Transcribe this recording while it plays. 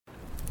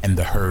and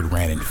the herd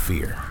ran in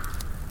fear.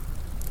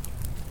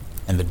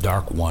 And the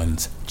dark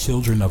ones,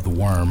 children of the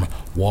worm,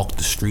 walked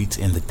the streets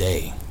in the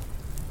day.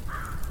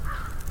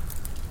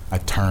 I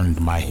turned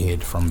my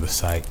head from the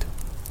sight.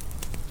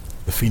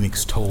 The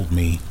phoenix told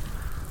me,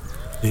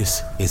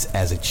 "This is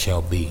as it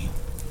shall be,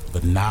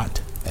 but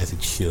not as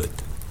it should."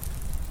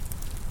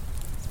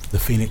 The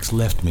phoenix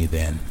left me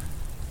then.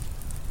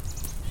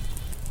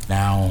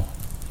 Now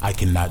I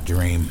cannot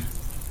dream.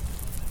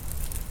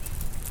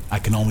 I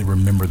can only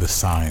remember the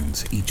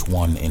signs, each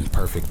one in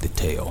perfect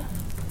detail.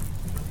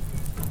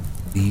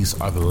 These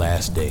are the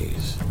last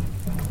days.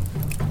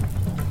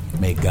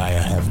 May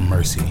Gaia have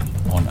mercy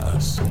on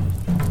us.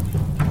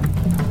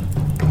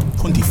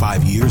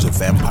 25 Years of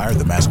Vampire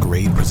the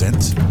Masquerade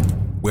presents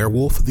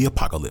Werewolf the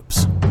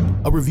Apocalypse,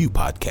 a review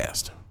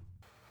podcast.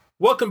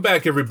 Welcome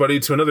back, everybody,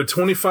 to another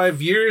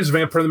 25 Years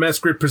Vampire the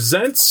Masquerade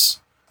presents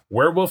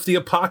Werewolf the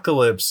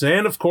Apocalypse.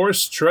 And, of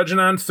course, trudging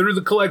on through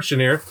the collection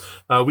here,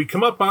 we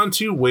come up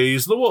onto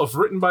Ways the Wolf,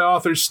 written by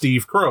author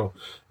Steve Crow.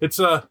 It's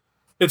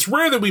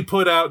rare that we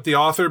put out the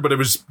author, but it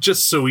was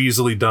just so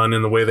easily done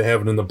in the way they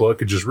have it in the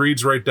book. It just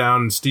reads right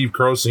down, and Steve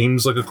Crow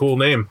seems like a cool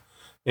name.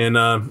 And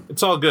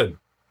it's all good.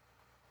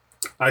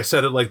 I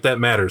said it like that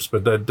matters,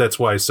 but that's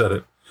why I said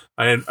it.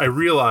 I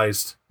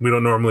realized we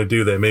don't normally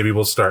do that. Maybe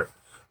we'll start.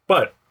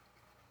 But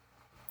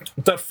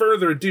without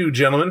further ado,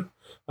 gentlemen,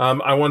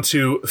 I want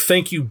to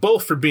thank you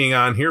both for being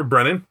on here,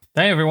 Brennan.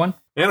 Hey, everyone.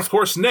 And, of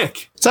course,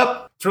 Nick. What's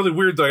up? It's really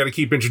weird, though. I got to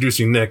keep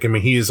introducing Nick. I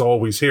mean, he is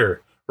always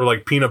here. We're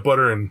like peanut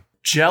butter and...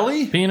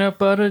 Jelly? Peanut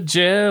butter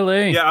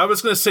jelly. Yeah, I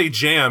was going to say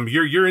jam.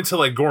 You're into,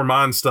 like,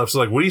 gourmand stuff. So,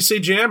 like, would you say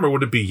jam or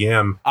would it be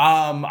yam?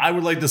 I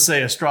would like to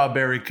say a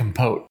strawberry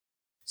compote.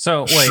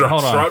 So, wait,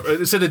 hold on.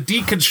 Is it a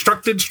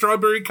deconstructed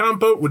strawberry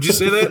compote? Would you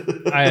say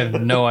that? I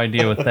have no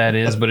idea what that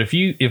is, but if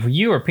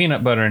you are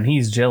peanut butter and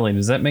he's jelly,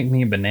 does that make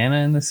me a banana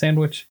in the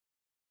sandwich?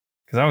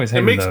 Because I always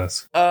hated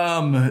those.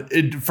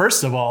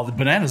 First of all, the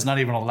banana's not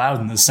even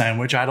allowed in this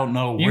sandwich. I don't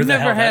know where You've the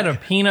hell never had a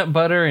peanut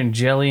butter and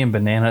jelly and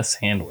banana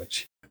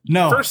sandwich.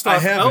 No, First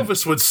off,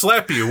 Elvis would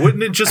slap you.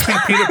 Wouldn't it just be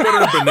peanut butter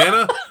and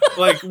banana?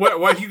 Like,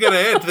 why you gotta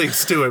add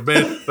things to it,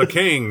 man? The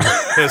king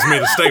has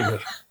made a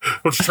statement.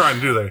 What you trying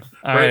to do there?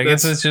 All right, I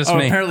guess it's just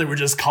me. Apparently we're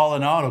just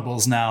calling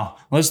audibles now.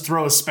 Let's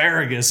throw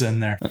asparagus in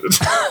there.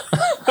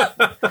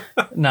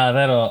 Nah,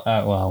 that'll...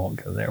 well, I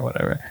won't go there,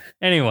 whatever.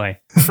 Anyway.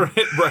 Without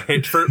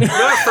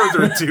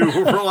further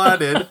ado, roll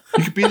on in.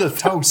 You could be the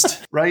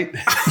toast, right?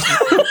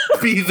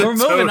 We're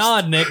moving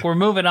on, Nick. We're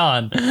moving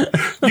on.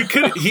 You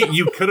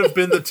could have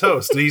been the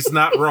toast. He's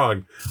not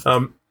wrong.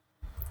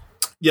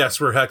 Yes,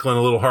 we're heckling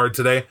a little hard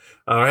today.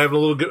 We're having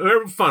we're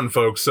having fun,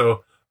 folks.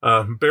 So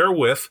bear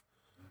with.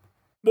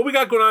 What we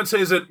got going on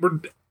today is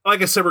that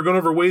like I said, we're going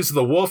over Ways of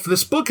the Wolf.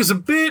 This book is a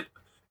bit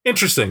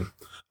interesting.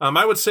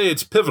 I would say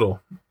it's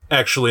pivotal.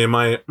 Actually, in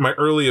my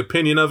early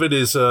opinion of it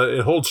is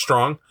it holds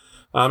strong,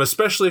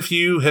 especially if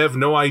you have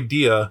no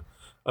idea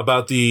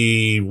about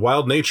the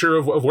wild nature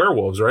of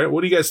werewolves, right?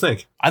 What do you guys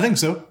think? I think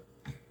so.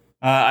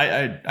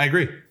 I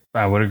agree.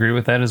 I would agree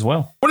with that as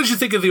well. What did you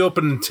think of the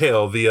opening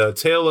tale, the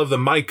tale of the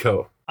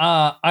Maiko?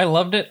 I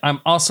loved it. I'm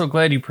also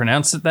glad you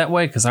pronounced it that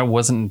way because I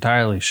wasn't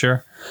entirely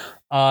sure.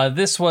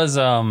 This was...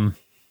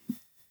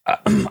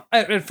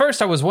 at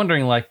first I was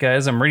wondering, like,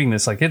 as I'm reading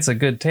this, like, it's a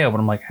good tale, but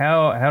I'm like,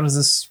 how does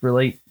this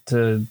relate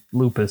to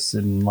lupus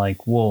and,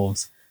 like,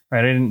 wolves?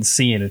 Right? I didn't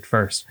see it at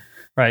first.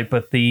 Right,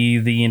 but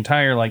the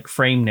entire like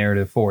frame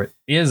narrative for it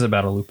is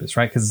about a lupus,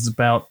 right? Because it's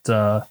about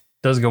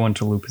does go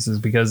into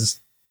lupuses because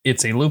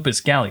it's a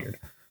lupus galliard,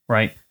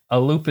 right? A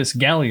lupus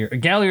galliard. A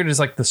galliard is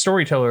like the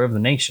storyteller of the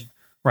nation,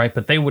 right?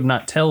 But they would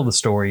not tell the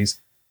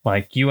stories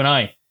like you and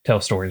I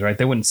tell stories, right?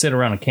 They wouldn't sit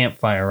around a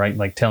campfire, right?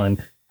 Like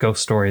telling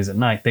ghost stories at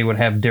night. They would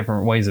have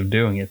different ways of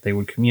doing it. They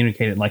would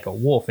communicate it like a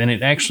wolf, and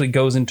it actually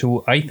goes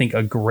into, I think,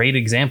 a great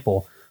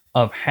example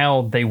of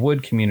how they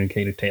would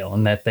communicate a tale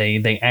and that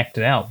they act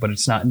it out, but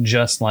it's not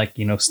just like,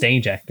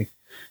 stage acting.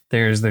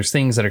 There's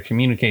things that are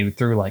communicated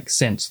through like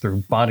sense,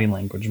 through body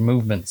language,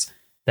 movements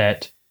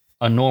that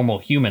a normal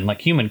human, like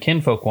human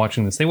kinfolk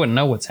watching this, they wouldn't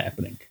know what's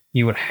happening.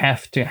 You would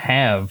have to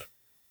have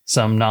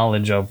some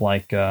knowledge of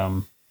like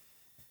some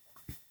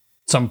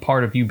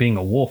part of you being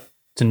a wolf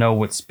to know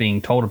what's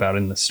being told about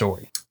in the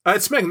story.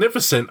 It's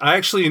magnificent. I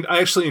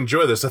actually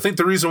enjoy this. I think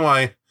the reason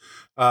why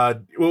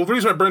the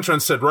reason why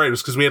Brentron said right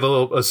was because we had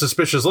a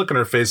suspicious look in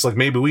her face, like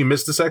maybe we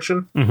missed a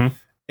section. Mm-hmm.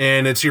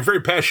 And you're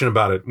very passionate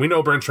about it. We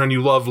know, Brentron,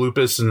 you love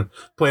lupus and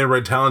playing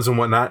Red Talons and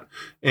whatnot.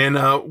 And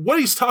what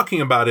he's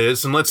talking about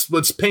is, and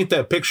let's paint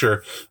that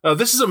picture.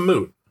 This is a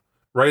moot,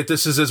 right?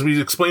 This is, as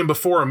we explained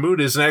before, a moot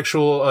is an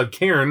actual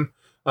cairn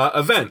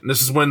event.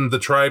 This is when the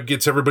tribe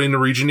gets everybody in the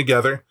region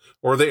together,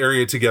 or the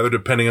area together,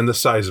 depending on the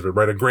size of it,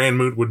 right? A grand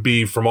moot would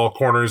be from all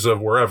corners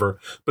of wherever,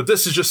 but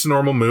this is just a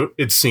normal moot,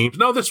 it seems.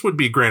 No, this would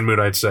be a grand moot,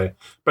 I'd say,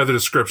 by the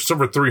description. It's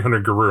over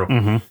 300 Garou.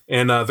 Mm-hmm.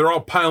 And they're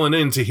all piling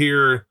in to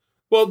hear,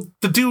 well,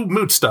 to do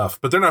moot stuff,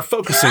 but they're not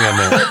focusing on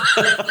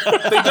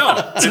that. They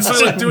don't. It's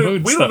like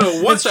we don't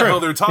know what the hell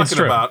they're talking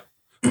about.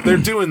 they're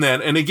doing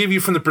that, and they give you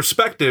from the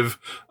perspective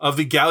of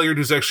the Galliard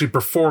who's actually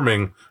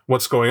performing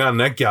what's going on. And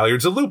that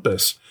Galliard's a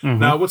lupus.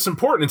 Now, what's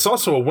important, it's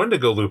also a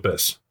Wendigo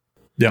lupus.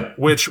 Yep.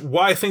 Which,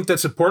 why I think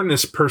that's important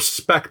is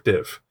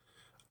perspective.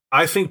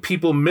 I think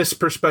people miss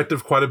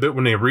perspective quite a bit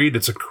when they read.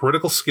 It's a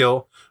critical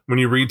skill when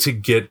you read to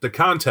get the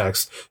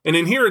context. And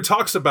in here, it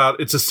talks about,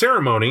 it's a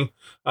ceremony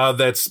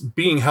that's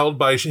being held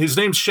by, his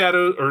name's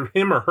Shadow, or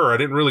him or her, I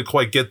didn't really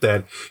quite get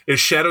that, is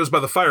Shadows by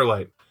the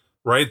Firelight,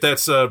 right?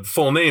 That's a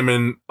full name,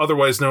 and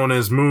otherwise known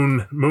as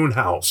Moon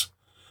Howls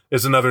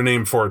is another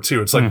name for it,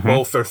 too. It's like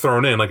both are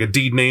thrown in, like a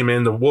deed name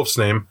and the wolf's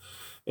name.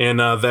 And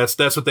that's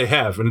what they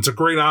have. And it's a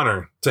great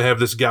honor to have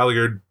this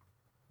Galliard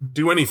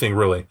do anything,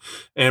 really.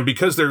 And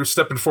because they're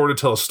stepping forward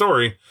to tell a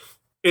story,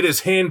 it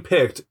has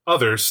handpicked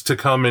others to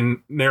come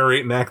and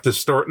narrate and act the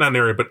story, not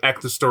narrate, but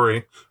act the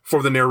story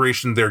for the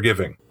narration they're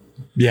giving.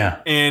 Yeah.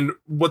 And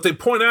what they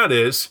point out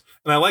is,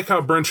 and I like how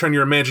Brent, on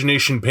your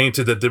imagination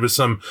painted that there was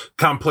some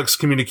complex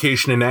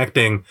communication and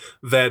acting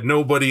that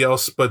nobody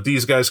else but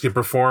these guys could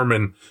perform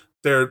and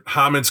their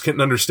homids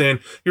couldn't understand.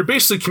 You're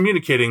basically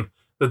communicating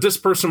that this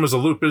person was a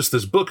lupus,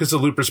 this book is a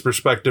lupus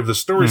perspective, the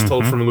story's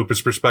told from a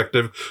lupus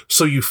perspective,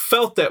 so you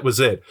felt that was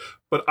it.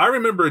 But I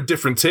remember a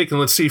different take, and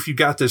let's see if you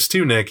got this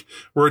too, Nick,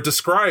 where it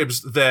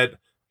describes that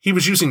he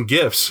was using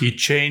gifs. He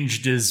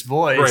changed his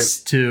voice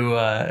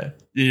to,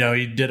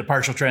 he did a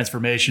partial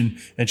transformation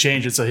and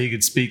changed it so he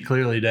could speak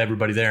clearly to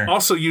everybody there.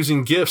 Also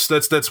using gifs,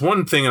 that's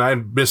one thing, and I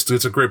missed,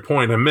 it's a great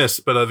point, I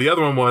missed, but the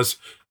other one was,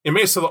 it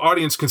made so the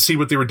audience can see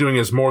what they were doing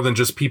as more than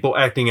just people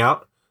acting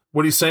out.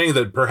 What he's saying,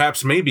 that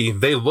perhaps maybe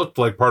they looked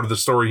like part of the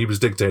story he was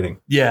dictating.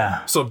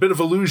 Yeah. So a bit of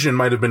illusion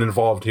might have been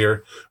involved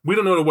here. We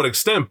don't know to what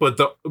extent, but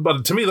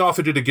to me, the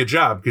author did a good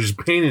job because you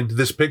painted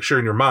this picture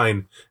in your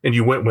mind and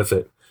you went with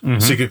it.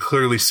 So you could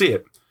clearly see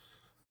it.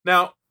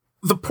 Now,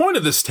 the point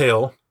of this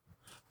tale,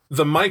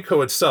 the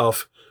Myco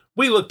itself,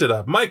 we looked it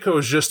up. Myco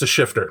is just a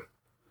shifter.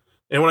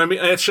 And when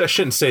I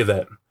shouldn't say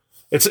that.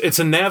 It's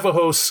a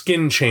Navajo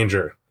skin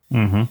changer.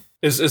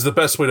 Is the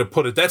best way to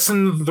put it. That's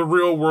in the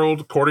real world,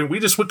 according, we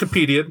just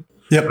Wikipedia.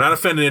 Yep. We're not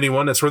offending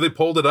anyone. That's where they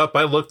pulled it up.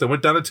 I looked, I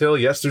went down a tail.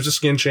 Yes, there's a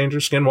skin changer,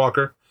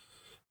 skinwalker.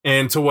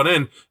 And to what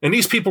end? And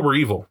these people were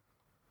evil.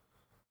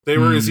 They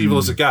were as evil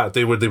as it got.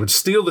 They would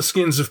steal the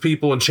skins of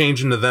people and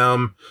change into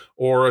them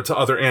or to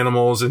other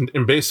animals. And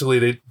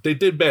basically they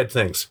did bad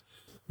things.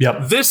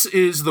 Yep. This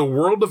is the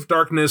World of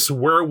Darkness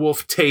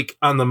werewolf take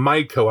on the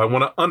Myco. I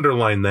want to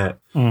underline that.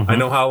 I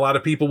know how a lot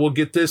of people will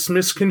get this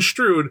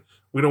misconstrued.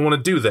 We don't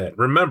want to do that.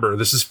 Remember,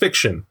 this is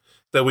fiction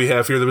that we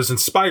have here that was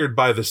inspired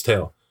by this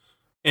tale.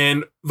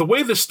 And the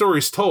way this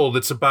story's told,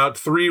 it's about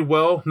three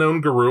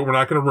well-known guru. We're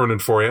not going to ruin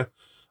it for you.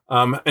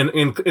 And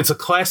it's a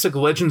classic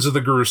Legends of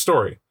the Guru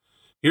story.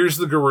 Here's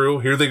the guru.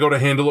 Here they go to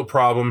handle a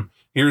problem.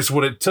 Here's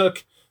what it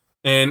took.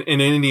 And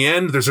in the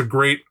end, there's a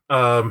great,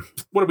 what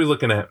are we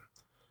looking at?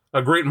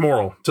 A great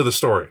moral to the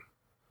story,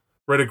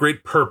 right? A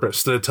great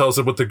purpose that it tells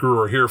us what the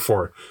guru are here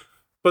for.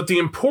 But the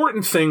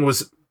important thing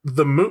was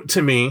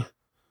to me,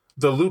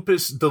 the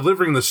lupus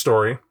delivering the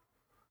story,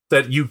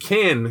 that you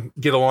can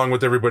get along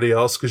with everybody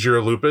else because you're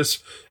a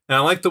lupus. And I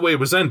like the way it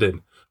was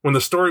ended. When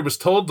the story was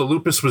told, the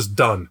lupus was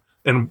done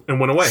and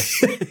went away.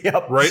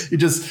 Yep. Right? He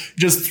just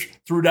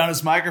threw down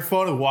his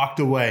microphone and walked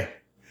away.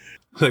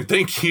 Like,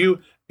 thank you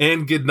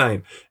and good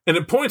night. And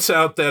it points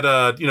out that,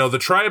 the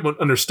tribe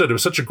understood. It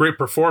was such a great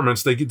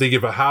performance. They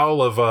give a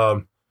howl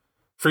of,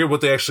 forget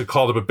what they actually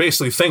called it, but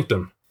basically thanked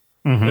him.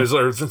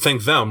 Or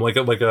thank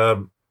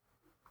them.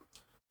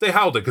 They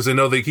howled it because they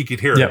know he could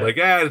hear it. Like,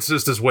 it's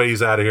just his way,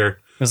 he's out of here.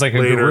 It was like a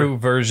guru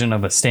version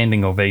of a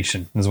standing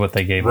ovation is what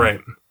they gave him.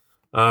 Right.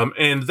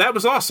 And that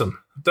was awesome.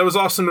 That was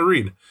awesome to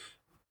read.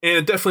 And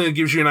it definitely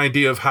gives you an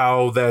idea of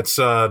how that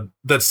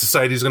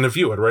society's going to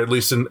view it, right? At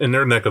least in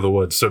their neck of the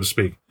woods, so to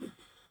speak.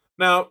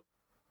 Now,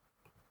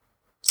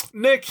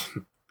 Nick,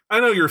 I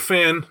know you're a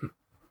fan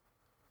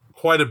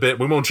quite a bit.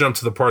 We won't jump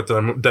to the part that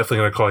I'm definitely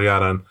going to call you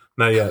out on.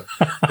 Not yet.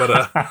 But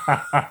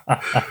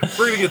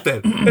we're going to get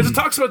that. As it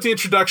talks about the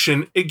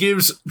introduction, it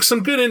gives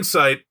some good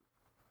insight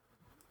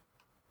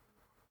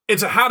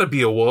into how to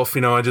be a wolf.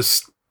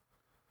 Here's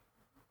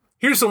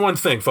the one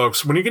thing,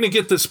 folks. When you're going to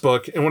get this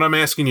book, and when I'm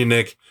asking you,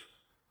 Nick,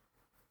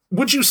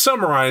 would you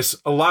summarize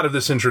a lot of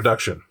this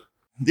introduction?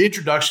 The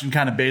introduction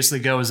kind of basically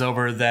goes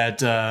over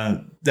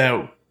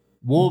that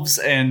wolves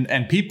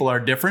and people are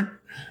different,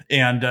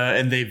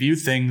 and they view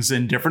things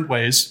in different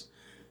ways.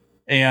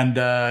 And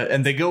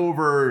they go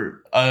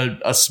over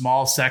a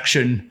small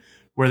section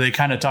where they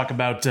kind of talk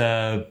about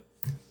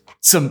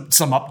some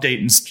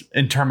update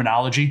in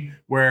terminology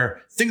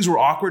where things were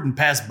awkward in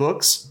past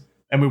books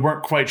and we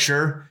weren't quite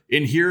sure.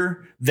 In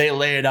here, they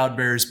lay it out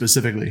very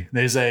specifically.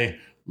 They say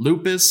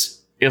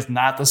lupus is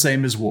not the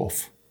same as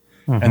wolf.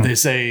 And they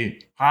say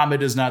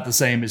homid is not the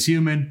same as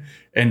human,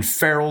 and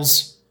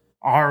ferals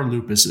are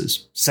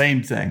lupuses.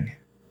 Same thing.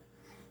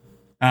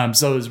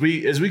 So as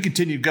we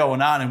continue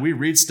going on and we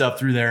read stuff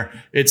through there,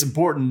 it's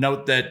important to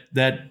note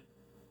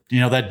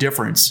that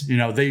difference.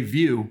 They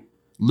view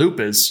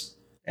lupus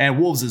and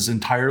wolves as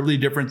entirely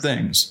different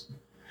things.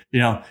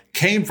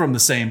 came from the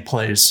same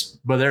place,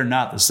 but they're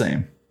not the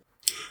same.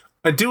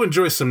 I do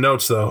enjoy some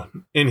notes, though,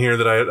 in here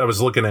that I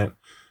was looking at.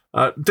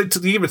 To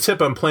give a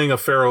tip on playing a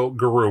feral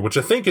Garou, which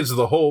I think is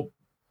the whole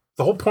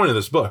point of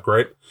this book,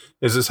 right?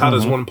 Is this how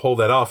does one pull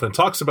that off? And it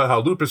talks about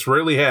how Lupus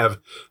rarely have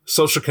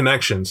social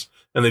connections,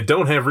 and they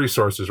don't have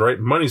resources, right?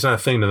 Money's not a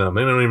thing to them.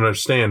 They don't even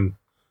understand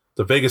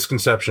the vaguest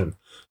conception.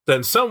 That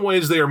in some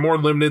ways they are more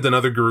limited than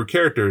other Garou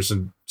characters,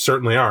 and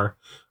certainly are.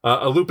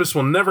 A Lupus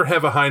will never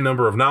have a high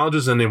number of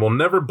knowledges, and they will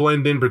never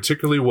blend in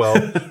particularly well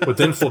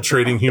with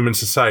infiltrating human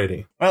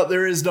society. Well,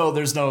 there's no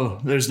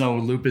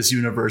Lupus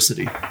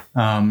University,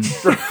 so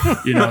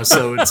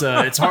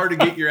it's hard to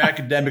get your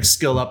academic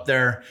skill up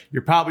there.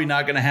 You're probably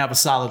not going to have a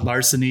solid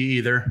larceny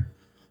either.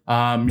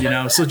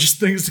 So just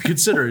things to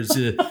consider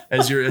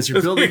as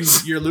you're building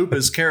your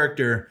Lupus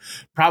character.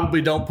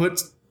 Probably don't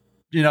put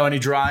any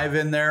drive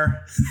in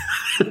there.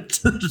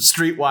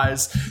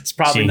 Streetwise, it's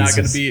probably not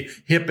going to be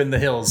hip in the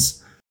hills.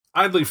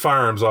 I'd leave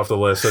firearms off the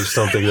list. I just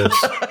don't think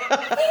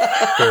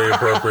that's very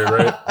appropriate,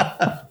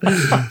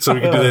 right? So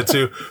we can do that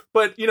too.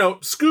 But,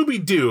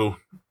 Scooby-Doo,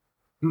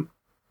 it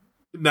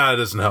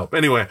doesn't help.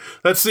 Anyway,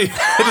 let's see.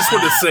 I just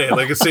wanted to say it.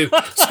 Like I said,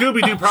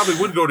 Scooby-Doo probably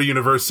would go to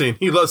university, and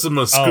he loves them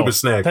a scuba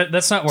snack.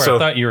 That's not where I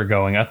thought you were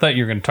going. I thought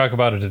you were going to talk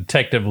about a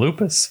Detective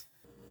Lupus.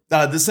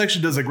 This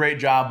section does a great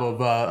job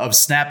of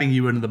snapping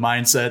you into the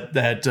mindset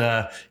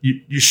that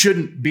you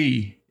shouldn't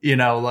be,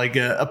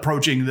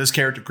 approaching this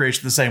character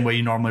creation the same way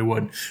you normally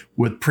would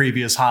with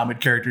previous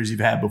Hamid characters you've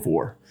had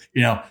before.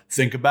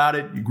 Think about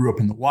it. You grew up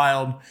in the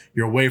wild.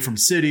 You're away from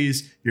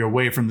cities. You're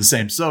away from the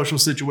same social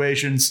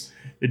situations.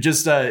 It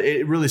just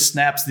it really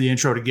snaps the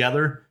intro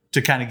together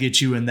to kind of get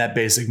you in that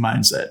basic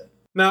mindset.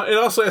 Now, it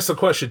also asks the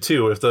question,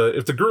 too, if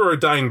the Garou are a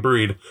dying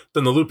breed,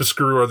 then the Lupus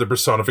Garou are the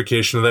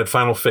personification of that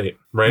final fate,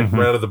 right?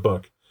 Right out of the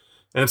book.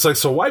 And it's like,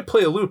 so why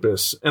play a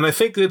Lupus? And I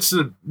think it's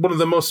one of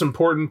the most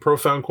important,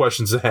 profound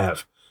questions to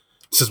have.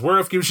 It says,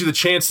 Werewolf gives you the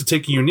chance to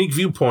take a unique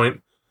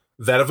viewpoint,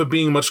 that of a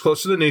being much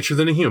closer to nature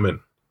than a human,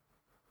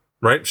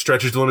 right?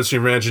 Stretches the limits of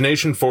your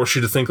imagination, force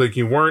you to think like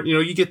you weren't.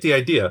 You get the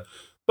idea.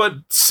 But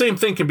same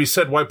thing can be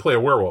said, why play a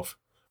werewolf?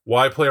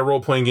 Why play a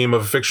role-playing game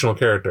of a fictional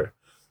character?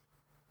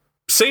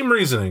 Same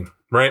reasoning,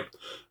 right?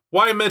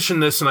 Why I mention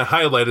this and I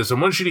highlight is I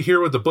want you to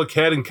hear what the book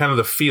had and kind of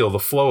the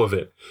flow of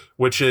it,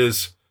 which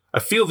is, I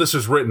feel this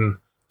is written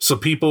so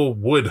people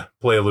would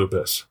play a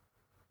Lupus.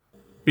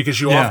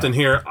 Because you often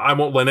hear, I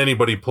won't let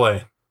anybody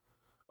play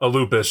a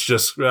Lupus,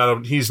 just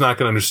he's not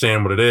going to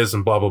understand what it is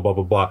and blah, blah, blah,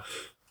 blah, blah.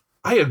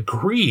 I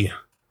agree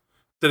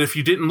that if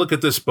you didn't look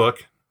at this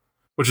book,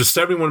 which is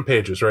 71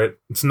 pages, right?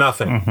 It's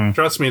nothing.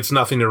 Trust me, it's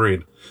nothing to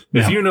read.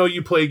 If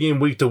you play a game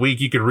week to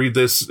week, you could read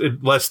this in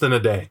less than a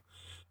day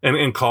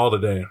and call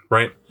it a day,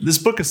 right? This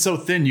book is so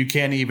thin, you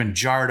can't even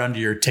jar it under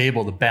your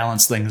table to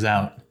balance things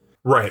out.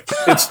 Right.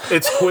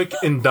 It's quick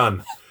and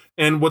done.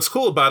 And what's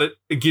cool about it,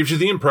 it gives you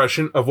the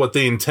impression of what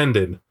they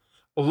intended.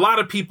 A lot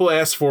of people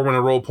ask for in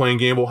a role-playing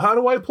game, well, how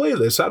do I play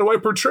this? How do I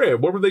portray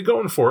it? What were they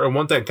going for? I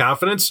want that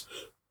confidence.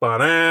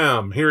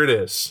 Bam! Here it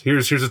is.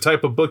 Here's a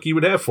type of book you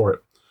would have for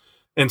it.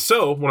 And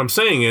so, what I'm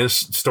saying is,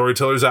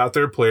 storytellers out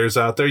there, players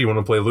out there, you want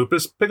to play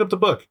Lupus, pick up the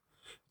book.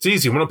 It's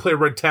easy. You want to play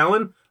Red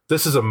Talon?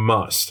 This is a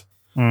must.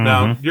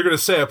 Now, you're going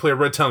to say I play a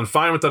Red Talon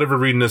fine without ever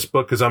reading this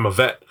book because I'm a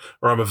vet,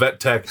 or I'm a vet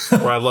tech,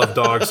 or I love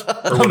dogs,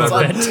 or whatever.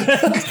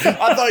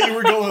 I thought you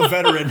were going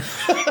veteran.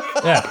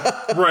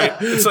 Yeah. Right.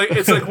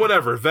 It's like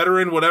whatever,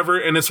 veteran, whatever.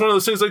 And it's one of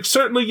those things like,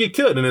 certainly you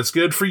could, and it's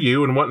good for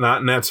you and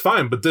whatnot, and that's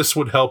fine, but this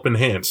would help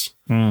enhance.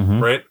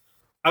 Right?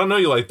 I don't know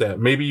you like that.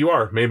 Maybe you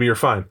are. Maybe you're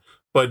fine.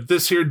 But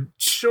this here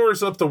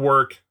shores up the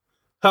work,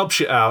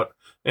 helps you out,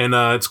 and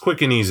it's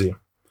quick and easy.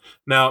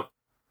 Now,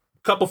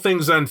 a couple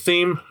things on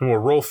theme, and we'll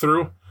roll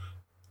through.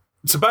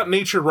 It's about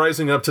nature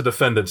rising up to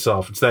defend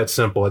itself. It's that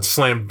simple. It's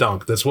slam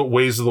dunk. That's what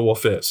Ways of the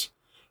Wolf is,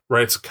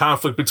 right? It's a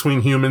conflict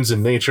between humans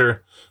and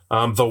nature,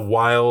 the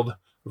wild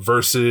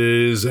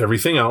versus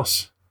everything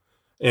else,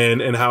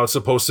 and how it's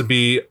supposed to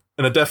be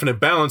in a definite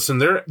balance.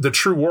 And they're the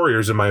true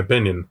warriors, in my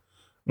opinion,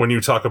 when you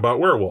talk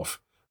about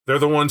werewolf. They're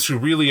the ones who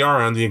really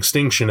are on the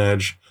extinction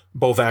edge,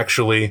 both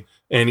actually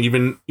and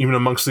even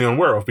amongst the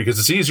werewolf, because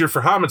it's easier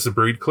for Hamids to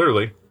breed,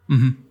 clearly.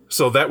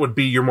 So that would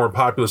be your more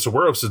populous of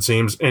werewolves, it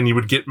seems, and you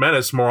would get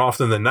menace more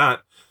often than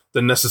not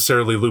than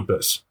necessarily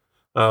Lupus,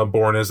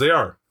 born as they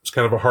are. It's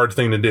kind of a hard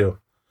thing to do.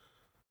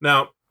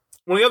 Now,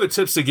 one of the other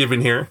tips they give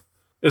in here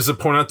is to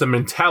point out the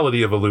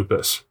mentality of a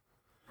Lupus.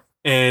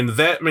 And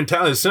that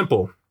mentality is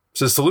simple. It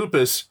says to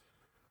Lupus,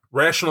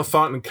 rational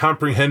thought and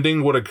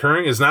comprehending what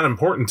occurring is not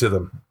important to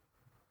them.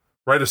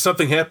 Right? If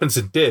something happens,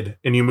 it did,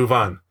 and you move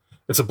on.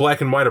 It's a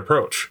black and white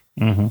approach.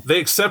 They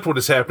accept what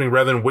is happening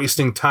rather than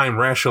wasting time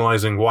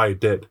rationalizing why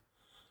it did.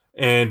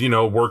 And,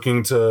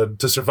 working to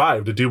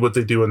survive, to do what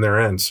they do in their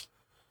ends.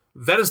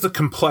 That is the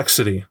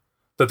complexity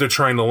that they're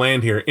trying to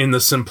land here. In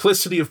the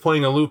simplicity of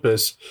playing a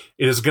Lupus,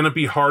 it is going to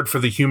be hard for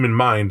the human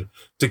mind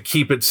to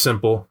keep it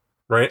simple,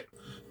 right?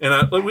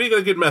 And we got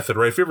a good method,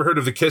 right? If you ever heard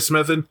of the KISS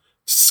method,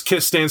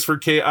 KISS stands for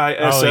KISS.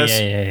 Oh,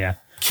 yeah.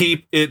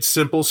 Keep it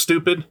simple,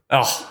 stupid.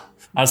 Oh,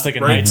 I was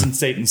thinking Right. Knights in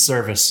Satan's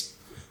Service.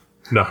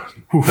 No,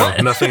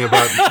 nothing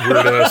about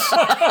weird ass.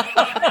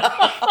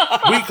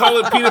 We call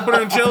it peanut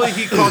butter and jelly.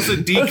 He calls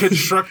it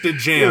deconstructed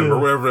jam or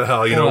whatever the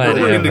hell.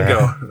 We're good to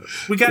go.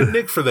 We got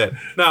Nick for that.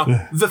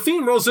 Now, the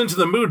theme rolls into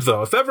the mood,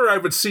 though. If ever I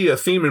would see a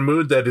theme and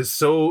mood that is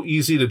so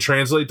easy to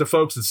translate to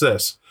folks, it's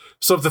this.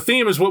 So if the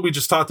theme is what we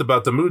just talked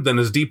about, the mood then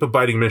is deep,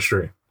 abiding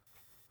mystery.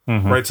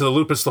 Right? To the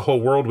lupus, the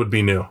whole world would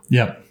be new.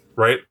 Yep.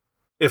 Right?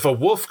 If a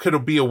wolf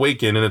could be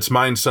awakened and its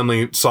mind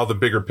suddenly saw the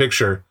bigger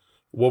picture,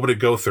 what would it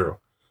go through?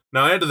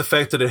 Now, add to the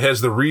fact that it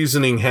has the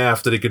reasoning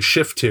half that it could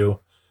shift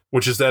to,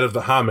 which is that of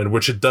the Hamid,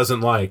 which it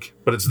doesn't like,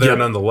 but it's there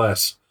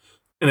nonetheless.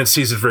 And it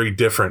sees it very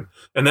different.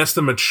 And that's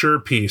the mature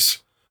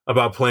piece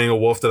about playing a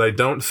wolf that I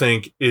don't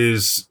think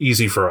is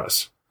easy for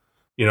us.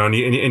 And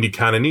you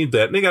kind of need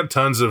that. And they got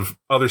tons of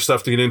other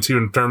stuff to get into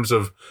in terms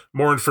of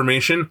more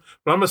information.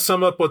 But I'm going to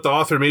sum up what the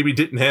author maybe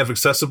didn't have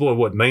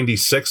accessible at,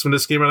 96 when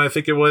this came out, I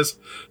think it was?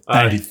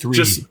 93.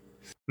 Just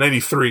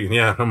 93.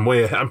 Yeah,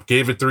 I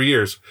gave it 3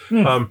 years.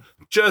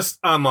 Just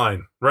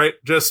online, right?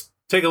 Just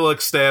take a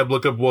look,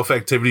 look up wolf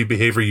activity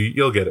behavior.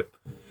 You'll get it.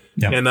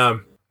 Yep.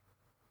 And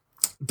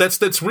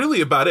that's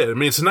really about it. I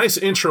mean, it's a nice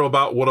intro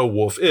about what a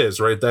wolf is,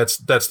 right? That's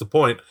the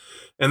point.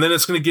 And then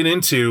it's going to get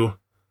into,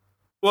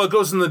 well, it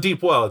goes in the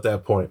deep well at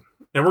that point.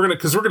 And we're going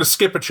to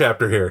skip a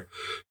chapter here,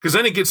 because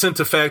then it gets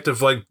into fact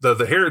of like the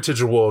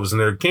heritage of wolves, and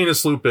their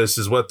Canis lupus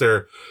is what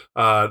they're,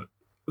 the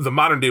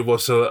modern day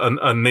wolf's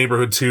a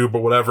neighborhood tube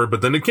or whatever.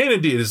 But then the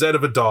Canidae is that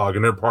of a dog,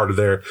 and they're part of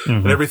there,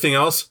 and everything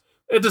else.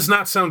 It does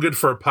not sound good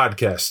for a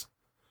podcast,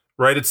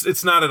 right?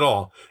 It's not at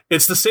all.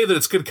 It's to say that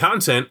it's good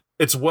content.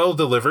 It's well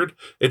delivered.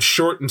 It's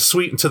short and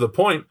sweet and to the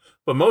point,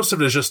 but most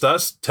of it is just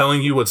us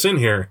telling you what's in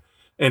here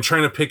and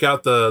trying to pick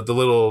out the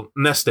little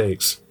nest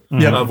eggs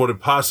of what it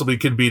possibly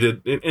could be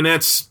and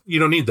that's, you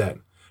don't need that.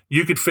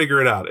 You could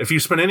figure it out. If you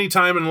spend any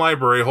time in the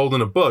library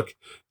holding a book,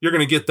 you're going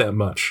to get that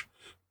much.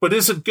 But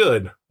is it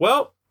good?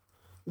 Well,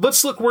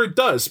 let's look where it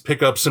does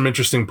pick up some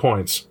interesting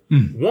points.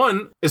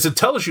 One is it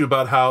tells you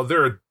about how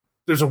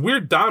there's a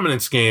weird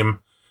dominance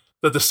game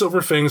that the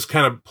Silver Fangs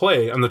kind of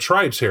play on the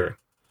tribes here.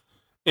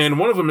 And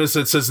one of them is,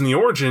 it says in the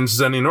origins,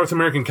 on the North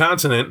American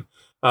continent,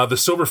 the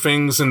Silver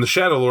Fangs and the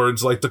Shadow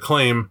Lords like to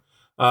claim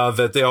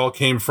that they all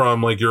came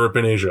from like Europe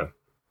and Asia.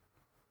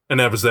 And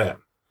that was that.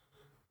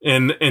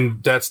 And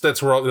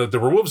that's where there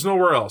were wolves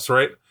nowhere else,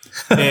 right?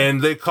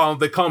 And they call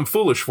them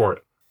foolish for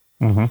it.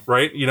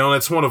 Right?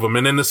 That's one of them.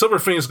 And then the Silver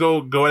Fangs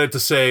go at it to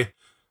say,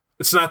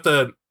 it's not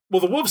the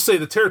wolves say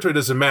the territory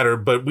doesn't matter,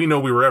 but we know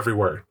we were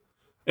everywhere.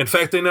 In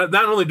fact, they not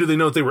only do they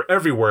know that they were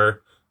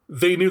everywhere,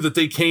 they knew that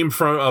they came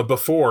from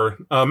before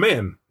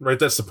man, right?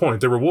 That's the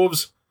point. There were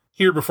wolves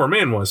here before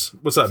man was.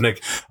 What's up,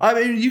 Nick? I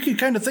mean, you can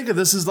kind of think of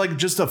this as like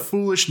just a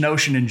foolish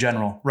notion in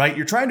general, right?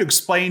 You're trying to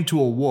explain to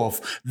a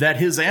wolf that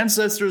his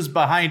ancestors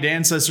behind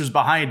ancestors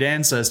behind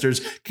ancestors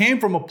came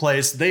from a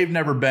place they've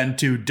never been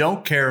to,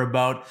 don't care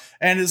about,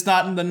 and is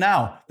not in the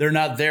now. They're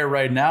not there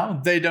right now.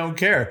 They don't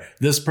care.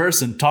 This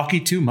person talky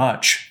too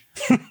much.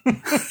 right,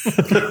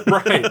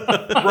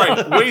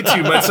 way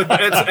too much.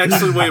 That's an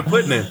excellent way of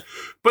putting it.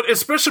 But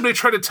especially when they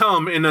try to tell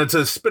them and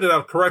to spit it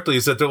out correctly,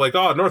 is that they're like,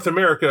 "Oh, North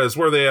America is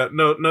where they at."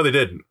 No, they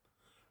didn't.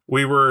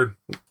 We were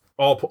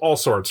all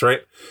sorts,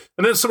 right?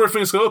 And then some of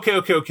things go,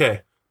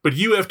 okay, but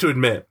you have to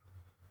admit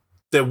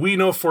that we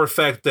know for a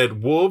fact that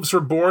wolves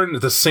were born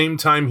at the same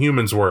time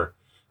humans were,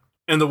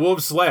 and the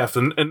wolves laugh,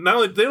 and not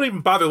only, they don't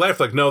even bother laugh,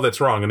 like, no,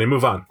 that's wrong, and they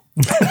move on.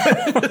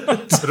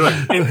 They're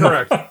like,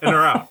 incorrect, and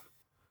they're out.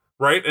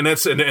 Right? And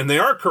they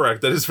are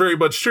correct. That is very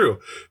much true.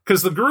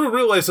 Because the guru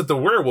realized that the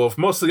werewolf,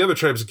 most of the other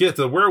tribes get,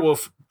 the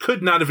werewolf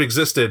could not have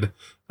existed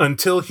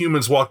until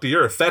humans walked the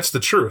earth. That's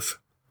the truth.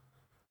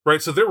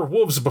 Right? So there were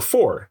wolves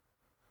before.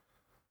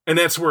 And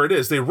that's where it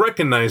is. They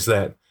recognize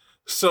that.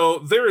 So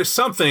there is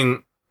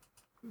something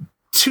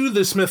to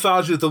this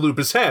mythology that the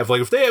lupus have.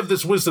 Like, if they have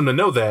this wisdom to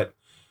know that,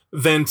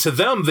 then to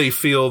them they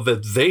feel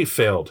that they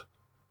failed.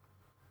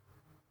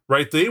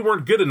 Right? They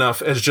weren't good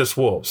enough as just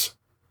wolves.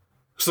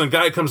 So the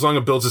guy comes along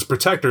and builds his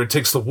protector and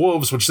takes the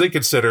wolves, which they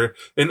consider,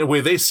 in the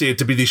way they see it,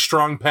 to be these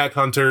strong pack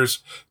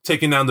hunters,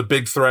 taking down the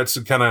big threats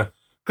and kind of...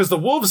 Because the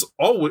wolves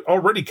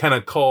already kind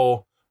of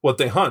call what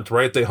they hunt,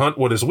 right? They hunt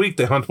what is weak,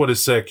 they hunt what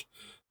is sick.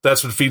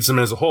 That's what feeds them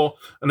as a whole.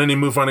 And then they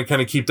move on and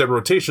kind of keep that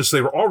rotation. So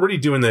they were already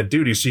doing that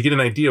duty, so you get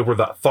an idea of where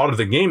the thought of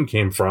the game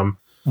came from.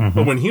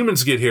 But when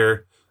humans get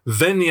here,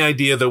 then the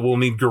idea that we'll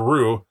need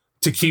Guru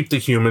to keep the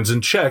humans in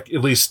check,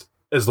 at least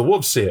as the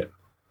wolves see it.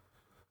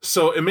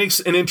 So it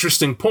makes an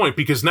interesting point,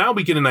 because now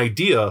we get an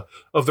idea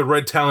of the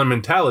Red Talon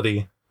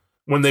mentality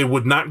when they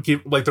would not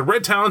give, like the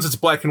Red Talons, it's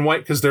black and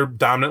white because they're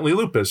dominantly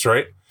lupus,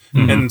 right?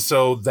 And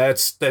so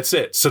that's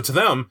it. So to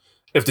them,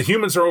 if the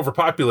humans are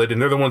overpopulated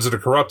and they're the ones that are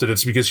corrupted,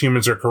 it's because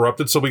humans are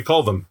corrupted. So we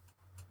call them.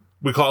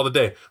 We call it a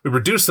day. We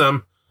reduce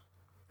them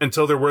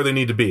until they're where they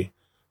need to be.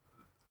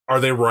 Are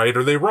they right?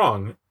 Or are they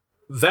wrong?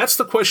 That's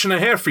the question I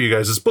have for you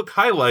guys. This book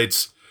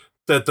highlights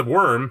that the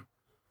worm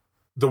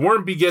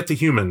beget the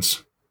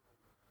humans.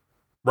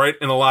 right?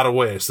 In a lot of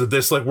ways. That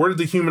this, like, where did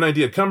the human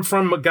idea come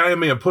from? A guy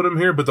may have put him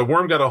here, but the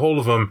worm got a hold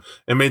of him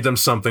and made them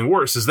something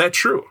worse. Is that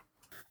true?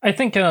 I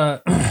think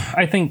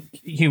I think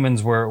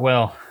humans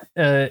were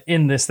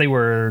in this they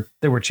were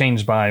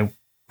changed by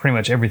pretty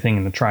much everything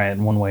in the Triad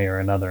in one way or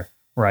another,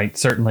 right?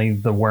 Certainly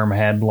the worm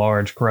had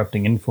large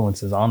corrupting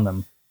influences on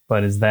them,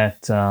 but is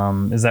that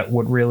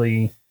what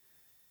really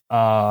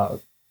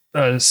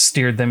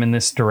steered them in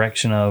this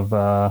direction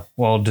of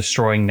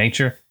destroying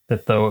nature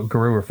that the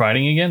Garou were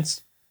fighting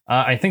against?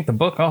 I think the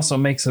book also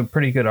makes a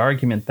pretty good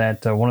argument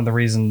that one of the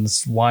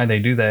reasons why they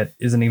do that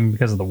isn't even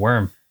because of the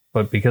worm,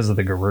 but because of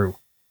the Garou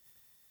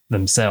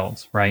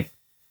themselves, right?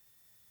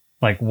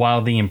 Like,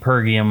 while the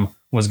Impergium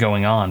was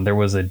going on, there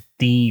was a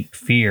deep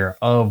fear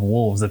of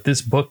wolves that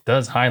this book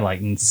does highlight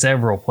in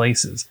several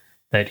places,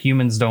 that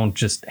humans don't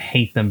just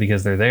hate them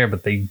because they're there,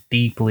 but they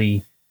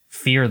deeply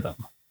fear them.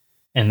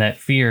 And that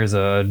fear is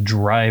a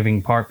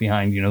driving part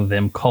behind,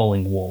 them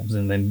culling wolves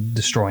and then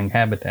destroying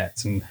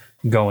habitats and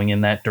going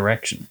in that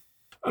direction.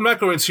 I'm not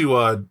going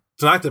to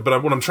deny that,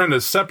 but what I'm trying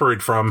to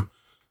separate from,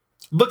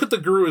 look at the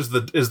Garou is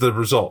the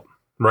result,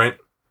 right?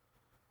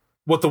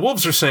 What the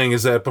wolves are saying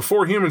is that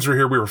before humans were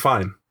here, we were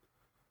fine.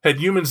 Had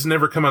humans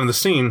never come on the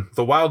scene,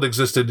 the wild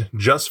existed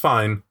just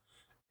fine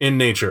in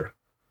nature.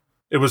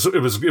 It was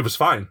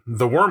fine.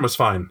 The worm was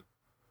fine.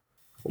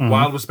 Mm-hmm.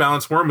 Wild was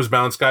balanced, worm was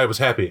balanced, guy was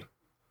happy.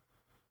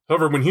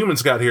 However, when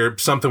humans got here,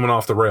 something went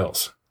off the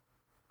rails.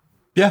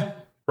 Yeah.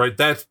 Right?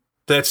 That's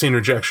the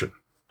interjection.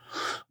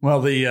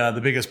 Well, the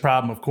biggest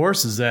problem, of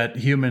course, is that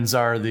humans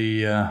are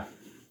they're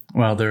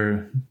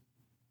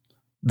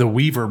the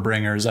weaver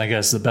bringers, I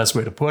guess is the best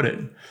way to put it.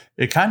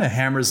 It kind of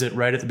hammers it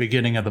right at the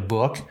beginning of the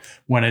book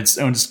when it's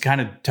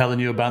kind of telling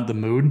you about the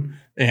mood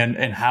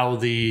and how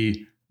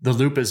the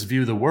Lupus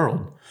view the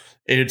world.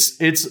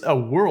 It's a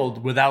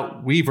world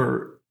without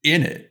weaver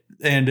in it.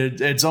 And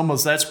it's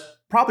almost, that's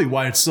probably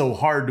why it's so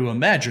hard to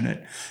imagine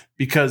it,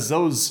 because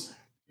those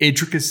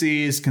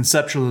intricacies,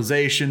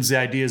 conceptualizations, the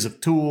ideas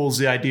of tools,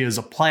 the ideas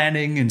of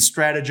planning and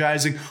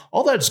strategizing,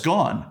 all that's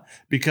gone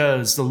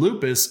because the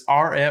Lupus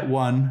are at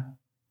one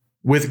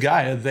with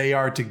Gaia. They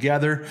are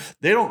together.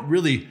 They don't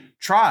really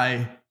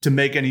try to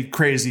make any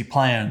crazy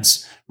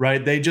plans,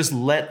 right? They just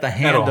let the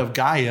hand of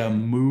Gaia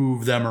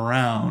move them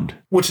around.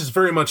 Which is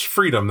very much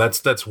freedom.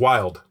 That's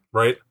wild,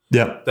 right?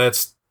 Yep.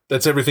 That's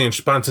everything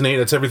spontaneous.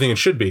 That's everything it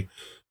should be.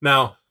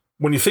 Now,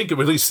 when you think, at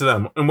least to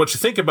them, and what you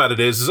think about it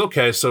is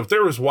okay, so if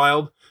there was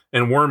wild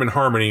and worm in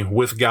harmony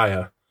with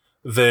Gaia,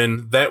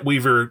 then that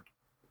Weaver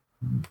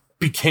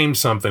became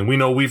something. We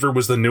know Weaver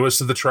was the newest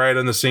of the Triad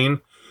on the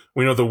scene.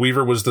 We know the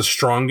Weaver was the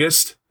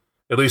strongest,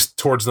 at least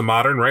towards the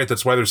modern, right?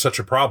 That's why there's such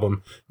a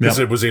problem, because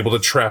it was able to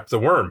trap the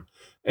worm.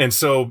 And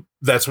so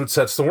that's what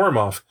sets the worm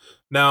off.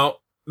 Now,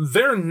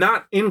 they're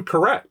not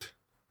incorrect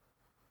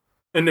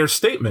in their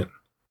statement,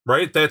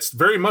 right? That's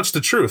very much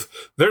the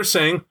truth. They're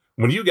saying,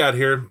 when you got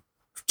here,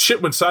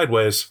 shit went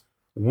sideways.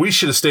 We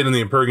should have stayed in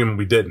the Impergium and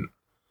we didn't.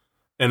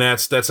 And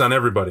that's on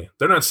everybody.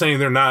 They're not saying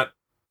they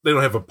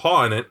don't have a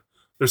paw in it.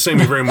 They're saying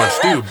we very much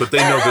do, but they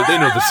know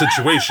the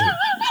situation,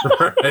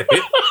 right?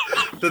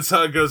 That's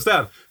how it goes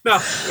down. Now,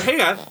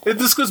 hang on.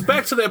 This goes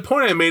back to that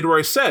point I made where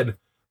I said,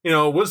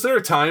 was there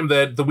a time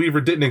that the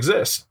Weaver didn't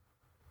exist?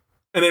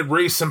 And it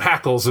raised some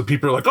hackles and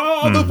people are like,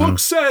 oh, the book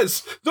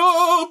says.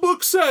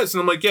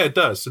 And I'm like, yeah, it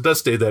does. It does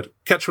state that.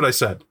 Catch what I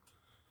said.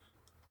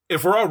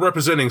 If we're all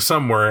representing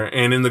somewhere,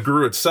 and in the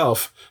Garou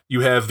itself,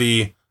 you have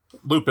the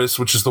Lupus,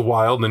 which is the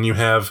wild, and you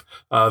have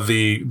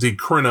the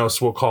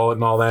Krynos, we'll call it,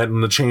 and all that,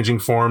 and the changing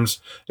forms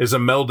is a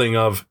melding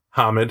of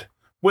Hamid.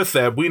 With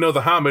that, we know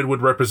the Hamid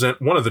would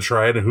represent one of the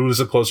Triad, and who does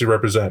it closely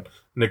represent?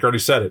 Nick already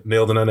said it,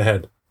 nailed it on the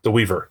head. The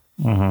Weaver.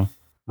 Mm-hmm.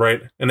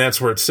 Right? And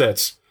that's where it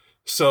sits.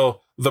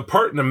 So the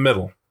part in the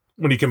middle,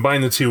 when you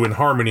combine the two in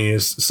harmony,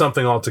 is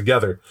something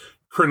altogether.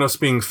 Krynos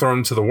being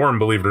thrown to the worm,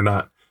 believe it or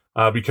not.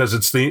 Because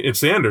it's the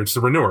Ender, it's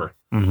the Renewer.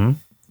 Mm-hmm.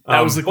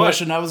 That was the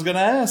question I was going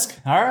to ask.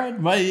 All right,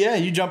 well, yeah,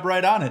 you jump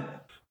right on it.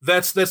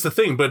 That's the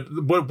thing. But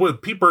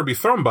what people are be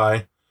thrown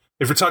by,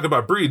 if you're talking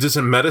about breeds,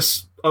 isn't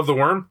Metis of the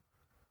worm?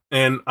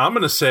 And I'm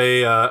going to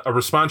say a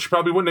response you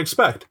probably wouldn't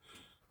expect.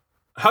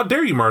 How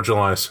dare you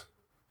marginalize?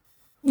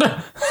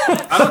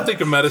 I don't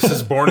think a Metis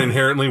is born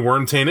inherently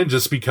worm tainted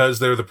just because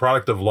they're the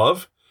product of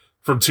love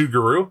from two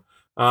Garou.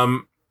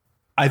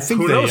 I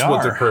think who they knows are.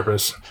 What their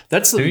purpose?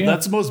 That's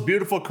the most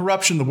beautiful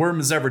corruption the worm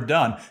has ever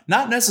done.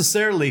 Not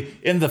necessarily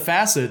in the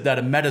facet that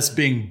a Metis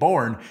being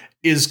born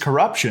is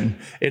corruption.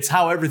 It's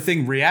how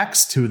everything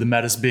reacts to the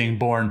Metis being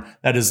born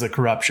that is the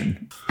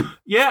corruption.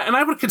 Yeah, and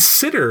I would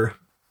consider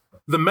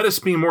the Metis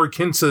being more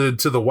akin to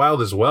the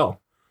wild as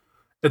well.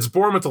 It's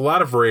born with a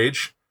lot of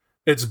rage.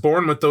 It's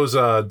born with those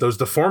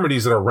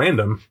deformities that are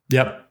random.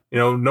 Yep.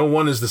 No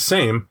one is the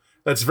same.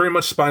 That's very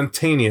much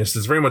spontaneous.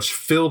 It's very much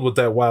filled with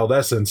that wild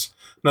essence.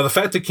 Now, the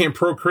fact it can't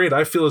procreate,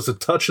 I feel, is a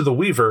touch of the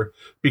Weaver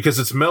because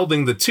it's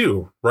melding the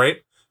two, right?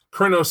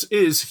 Krynos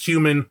is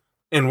human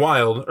and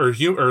wild, or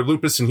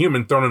Lupus and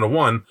human thrown into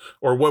one,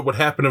 or what would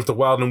happen if the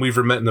wild and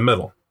Weaver met in the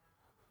middle.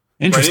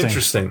 Interesting. Right?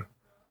 Interesting,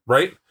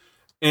 right?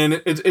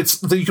 And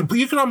it's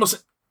you can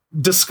almost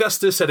discuss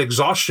this at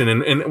exhaustion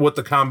and what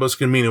the combos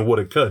can mean and what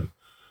it could.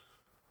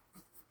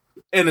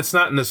 And it's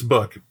not in this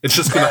book. It's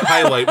just going to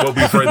highlight what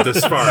we've read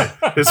this far.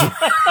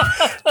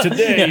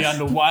 Today on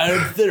the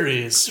Wild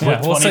Theories.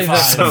 We'll save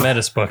that for the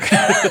Metis book.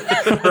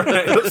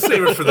 Right, let's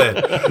save it for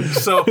that.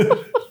 So,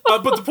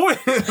 but the point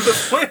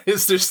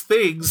is, there's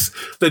things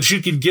that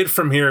you can get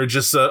from here.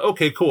 Just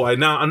okay, cool.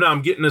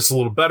 I'm getting this a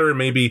little better,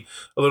 maybe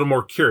a little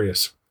more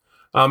curious.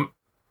 But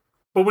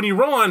when you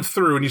roll on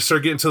through and you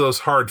start getting to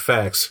those hard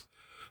facts,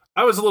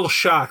 I was a little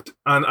shocked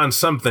on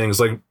some things,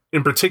 like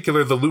in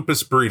particular the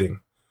lupus breeding.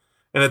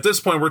 And at this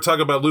point, we're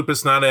talking about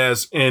lupus not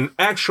as an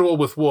actual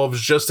with wolves,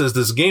 just as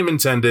this game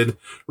intended,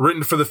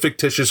 written for the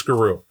fictitious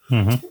Garou.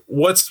 Mm-hmm.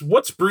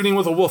 What's breeding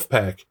with a wolf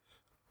pack?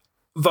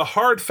 The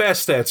hard,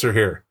 fast stats are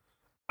here.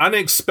 I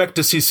didn't expect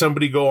to see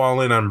somebody go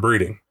all in on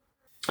breeding.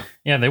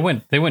 Yeah, they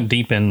went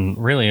deep in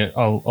really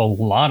a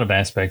lot of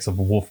aspects of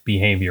wolf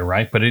behavior,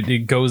 right? But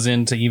it goes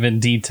into even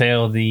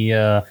detail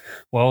the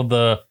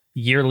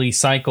yearly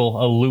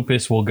cycle a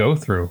lupus will go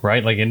through,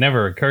 right? Like, it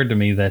never occurred to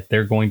me that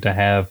they're going to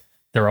have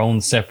their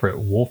own separate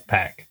wolf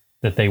pack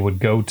that they would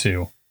go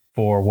to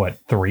for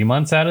 3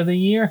 months out of the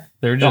year.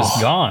 They're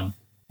just gone.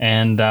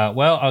 And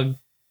I'll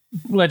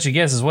let you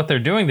guess is what they're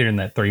doing during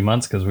that 3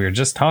 months, because we were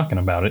just talking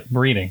about it,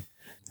 breeding.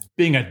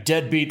 Being a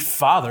deadbeat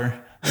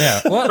father. Yeah.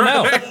 Well,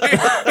 no.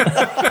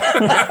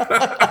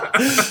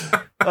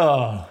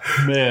 Oh,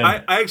 man.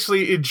 I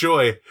actually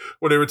enjoy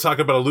when they were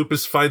talking about a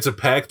lupus finds a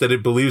pack that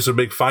it believes would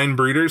make fine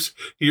breeders.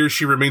 He or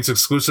she remains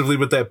exclusively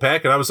with that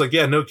pack. And I was like,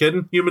 yeah, no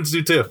kidding. Humans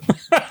do too.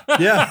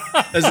 Yeah,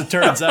 as it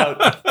turns out.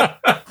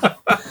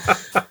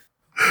 I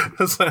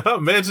was like, oh,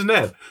 imagine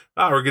that.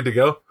 We're good to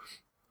go.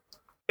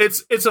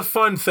 It's a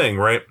fun thing,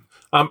 right?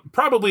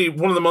 Probably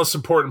one of the most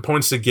important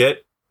points to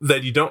get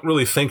that you don't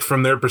really think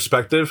from their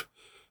perspective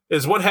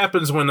is what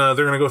happens when they're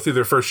going to go through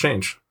their first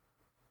change.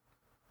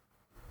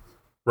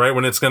 Right,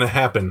 when it's going to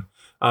happen.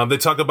 They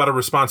talk about a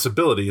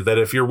responsibility that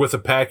if you're with a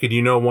pack and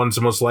you know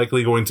one's most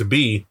likely going to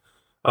be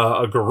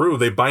a Garou,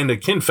 they bind a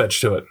kin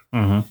fetch to it.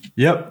 Mm-hmm.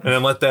 Yep. And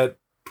then let that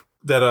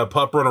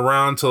pup run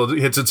around until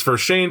it hits its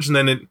first change, and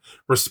then it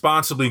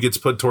responsibly gets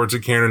put towards a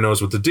cairn and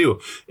knows what to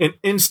do. And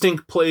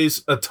instinct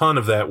plays a ton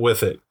of that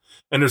with it.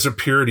 And there's a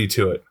purity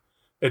to it.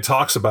 It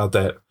talks about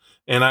that.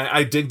 And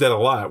I dig that a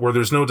lot, where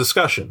there's no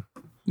discussion.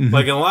 Mm-hmm.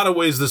 Like, in a lot of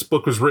ways, this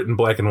book was written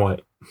black and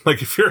white.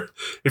 Like, if you're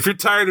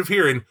tired of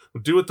hearing,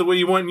 do it the way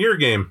you want in your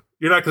game,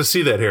 you're not going to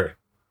see that here.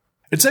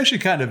 It's actually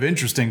kind of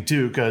interesting,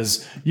 too,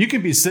 because you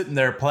can be sitting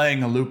there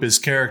playing a lupus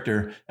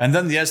character, and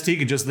then the ST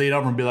can just lean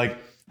over and be like,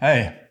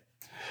 hey,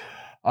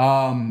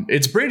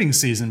 it's breeding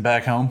season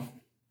back home.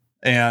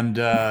 And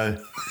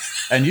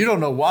you don't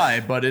know why,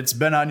 but it's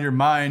been on your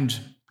mind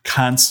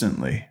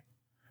constantly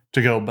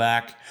to go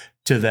back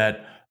to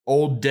that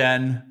old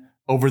den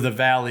over the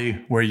valley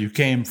where you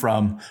came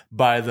from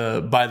by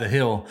the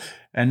hill.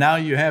 And now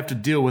you have to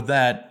deal with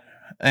that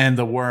and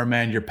the worm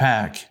and your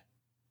pack.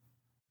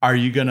 Are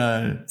you going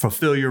to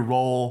fulfill your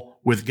role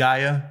with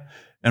Gaia,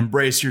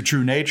 embrace your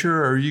true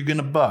nature, or are you going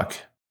to buck?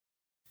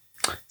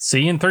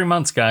 See you in 3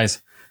 months,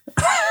 guys.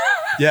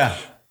 Yeah.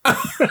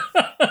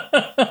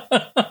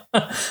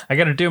 I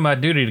got to do my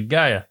duty to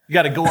Gaia. You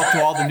got to go up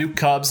to all the new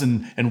cubs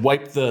and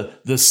wipe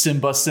the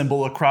Simba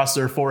symbol across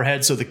their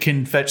forehead so the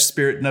kin fetch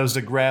spirit knows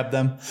to grab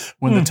them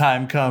when the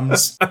time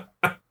comes.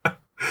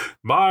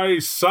 My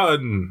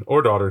son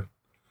or daughter.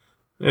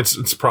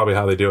 It's probably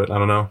how they do it. I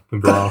don't know.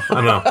 I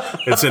don't know.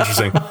 It's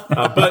interesting.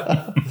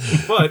 But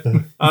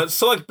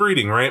select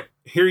breeding, right?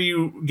 Here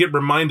you get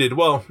reminded,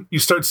 you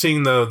start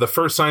seeing the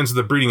first signs of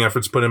the breeding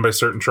efforts put in by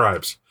certain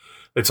tribes.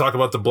 They talk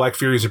about the Black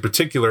Furies in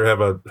particular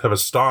have a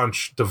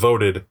staunch,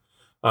 devoted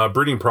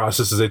breeding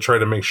process as they try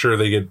to make sure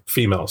they get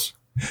females.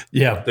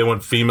 Yeah. They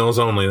want females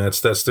only.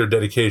 That's their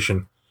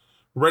dedication.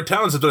 Red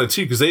Talons have done it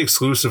too, because they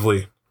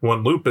exclusively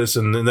want lupus,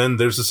 and then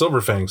there's the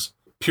Silver Fangs.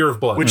 Pure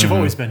of blood. Which have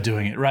always been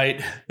doing it, right?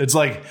 It's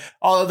like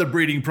all other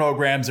breeding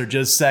programs are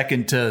just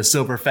second to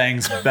Silver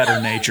Fang's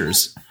better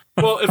natures.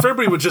 Well, if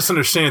everybody would just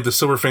understand the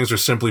Silver Fangs are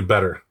simply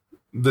better,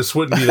 this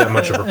wouldn't be that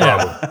much of a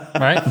problem.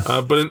 Right?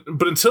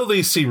 But until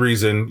they see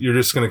reason, you're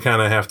just going to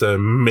kind of have to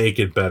make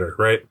it better,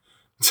 right?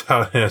 That's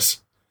how it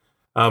is.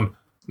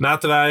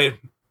 Not that I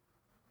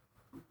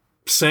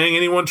saying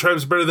any one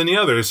tribe's better than the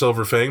other,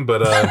 Silver Fang, but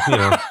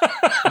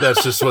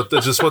that's just what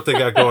they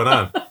got going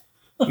on.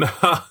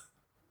 Now,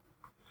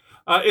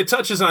 it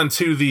touches on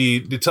too the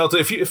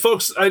telltale. If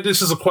folks,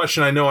 this is a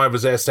question I know I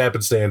was asked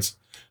happenstance.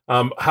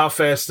 How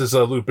fast does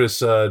a lupus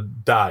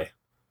die,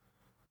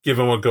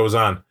 given what goes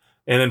on?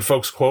 And then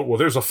folks quote, "Well,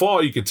 there's a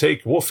flaw. You could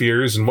take wolf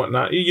ears and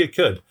whatnot. You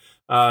could."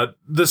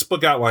 This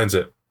book outlines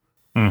it.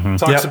 Mm-hmm.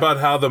 Talks about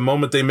how the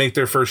moment they make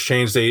their first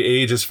change, they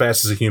age as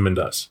fast as a human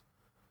does.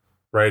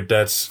 Right?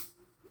 It's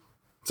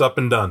up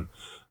and done.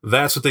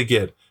 That's what they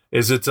get.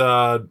 Is it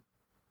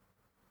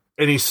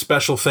any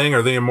special thing?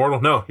 Are they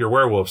immortal? No, you're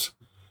werewolves.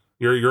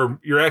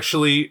 You're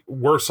actually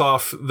worse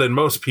off than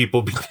most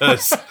people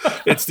because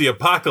it's the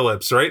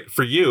apocalypse, right?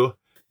 For you.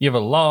 You have a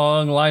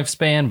long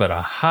lifespan, but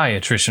a high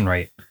attrition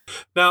rate.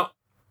 Now,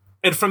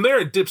 and from there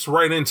it dips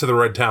right into the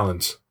Red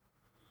Talons.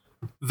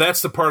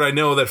 that's the part I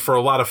know that for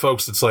a lot of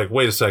folks, it's like,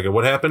 wait a second,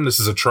 what happened? This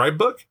is a tribe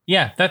book?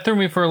 Yeah, that threw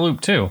me for a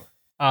loop too.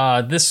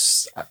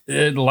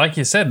 Like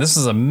you said, this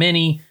is a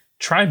mini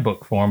tribe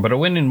book form, but it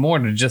went in more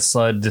to just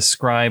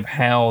describe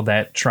how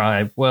that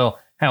tribe,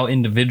 how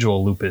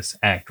individual Lupus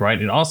act,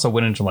 right? It also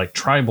went into like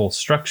tribal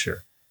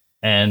structure.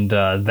 And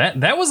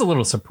that was a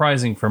little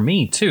surprising for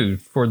me too,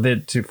 for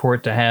it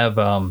to have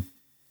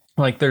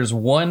like there's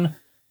one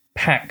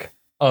pack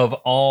of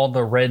all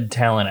the Red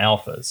Talon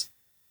alphas,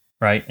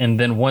 right? And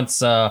then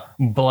once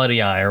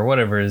Bloody Eye or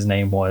whatever his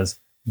name was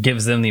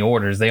gives them the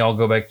orders, they all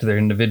go back to their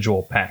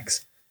individual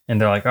packs, and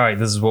they're like, "All right,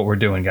 this is what we're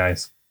doing,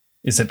 guys.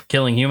 Is it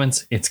killing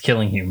humans? It's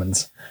killing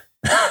humans."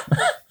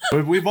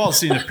 We've all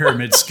seen a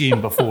pyramid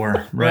scheme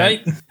before,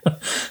 right?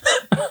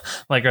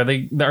 Like, are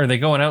they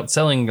going out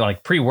selling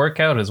like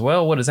pre-workout as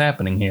well? What is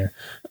happening here?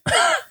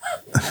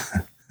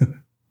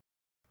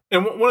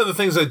 And one of the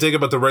things I dig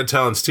about the Red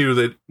Talons, too,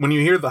 that when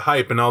you hear the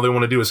hype and all they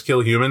want to do is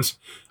kill humans,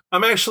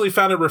 I'm actually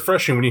found it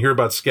refreshing when you hear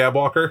about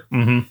Scabwalker,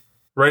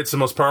 right? It's the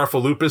most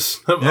powerful Lupus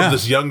of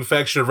this young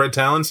faction of Red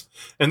Talons.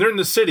 And they're in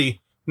the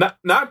city,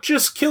 not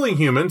just killing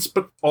humans,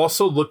 but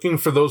also looking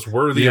for those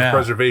worthy of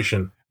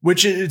preservation.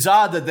 Which it's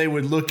odd that they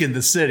would look in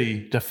the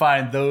city to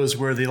find those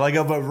worthy, like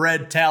of a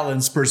Red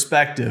Talon's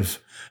perspective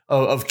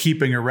of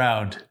keeping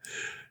around.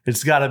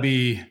 It's got to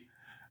be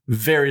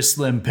very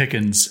slim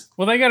pickings.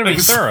 Well, they got to be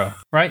thorough,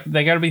 right?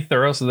 They got to be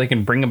thorough so they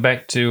can bring them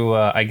back to,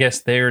 I guess,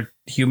 their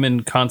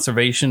human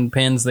conservation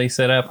pens they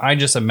set up. I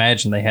just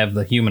imagine they have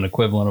the human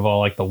equivalent of all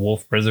like the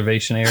wolf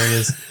preservation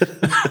areas.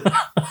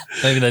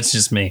 Maybe that's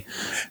just me.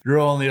 You're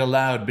only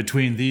allowed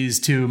between these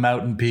two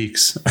mountain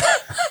peaks.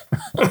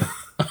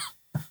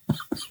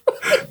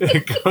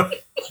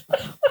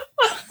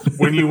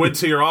 When you went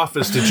to your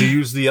office, did you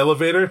use the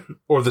elevator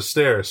or the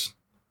stairs?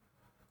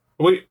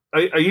 Wait,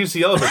 I used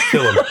the elevator.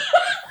 Kill him.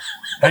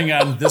 Hang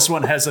on, this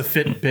one has a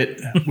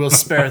Fitbit. We'll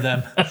spare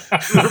them.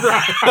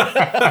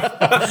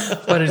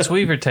 But it's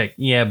Weaver Tech.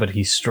 Yeah, but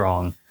he's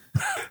strong.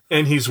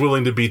 And he's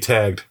willing to be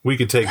tagged. We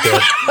could take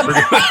that.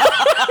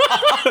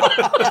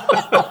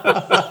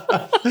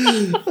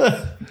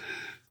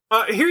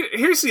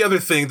 Here's the other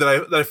thing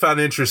that I found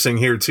interesting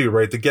here too,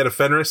 right? The Geta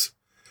Fenris.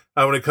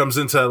 When it comes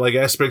into like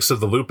aspects of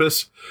the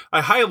Lupus,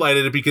 I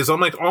highlighted it because I'm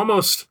like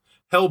almost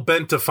hell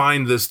bent to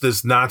find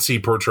this Nazi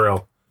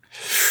portrayal,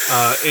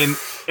 and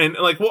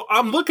like, well,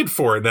 I'm looking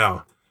for it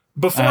now.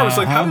 Before I was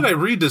like, how did I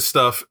read this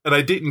stuff and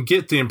I didn't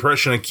get the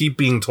impression I keep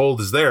being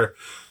told is there,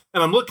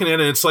 and I'm looking at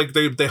it, and it's like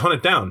they hunt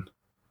it down,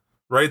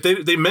 right?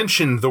 They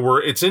mentioned the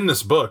word. It's in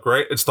this book,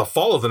 right? It's the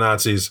fall of the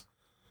Nazis.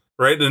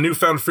 Right, the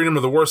newfound freedom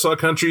of the Warsaw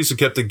countries who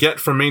kept the Get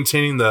from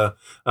maintaining the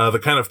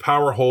kind of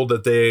power hold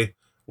that they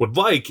would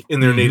like in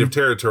their native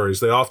territories.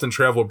 They often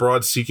travel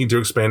abroad seeking to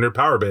expand their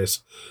power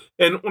base.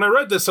 And when I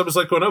read this, I was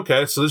like going,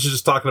 okay, so this is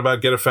just talking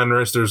about Geta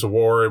Fenris. There's a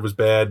war. It was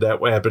bad.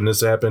 That happened.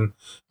 This happened.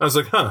 I was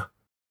like, huh.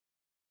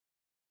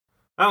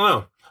 I don't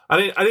know.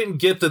 I didn't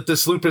get that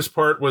this Lupus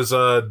part was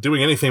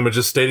doing anything but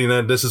just stating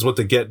that this is what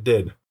the Get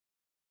did.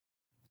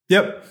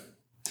 Yep.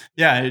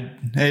 Yeah,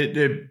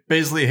 it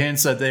basically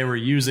hints that they were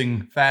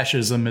using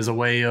fascism as a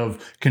way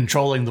of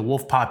controlling the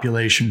wolf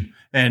population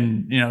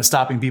and,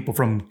 stopping people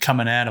from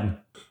coming at them.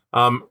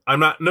 I'm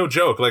not, no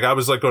joke. Like, I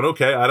was like going,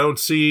 okay, I don't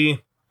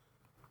see.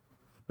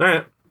 All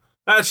right.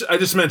 I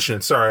just mentioned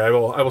it. Sorry. I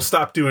will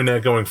stop doing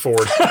that going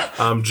forward.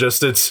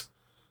 It's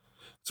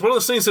one of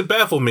those things that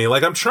baffle me.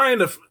 Like, I'm trying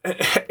to,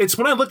 it's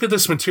when I look at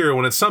this material,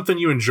 when it's something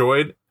you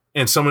enjoyed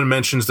and someone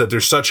mentions that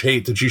there's such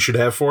hate that you should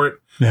have for it.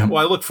 Yeah.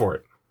 Well, I look for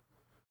it.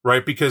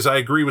 Right. Because I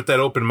agree with that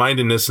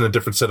open-mindedness and a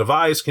different set of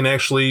eyes can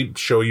actually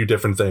show you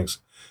different things.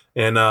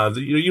 And,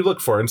 you look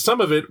for it. And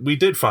some of it we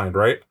did find,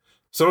 right?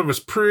 Some of it's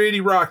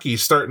pretty rocky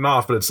starting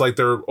off, but it's like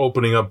they're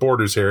opening up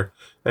borders here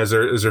as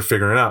they're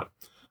figuring it out.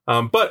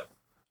 But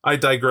I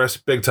digress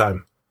big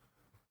time.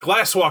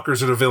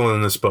 Glasswalkers are the villain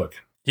in this book.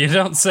 You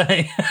don't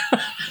say.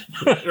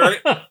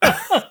 Right?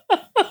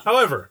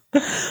 However,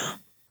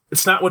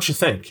 it's not what you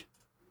think.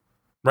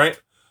 Right?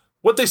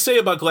 What they say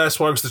about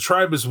Glasswalkers, the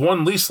tribe is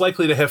one least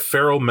likely to have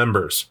feral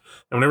members.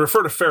 And when they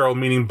refer to feral,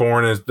 meaning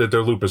born, as that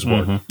they're Lupus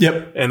born. Mm-hmm.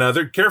 Yep. And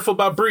they're careful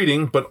about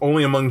breeding, but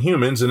only among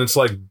humans. And it's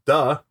like,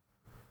 duh.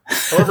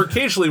 However,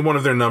 occasionally one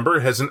of their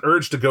number has an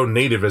urge to go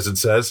native, as it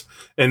says,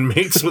 and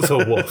mates with a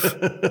wolf.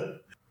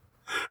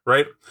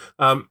 Right?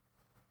 The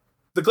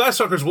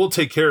Glasswalkers will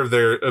take care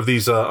of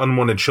these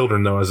unwanted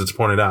children, though, as it's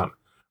pointed out,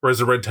 whereas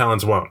the Red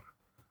Talons won't.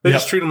 They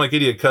just treat them like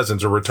idiot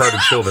cousins or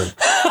retarded children.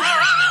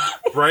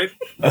 Right?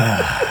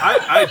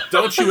 I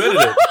don't you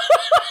edit it.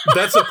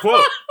 That's a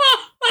quote.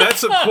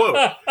 That's a quote.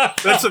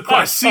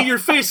 I see your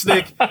face,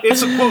 Nick.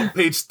 It's a quote.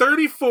 Page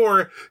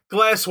 34,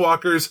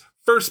 Glasswalkers,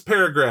 first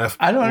paragraph.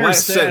 I don't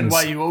understand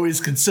why you always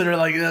consider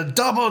like a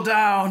double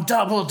down.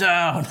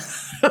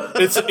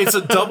 It's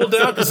a double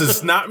down because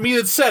it's not me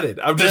that said it.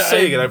 I'm just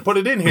saying it. I put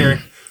it in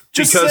here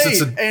just because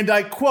say, and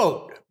I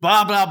quote,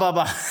 blah blah blah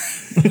blah.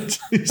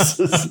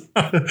 Jesus.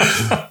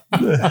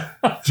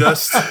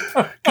 Just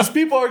Because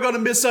people are going to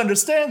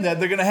misunderstand that.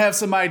 They're going to have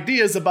some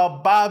ideas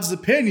about Bob's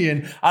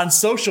opinion on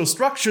social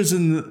structures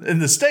in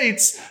the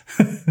States.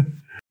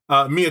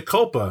 mea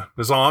culpa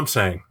is all I'm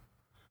saying.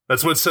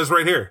 That's what it says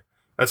right here.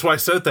 That's why I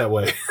said it that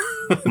way.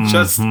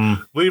 Just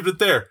leave it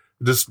there.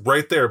 Just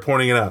right there,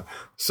 pointing it out.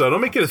 So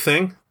don't make it a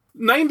thing.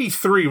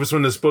 93 was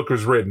when this book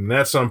was written.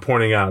 That's what I'm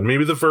pointing out.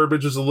 Maybe the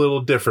verbiage was a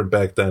little different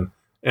back then.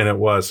 And it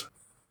was.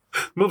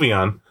 Moving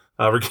on.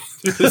 We're getting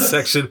through this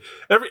section.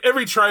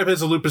 Every tribe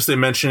has a lupus they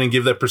mention and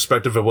give that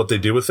perspective of what they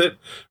do with it.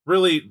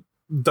 Really,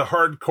 the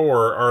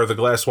hardcore are the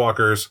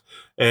Glasswalkers,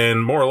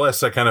 and more or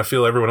less, I kind of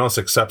feel everyone else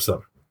accepts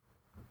them.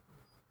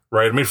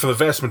 Right? I mean, for the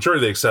vast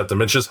majority, they accept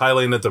them. It's just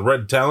highlighting that the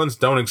Red Talons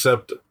don't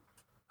accept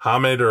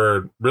Hamid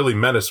or really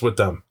Menace with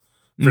them.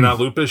 If you're not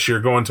lupus,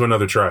 you're going to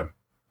another tribe.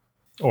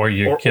 Or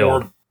you're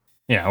killed.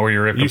 Or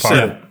you're ripped apart.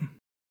 Said it.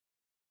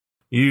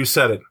 You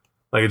said it.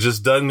 Like, it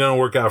just doesn't going to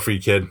work out for you,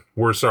 kid.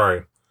 We're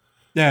sorry.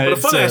 Yeah, but a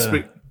fun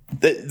aspect.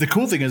 The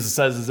cool thing is, it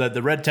says is that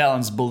the Red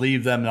Talons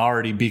believe them to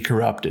already be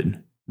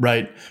corrupted,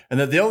 right? And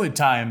that the only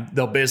time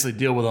they'll basically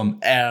deal with them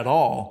at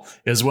all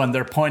is when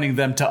they're pointing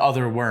them to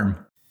other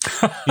worm.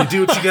 You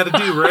do what you got to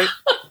do, right?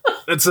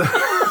 It's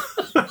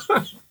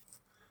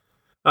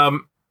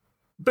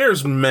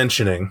bears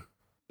mentioning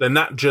that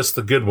not just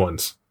the good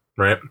ones,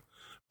 right?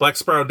 Black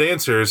Spiral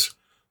Dancers,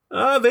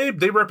 they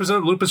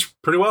represent lupus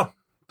pretty well.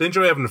 They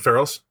enjoy having the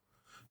ferals,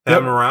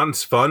 have them around.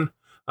 It's fun.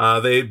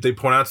 They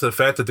point out to the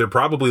fact that they're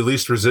probably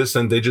least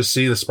resistant. They just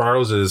see the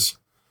spirals as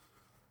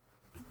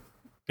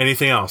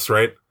anything else,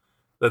 right?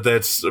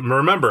 That's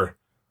remember,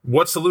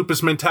 what's the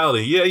lupus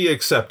mentality? Yeah, you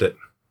accept it.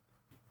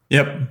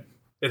 Yep.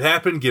 It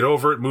happened, get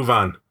over it, move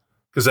on.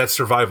 Because that's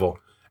survival.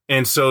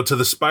 And so to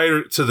the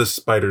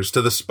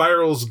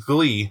spiral's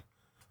glee,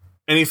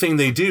 anything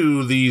they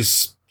do,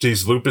 these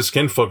lupus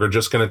kinfolk are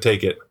just going to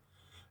take it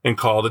and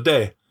call it a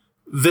day.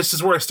 This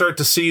is where I start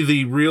to see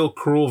the real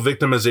cruel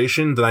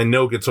victimization that I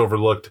know gets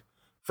overlooked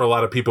for a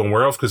lot of people in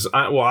Werewolf, because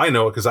I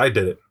know it because I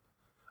did it.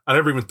 I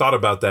never even thought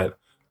about that.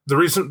 The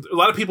reason a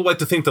lot of people like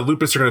to think that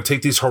lupus are going to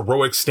take these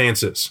heroic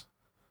stances.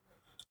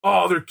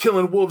 Oh, they're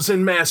killing wolves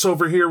in mass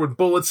over here with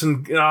bullets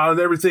and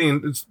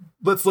everything.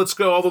 Let's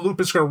go. All the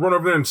lupus are going to run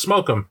over there and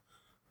smoke them.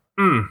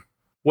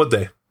 Would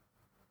they?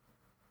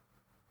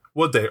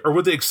 Would they? Or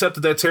would they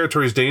accept that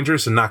territory is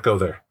dangerous and not go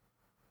there?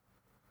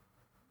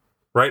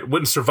 Right?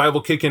 Wouldn't survival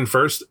kick in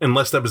first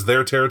unless that was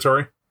their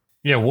territory?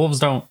 Yeah,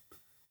 wolves don't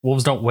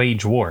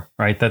wage war,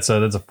 right? That's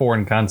a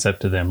foreign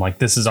concept to them. Like,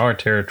 this is our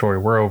territory.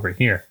 We're over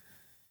here.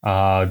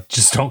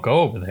 Just don't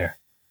go over there.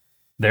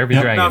 There be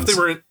dragons. Now,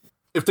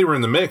 if they were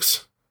in the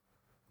mix,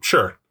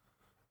 sure.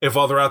 If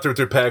while they're out there with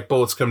their pack,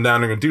 bullets come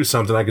down and going to do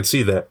something, I could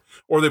see that.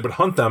 Or they would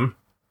hunt them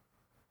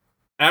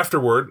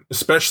afterward,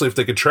 especially if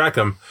they could track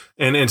them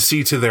and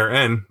see to their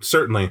end,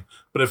 certainly.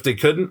 But if they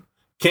couldn't,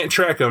 can't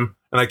track them,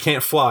 and I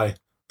can't fly,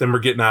 then we're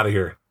getting out of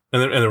here.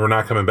 And then we're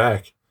not coming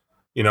back.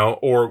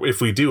 Or if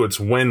we do, it's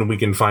when we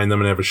can find them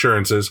and have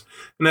assurances.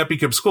 And that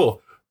becomes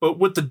cool. But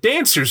with the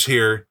dancers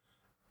here,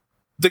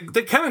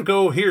 they kind of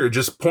go here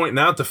just pointing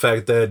out the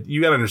fact that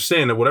you got to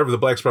understand that whatever the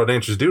Black Spiral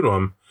Dancers do to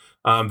them,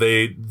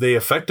 they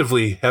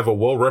effectively have a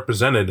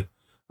well-represented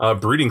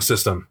breeding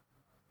system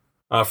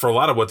for a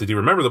lot of what they do.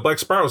 Remember, the Black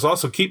Spirals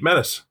also keep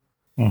Menace.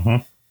 Mm-hmm.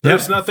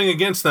 There's nothing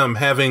against them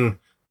having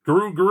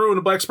Guru and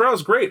the Black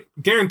Spirals. Great.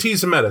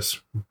 Guarantees a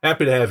Menace.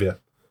 Happy to have you.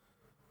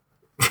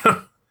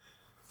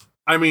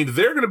 I mean,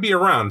 they're going to be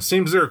around.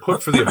 Seems they're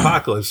equipped for the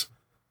apocalypse.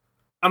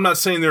 I'm not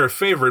saying they're a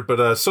favorite,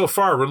 but so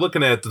far we're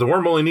looking at the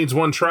worm only needs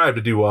one tribe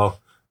to do well.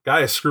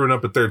 Guy is screwing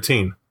up at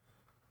 13.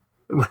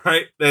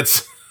 Right?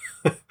 That's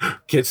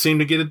can't seem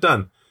to get it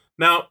done.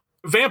 Now,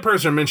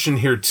 vampires are mentioned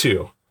here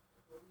too.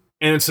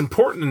 And it's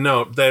important to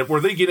note that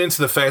where they get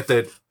into the fact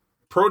that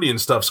protean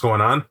stuff's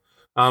going on,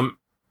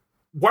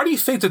 why do you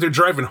think that they're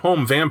driving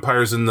home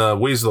vampires in the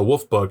Ways of the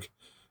Wolf book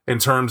in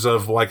terms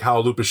of like how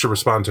lupus should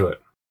respond to it?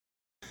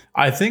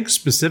 I think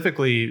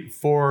specifically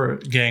for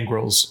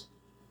gangrels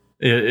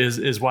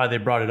is why they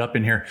brought it up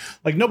in here.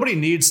 Like, nobody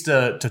needs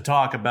to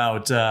talk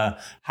about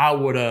how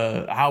would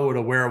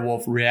a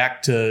werewolf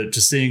react to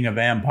seeing a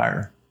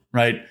vampire,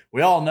 right?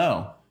 We all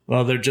know.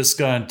 Well, they're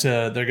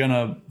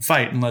gonna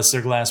fight unless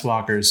they're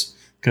glasswalkers,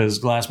 because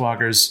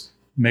glasswalkers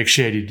make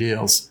shady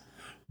deals.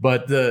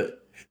 But the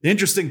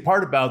interesting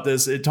part about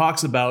this, it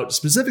talks about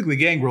specifically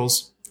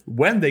gangrels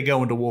when they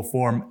go into wolf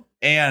form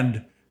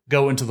and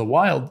go into the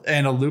wild,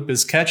 and a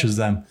lupus catches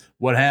them.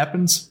 What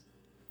happens?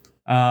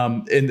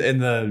 In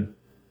the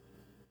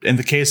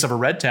case of a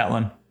red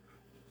talon,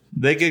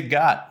 they get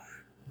got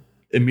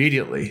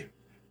immediately,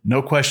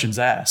 no questions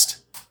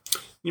asked.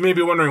 You may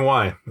be wondering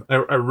why.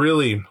 I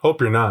really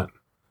hope you're not.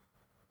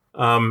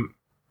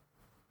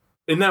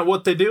 Isn't that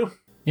what they do?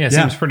 Yeah, it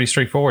seems pretty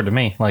straightforward to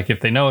me. Like, if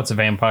they know it's a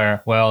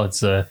vampire, well,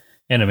 it's a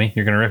enemy.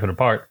 You're going to rip it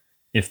apart.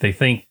 If they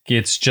think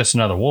it's just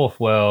another wolf,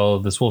 well,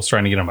 this wolf's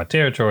trying to get on my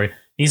territory.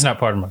 He's not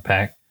part of my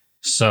pack.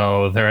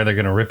 So they're either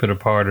going to rip it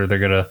apart or they're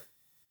going to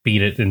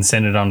beat it and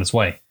send it on its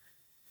way.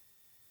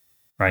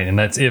 right? And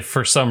that's if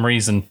for some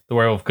reason the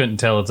werewolf couldn't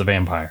tell it's a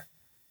vampire.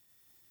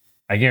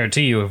 I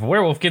guarantee you, if a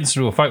werewolf gets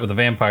into a fight with a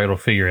vampire, it'll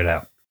figure it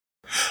out.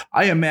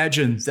 I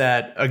imagine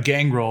that a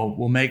gangrel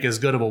will make as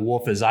good of a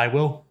wolf as I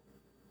will.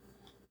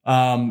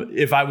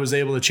 If I was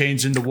able to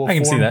change into wolf I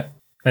can form. see that.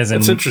 As in,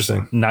 That's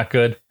interesting. Not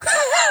good.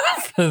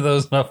 For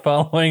those not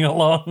following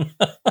along.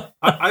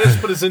 I just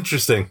put as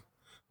interesting.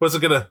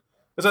 Wasn't gonna.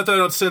 It's not that I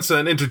don't sense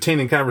an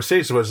entertaining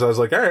conversation, but I was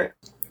like, all right.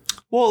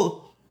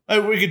 Well,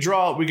 we could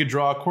draw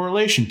a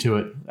correlation to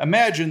it.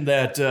 Imagine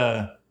that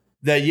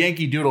that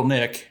Yankee Doodle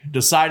Nick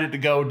decided to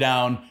go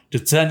down to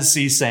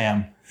Tennessee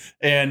Sam,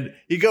 and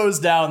he goes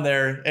down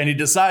there and he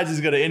decides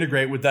he's going to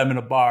integrate with them in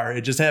a bar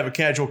and just have a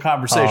casual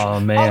conversation. Oh,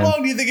 man. How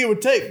long do you think it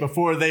would take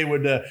before they'd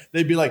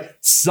be like,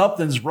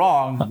 something's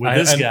wring with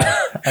this guy?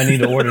 I need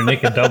to order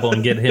Nick a double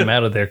and get him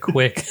out of there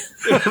quick.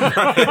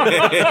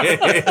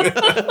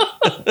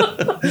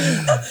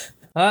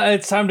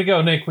 It's time to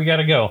go, Nick. We got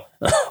to go.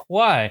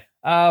 Why?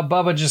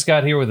 Bubba just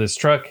got here with his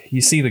truck.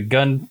 You see the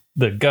gun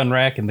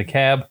rack in the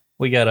cab.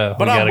 We gotta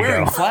I'm go.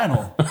 wearing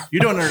flannel. You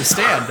don't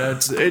understand.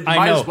 It I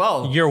might know. as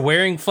well. You're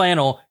wearing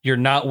flannel. You're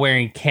not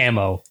wearing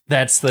camo.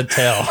 That's the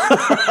tell.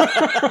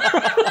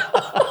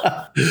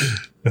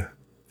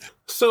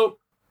 So,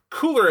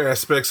 cooler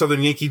aspects of the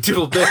Yankee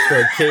Doodle Nick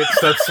that I can't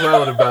stop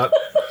smiling about.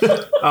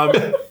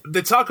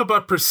 They talk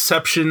about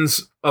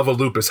perceptions of a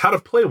lupus, how to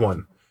play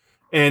one.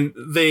 And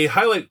they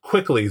highlight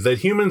quickly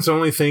that humans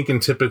only think in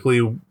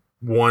typically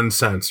one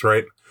sense,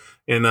 right?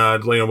 And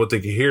what they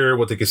can hear,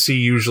 what they can see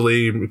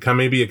usually,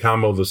 maybe a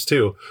combo of those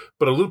two.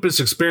 But a lupus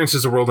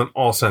experiences the world in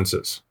all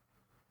senses,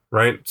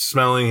 right?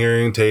 Smelling,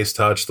 hearing, taste,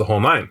 touch, the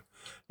whole nine.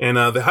 And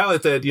they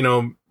highlight that,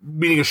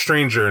 meeting a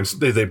stranger, and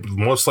they're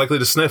most likely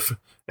to sniff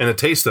and to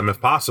taste them if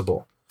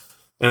possible.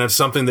 And it's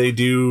something they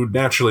do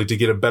naturally to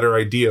get a better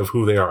idea of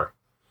who they are.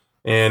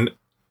 And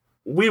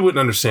we wouldn't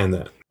understand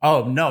that.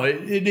 Oh, no.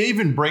 It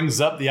even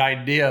brings up the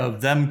idea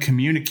of them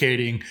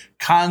communicating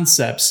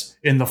concepts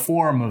in the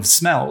form of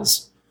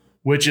smells,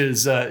 which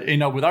is,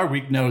 with our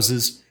weak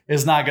noses,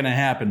 is not going to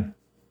happen.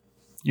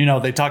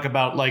 They talk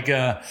about like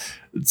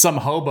some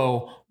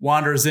hobo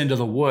wanders into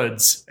the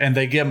woods and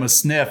they give him a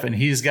sniff and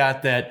he's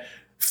got that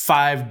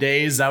 5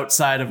 days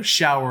outside of a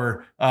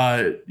shower,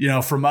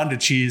 from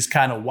cheese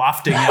kind of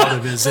wafting out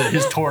of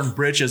his torn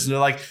britches. And they're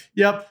like,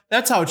 yep,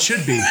 that's how it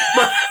should be.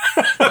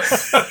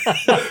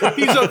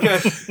 He's okay.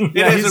 It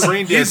hasn't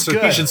rained yet, so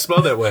he should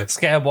smell that way.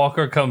 Scab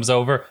Walker comes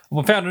over.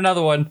 We found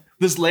another one.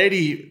 This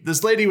lady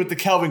with the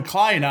Calvin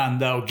Klein on,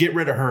 though, get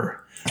rid of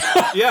her.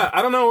 Yeah,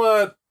 I don't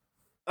know.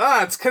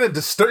 It's kind of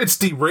it's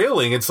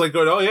derailing. It's like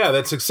going, oh yeah,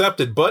 that's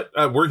accepted, but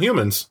we're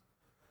humans.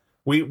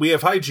 We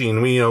have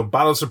hygiene. We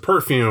bottles of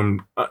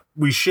perfume.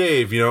 We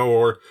shave,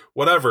 or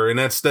whatever, and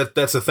that's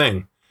a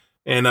thing.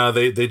 And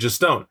they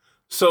just don't.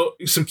 So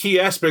some key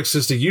aspects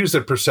is to use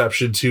that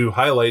perception to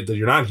highlight that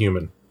you're not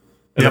human,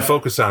 and to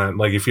focus on it.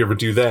 Like if you ever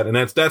do that, and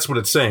that's what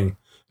it's saying.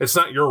 It's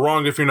not you're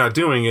wrong if you're not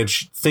doing it.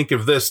 Think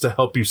of this to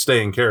help you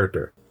stay in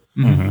character.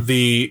 Mm-hmm.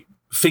 The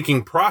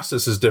thinking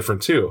process is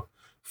different too.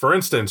 For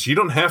instance, you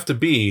don't have to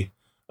be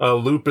a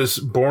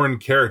lupus-born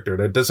character.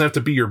 That doesn't have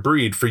to be your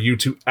breed for you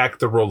to act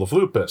the role of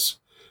lupus.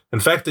 In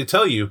fact, they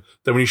tell you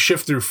that when you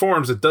shift through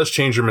forms, it does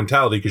change your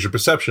mentality because your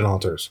perception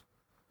alters.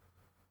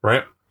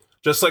 Right?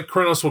 Just like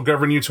Kronos will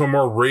govern you to a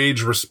more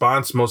rage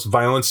response, most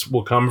violence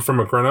will come from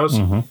a Kronos.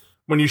 Mm-hmm.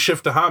 When you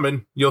shift to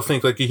Hamid, you'll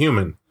think like a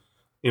human.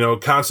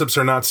 Concepts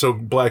are not so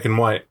black and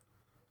white.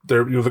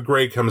 The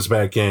gray comes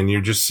back in.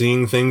 You're just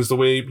seeing things the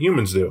way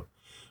humans do.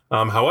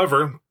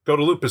 However, go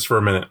to lupus for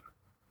a minute.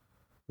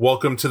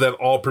 Welcome to that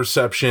all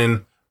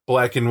perception,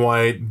 black and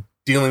white,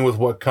 dealing with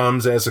what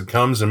comes as it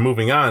comes and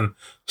moving on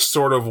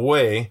sort of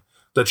way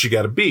that you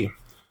got to be.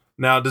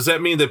 Now, does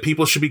that mean that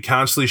people should be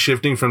constantly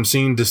shifting from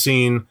scene to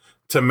scene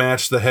to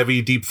match the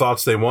heavy, deep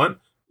thoughts they want?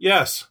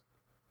 Yes.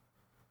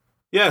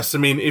 Yes, I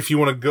mean, if you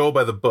want to go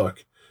by the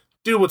book,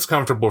 do what's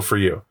comfortable for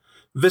you.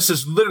 This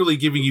is literally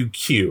giving you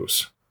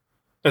cues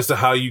as to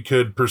how you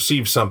could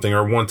perceive something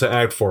or want to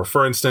act for.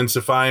 For instance,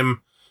 if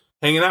I'm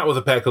hanging out with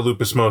a pack of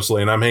lupus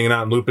mostly, and I'm hanging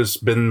out in lupus,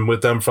 been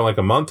with them for like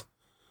a month,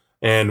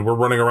 and we're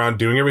running around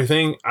doing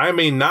everything, I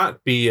may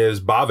not be as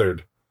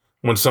bothered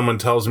when someone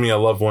tells me a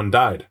loved one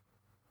died.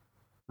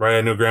 Right?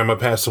 I knew grandma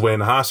passed away in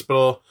the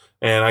hospital,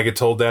 and I get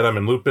told that I'm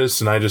in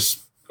lupus, and I just,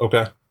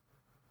 okay.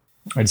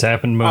 It's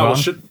happened, move on.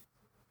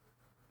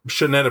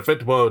 Shouldn't that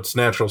affect? Well, it's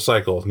natural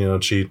cycle,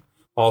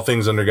 all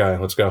things under Guy.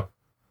 Let's go.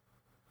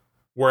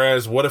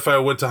 Whereas, what if I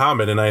went to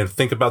Hamid and I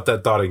think about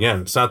that thought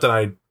again? It's not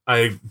that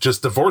I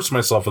just divorced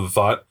myself of the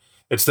thought.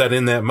 It's that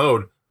in that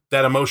mode,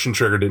 that emotion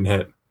trigger didn't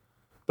hit.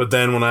 But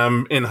then when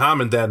I'm in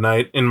Hamid that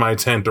night, in my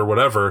tent or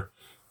whatever,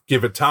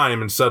 give it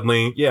time, and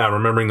suddenly,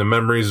 remembering the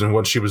memories and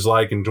what she was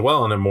like and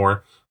dwell on it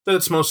more, that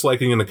it's most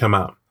likely going to come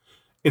out.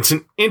 It's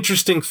an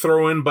interesting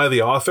throw-in by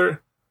the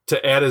author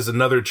to add as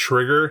another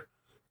trigger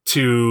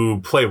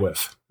to play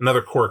with.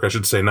 Another quirk, I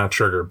should say, not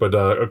trigger, but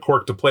a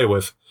quirk to play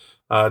with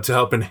to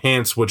help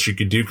enhance what you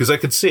could do, because I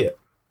could see it.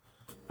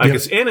 And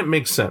it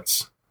makes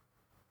sense.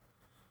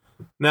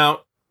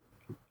 Now,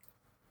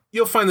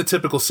 you'll find the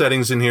typical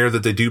settings in here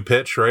that they do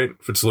pitch, right?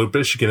 If it's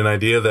lupus, you get an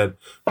idea that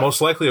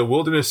most likely a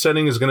wilderness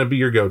setting is going to be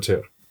your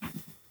go-to.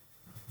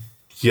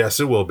 Yes,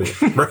 it will be.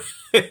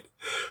 Right?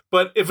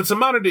 But if it's a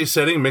modern day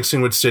setting,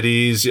 mixing with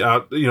cities,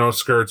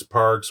 skirts,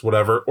 parks,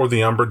 whatever, or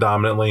the Umbra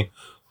dominantly,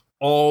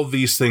 all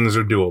these things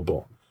are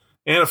doable.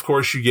 And of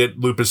course, you get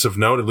lupus of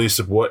note, at least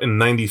of what in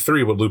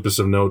 93, what lupus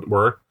of note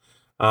were.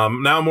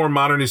 Now, more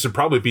modern, these would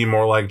probably be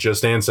more like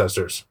just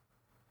ancestors,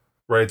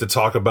 right? To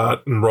talk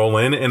about and roll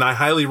in. And I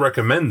highly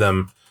recommend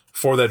them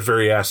for that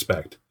very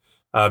aspect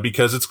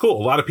because it's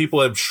cool. A lot of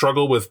people have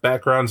struggled with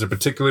backgrounds, and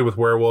particularly with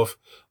werewolf,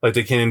 like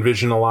they can't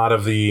envision a lot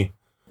of the.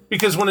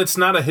 Because when it's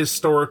not a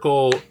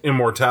historical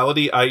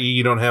immortality, i.e.,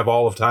 you don't have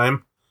all of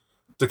time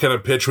to kind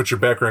of pitch what your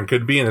background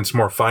could be, and it's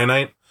more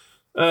finite,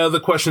 the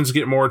questions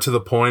get more to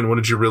the point. What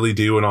did you really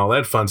do, and all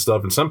that fun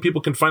stuff? And some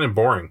people can find it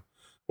boring.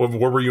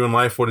 Where were you in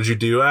life? What did you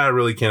do? I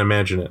really can't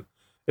imagine it.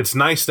 It's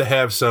nice to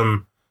have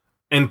some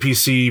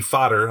NPC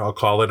fodder, I'll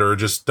call it, or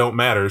just don't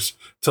matters,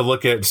 to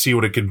look at and see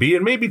what it could be,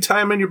 and maybe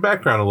tie them in your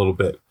background a little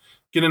bit.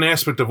 Get an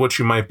aspect of what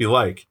you might be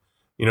like.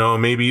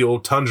 Maybe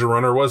old Tundra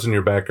Runner was in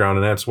your background,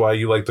 and that's why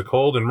you like the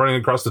cold and running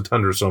across the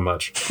tundra so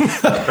much.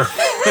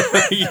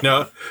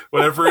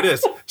 Whatever it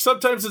is.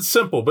 Sometimes it's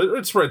simple, but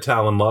it's Red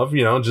Talon love.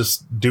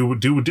 Just do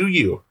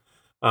you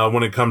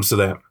when it comes to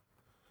that.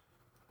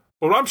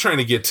 But what I'm trying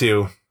to get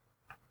to,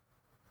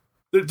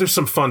 there's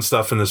some fun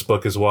stuff in this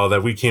book as well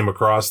that we came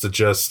across that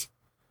just,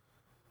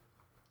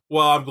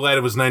 I'm glad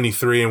it was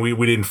 93 and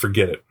we didn't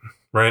forget it,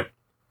 right?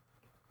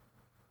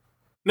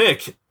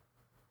 Nick,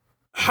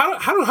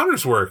 how do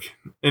hunters work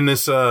in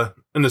this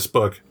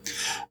book?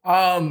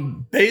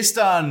 Based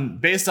on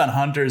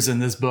hunters in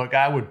this book,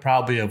 I would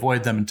probably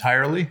avoid them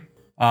entirely.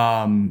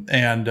 And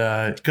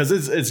because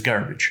it's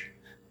garbage.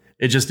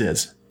 It just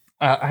is.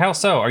 How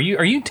so? Are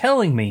you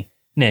telling me,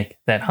 Nick,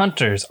 that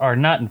hunters are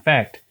not in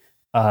fact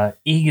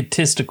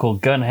egotistical,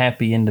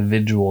 gun-happy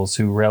individuals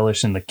who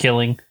relish in the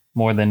killing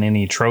more than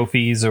any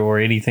trophies or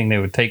anything they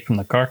would take from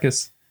the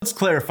carcass? Let's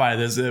clarify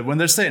this. When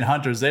they're saying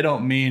hunters, they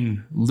don't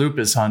mean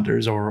lupus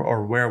hunters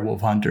or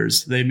werewolf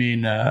hunters. They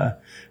mean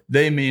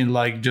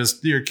like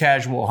just your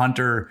casual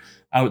hunter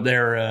out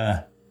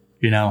there,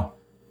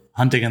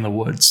 hunting in the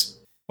woods.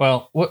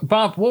 Well,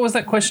 Bob, what was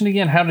that question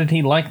again? How did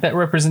he like that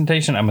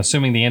representation? I'm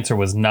assuming the answer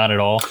was not at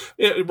all.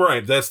 Yeah,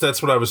 right.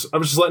 That's what I was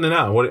just letting it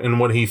out.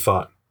 What he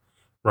thought,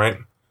 right?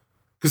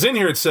 Because in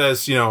here it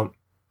says,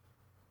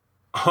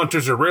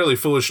 hunters are rarely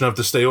foolish enough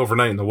to stay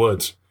overnight in the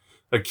woods.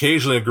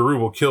 Occasionally, a guru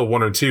will kill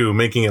one or two,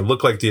 making it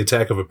look like the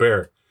attack of a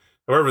bear.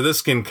 However,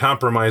 this can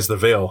compromise the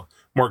veil.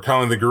 More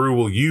commonly, the guru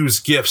will use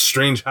gifts,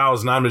 strange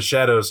howls, and ominous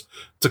shadows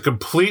to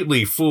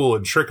completely fool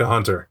and trick a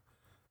hunter.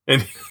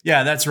 And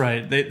yeah, that's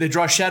right. They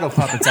draw shadow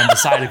puppets on the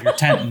side of your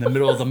tent in the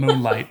middle of the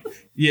moonlight,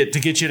 to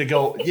get you to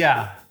go.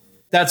 Yeah,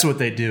 that's what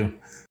they do.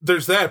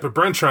 There's that, but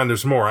Brentron,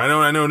 there's more. I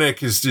know.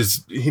 Nick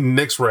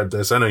Nick's read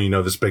this. I know you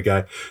know this big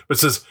guy, but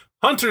it says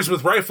hunters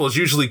with rifles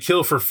usually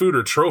kill for food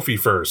or trophy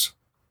furs.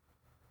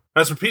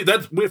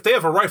 If they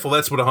have a rifle,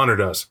 that's what a hunter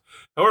does.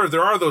 However,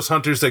 there are those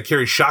hunters that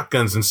carry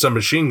shotguns and some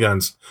machine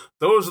guns.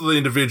 Those are the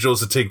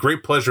individuals that take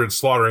great pleasure in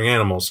slaughtering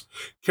animals,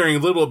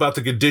 caring little about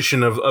the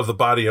condition of the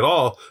body at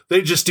all.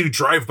 They just do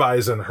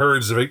drive-bys on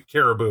herds of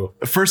caribou.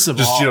 First of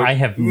all, I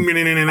have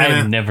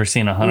never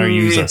seen a hunter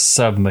use a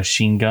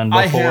submachine gun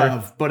before. I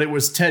have, but it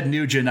was Ted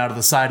Nugent out of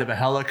the side of a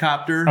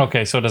helicopter.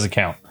 Okay, so it doesn't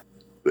count.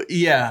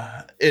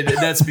 Yeah,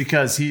 that's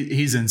because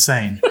he's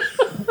insane.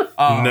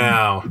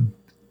 Now.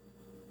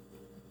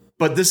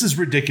 But this is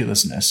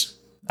ridiculousness,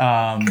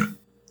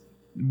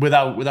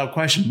 without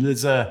question.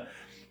 There's the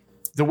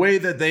way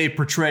that they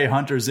portray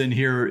hunters in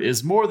here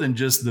is more than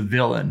just the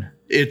villain.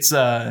 It's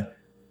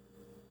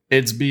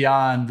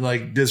beyond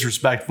like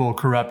disrespectful,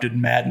 corrupted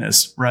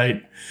madness,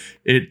 right?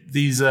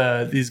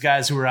 These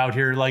guys who are out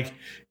here, like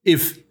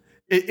if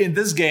in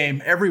this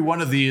game, every one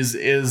of these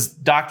is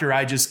Doctor,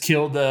 I just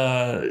killed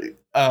a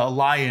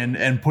lion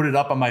and put it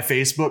up on my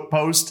Facebook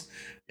post,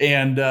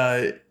 and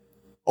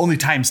only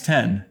times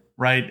 10.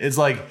 Right. It's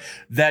like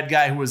that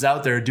guy who was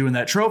out there doing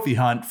that trophy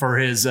hunt for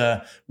his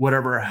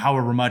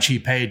however much he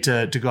paid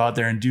to go out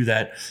there and do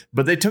that.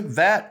 But they took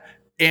that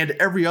and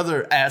every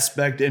other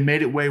aspect and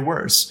made it way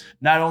worse.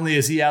 Not only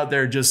is he out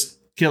there just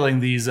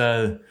killing these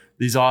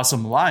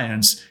awesome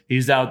lions,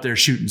 he's out there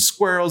shooting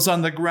squirrels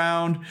on the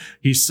ground.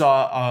 He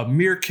saw a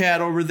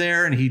meerkat over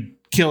there and he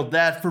killed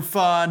that for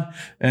fun.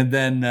 And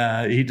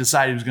then he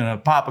decided he was going to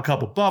pop a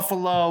couple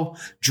buffalo,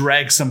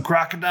 drag some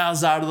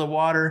crocodiles out of the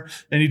water.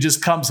 And he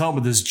just comes home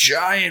with this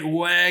giant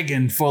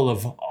wagon full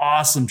of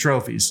awesome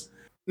trophies.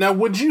 Now,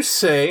 would you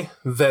say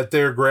that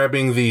they're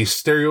grabbing the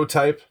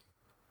stereotype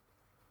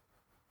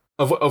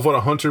of what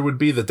a hunter would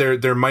be? That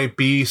there might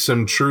be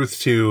some truth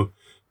to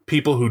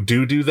people who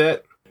do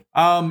that?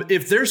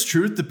 If there's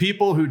truth to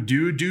people who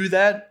do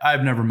that,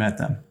 I've never met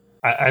them.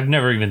 I've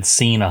never even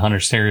seen a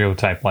hunter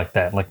stereotype like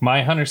that. Like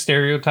my hunter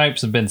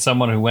stereotypes have been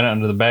someone who went out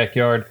into the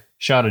backyard,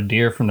 shot a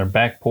deer from their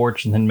back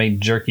porch, and then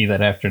made jerky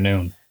that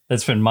afternoon.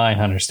 That's been my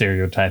hunter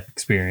stereotype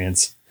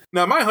experience.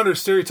 Now, my hunter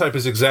stereotype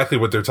is exactly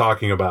what they're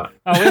talking about,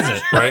 Oh, is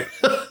it? right?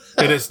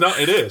 It is not.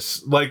 It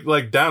is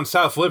like down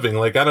south living.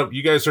 Like I don't.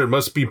 You guys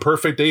must be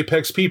perfect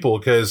apex people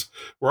because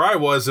where I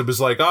was, it was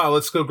like,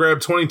 let's go grab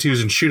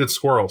 22s and shoot at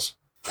squirrels.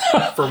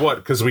 For what?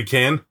 Because we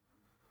can.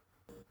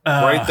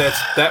 Right.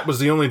 That was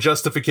the only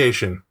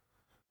justification.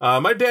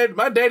 My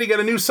daddy got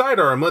a new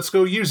sidearm. Let's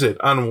go use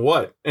it. On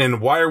what? And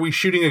why are we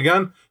shooting a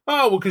gun?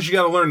 Oh, well, because you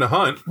got to learn to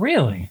hunt.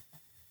 Really?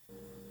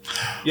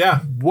 Yeah.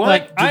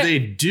 What do they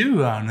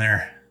do on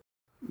there?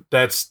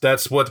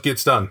 That's what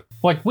gets done.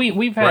 Like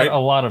we've had Right? a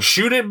lot of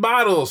Shoot at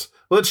bottles.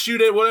 Let's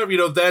shoot at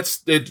whatever.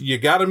 That's it. You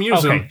got them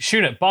use okay, them.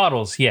 shoot at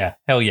bottles. Yeah,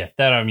 hell yeah,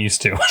 that I'm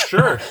used to.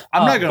 Sure.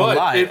 I'm not gonna but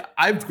lie.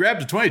 I've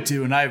grabbed a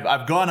 22 and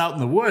I've gone out in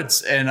the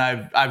woods and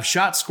I've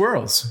shot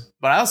squirrels,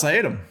 but I also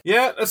ate them.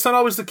 Yeah, that's not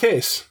always the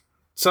case.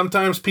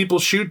 Sometimes people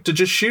shoot to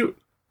just shoot,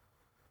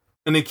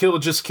 and they kill to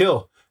just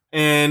kill,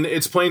 and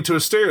it's playing to a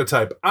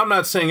stereotype. I'm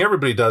not saying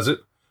everybody does it,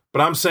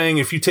 but I'm saying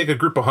if you take a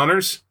group of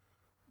hunters,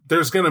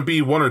 there's going to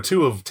be 1 or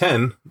 2 of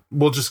 10.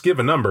 We'll just give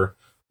a number.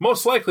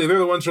 Most likely, they're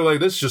the ones who are like,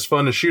 "This is just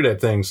fun to shoot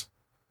at things."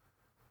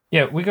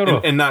 Yeah, we go to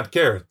and not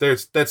care.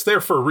 That's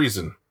there for a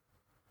reason.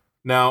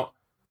 Now,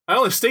 I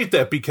only state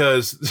that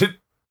because they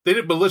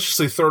didn't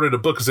maliciously throw it in a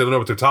book because they don't know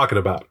what they're talking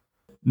about.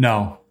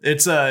 No,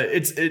 it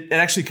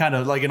actually kind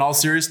of like in all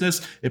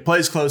seriousness, it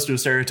plays close to a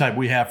stereotype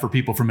we have for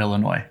people from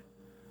Illinois,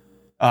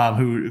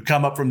 who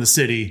come up from the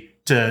city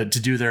to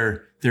do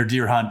their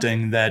deer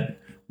hunting. That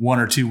 1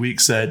 or 2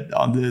 weeks that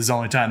is the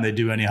only time they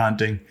do any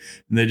hunting,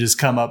 and they just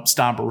come up,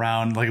 stomp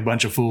around like a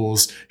bunch of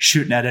fools,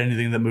 shooting at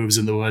anything that moves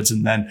in the woods,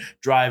 and then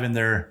driving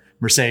their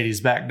Mercedes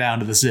back down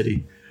to the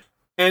city.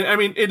 And I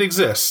mean, it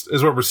exists,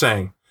 is what we're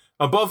saying.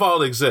 Above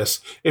all, it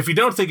exists. If you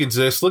don't think it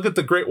exists, look at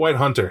the Great White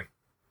Hunter.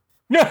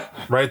 yeah.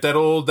 Right? That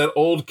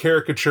old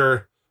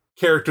caricature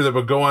character that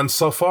would go on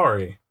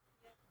safari.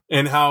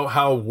 And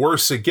how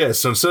worse it gets.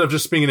 So instead of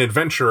just being an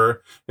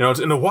adventurer, it's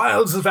in the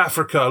wilds of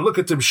Africa. Look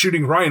at them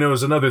shooting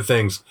rhinos and other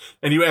things.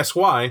 And you ask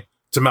why?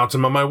 To mount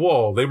them on my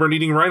wall. They weren't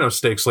eating rhino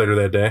steaks later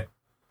that day.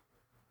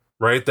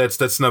 Right?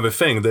 That's another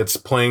thing that's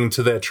playing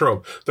to that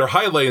trope. They're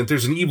highlighting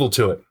there's an evil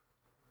to it.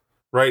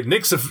 Right?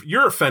 Nick's,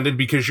 you're offended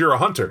because you're a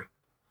hunter.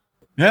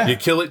 Yeah, You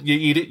kill it, you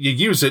eat it, you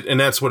use it, and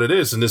that's what it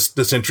is. And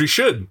this entry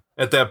should,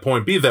 at that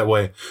point, be that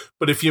way.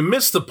 But if you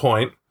miss the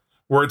point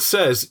where it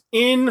says,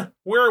 in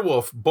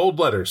werewolf, bold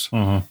letters,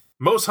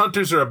 most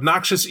hunters are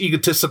obnoxious,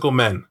 egotistical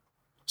men,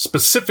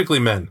 specifically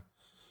men.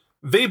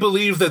 They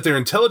believe that their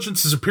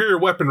intelligence and superior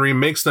weaponry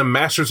makes them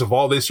masters of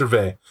all they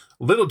survey.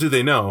 Little do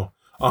they know,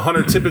 a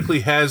hunter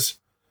typically has...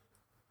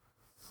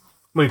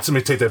 Let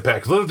me take that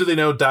back. Little do they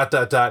know, ...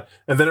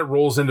 and then it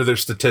rolls into their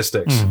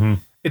statistics.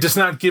 It does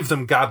not give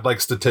them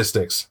godlike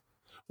statistics.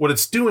 What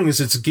it's doing is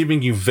it's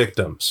giving you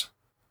victims.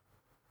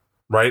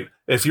 Right?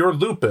 If you're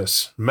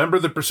lupus, remember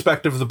the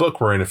perspective of the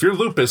book we're in. If you're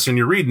lupus and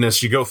you're reading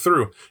this, you go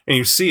through and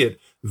you see it.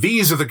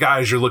 These are the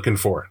guys you're looking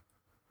for.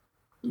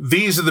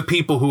 These are the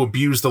people who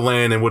abuse the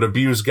land and would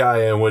abuse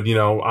Gaia and would,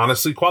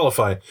 honestly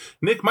qualify.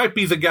 Nick might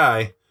be the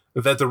guy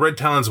that the Red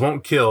Talons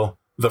won't kill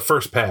the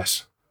first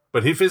pass.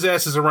 But if his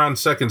ass is around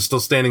second, still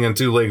standing on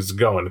 2 legs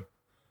going,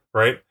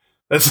 right?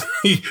 That's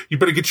you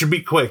better get your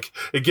meat quick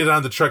and get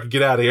on the truck and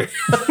get out of here.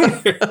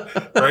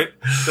 Right?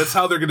 That's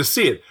how they're going to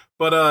see it.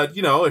 But,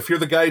 if you're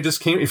the guy who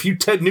just came, if you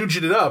Ted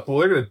Nugent it up, well,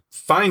 they're going to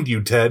find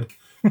you, Ted.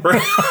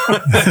 Right?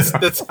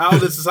 that's how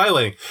this is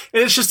highlighting.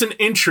 And it's just an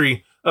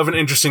entry of an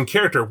interesting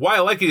character. Why I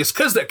like it is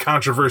because that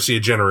controversy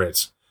it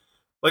generates.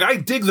 Like, I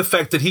dig the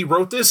fact that he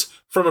wrote this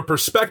from a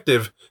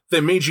perspective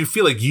that made you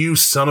feel like, you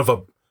son of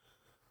a...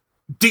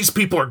 These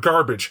people are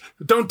garbage.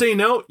 Don't they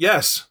know?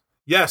 Yes.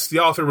 Yes, the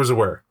author was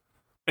aware.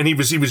 And he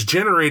was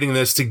generating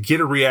this to get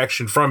a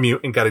reaction from you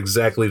and got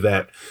exactly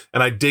that.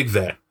 And I dig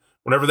that.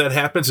 Whenever that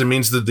happens, it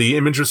means that the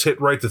image was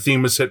hit right, the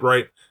theme was hit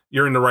right.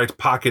 You're in the right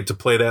pocket to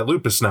play that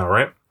lupus now,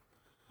 right?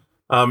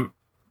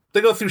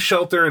 They go through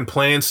shelter and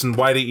plants and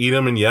why they eat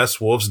them. And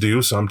yes, wolves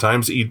do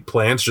sometimes eat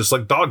plants just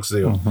like dogs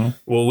do.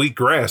 Will eat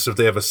grass if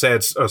they have a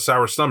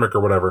sour stomach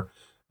or whatever.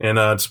 And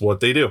it's what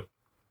they do.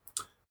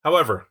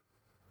 However,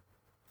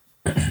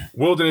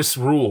 wilderness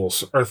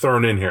rules are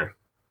thrown in here.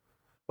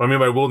 What I mean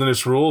by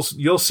wilderness rules,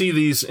 you'll see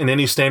these in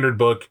any standard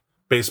book,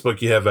 base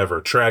book you have ever.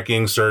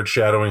 Tracking, search,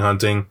 shadowing,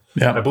 hunting.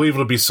 Yeah. I believe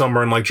it'll be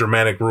somewhere in like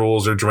Germanic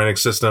rules or Germanic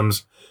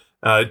systems.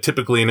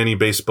 Typically in any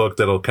base book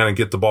that'll kind of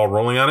get the ball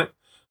rolling on it.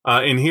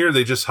 In here,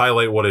 they just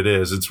highlight what it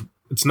is.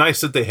 It's nice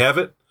that they have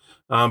it,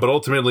 but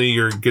ultimately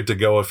you're good to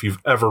go if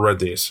you've ever read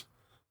these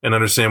and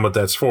understand what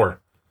that's for.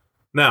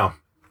 Now,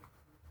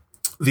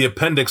 the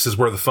appendix is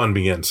where the fun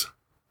begins.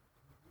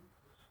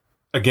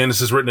 Again,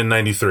 this is written in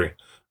 93.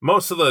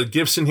 Most of the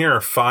gifts in here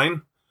are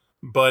fine,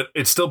 but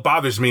it still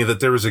bothers me that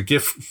there was a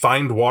gift,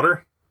 find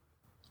water.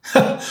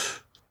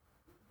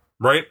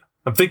 Right?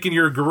 I'm thinking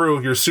you're a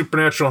guru, you're a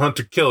supernatural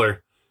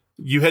hunter-killer.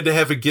 You had to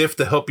have a gift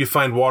to help you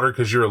find water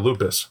because you're a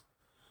lupus.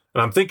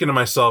 And I'm thinking to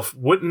myself,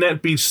 wouldn't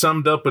that be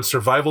summed up with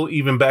survival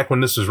even back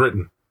when this was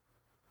written?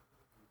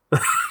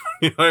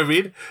 You know what I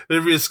mean?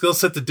 There'd be a skill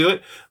set to do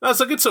it. And I was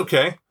like, it's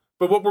okay.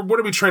 But what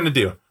are we trying to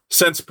do?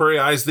 Sense Prey,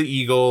 Eyes the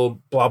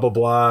Eagle, blah, blah,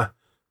 blah.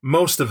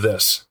 Most of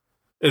this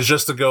is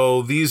just to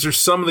go, these are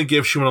some of the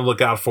gifts you want to look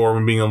out for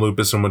when being a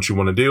Lupus and what you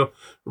want to do.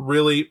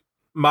 Really,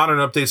 modern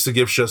updates to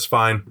gifts just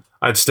fine.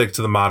 I'd stick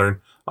to the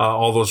modern.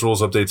 All those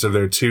rules updates are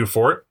there too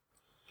for it.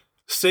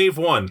 Save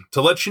 1,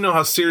 to let you know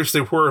how serious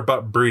they were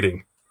about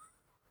breeding.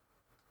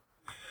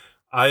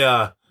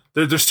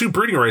 There's 2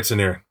 breeding rights in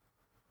here.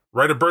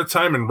 Right of birth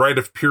time and right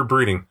of pure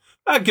breeding.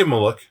 I'd give them a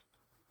look.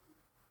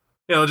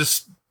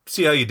 Just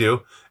see how you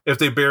do. If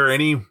they bear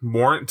any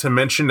warrant to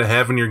mention to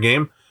have in your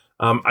game,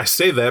 I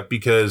say that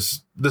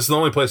because this is the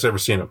only place I've ever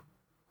seen them.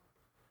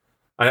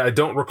 I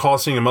don't recall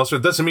seeing them elsewhere.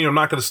 It doesn't mean I'm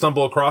not going to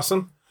stumble across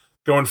them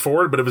going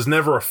forward, but it was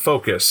never a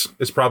focus.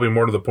 It's probably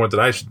more to the point that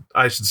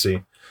I should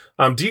see.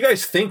 Do you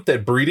guys think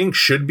that breeding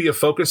should be a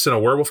focus in a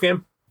werewolf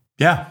game?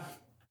 Yeah.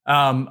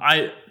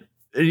 I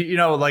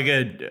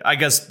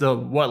guess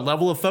what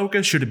level of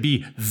focus? Should it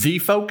be the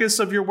focus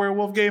of your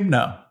werewolf game?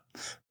 No.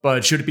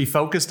 But should it be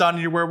focused on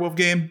in your werewolf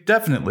game?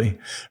 Definitely.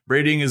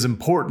 Breeding is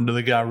important to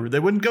the Garou. They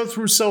wouldn't go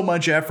through so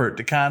much effort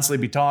to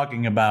constantly be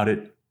talking about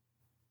it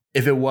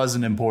if it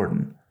wasn't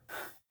important.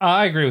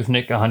 I agree with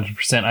Nick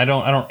 100%. I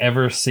don't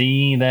ever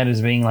see that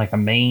as being like a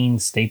main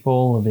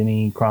staple of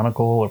any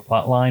chronicle or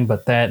plotline,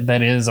 but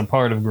that is a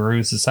part of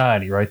Garou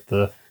society, right?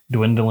 The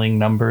dwindling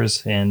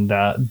numbers and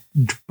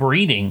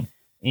breeding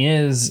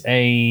is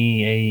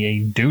a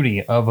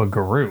duty of a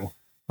Garou,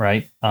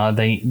 right?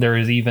 There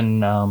is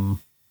even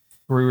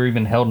Garou are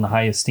even held in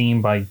high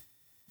esteem by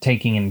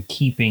taking and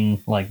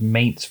keeping like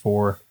mates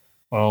for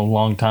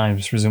long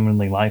times,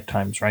 presumably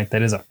lifetimes, right?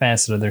 That is a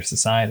facet of their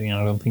society, and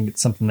I don't think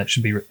it's something that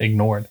should be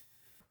ignored.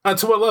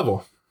 To what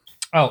level?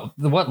 Oh,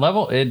 what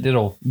level?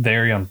 It'll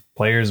vary on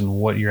players and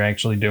what you're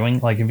actually doing.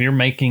 Like if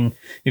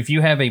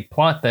you have a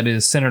plot that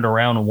is centered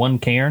around one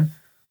cairn,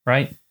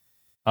 right?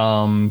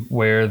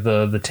 Where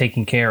the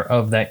taking care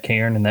of that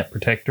cairn and that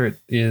protectorate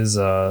is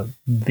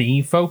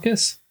the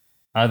focus,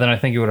 then I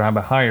think it would have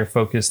a higher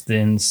focus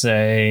than,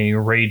 say,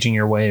 raging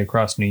your way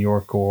across New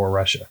York or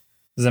Russia.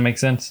 Does that make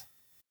sense?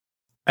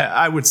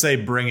 I would say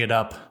bring it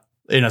up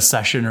in a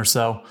session or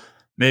so,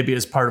 maybe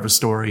as part of a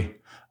story.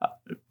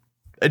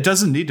 It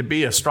doesn't need to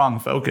be a strong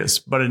focus,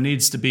 but it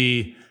needs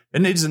to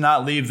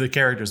not leave the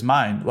character's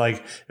mind.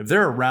 Like if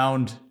they're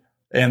around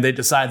and they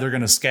decide they're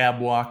going to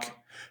scab walk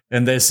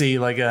and they see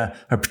like a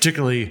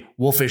particularly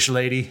wolfish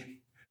lady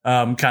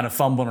kind of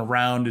fumbling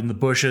around in the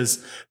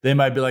bushes, they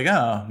might be like,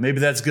 oh, maybe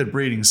that's good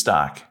breeding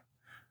stock.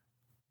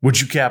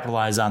 Would you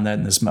capitalize on that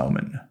in this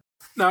moment?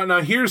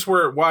 Now here's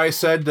why I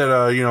said that,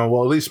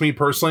 at least me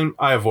personally,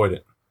 I avoid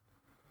it.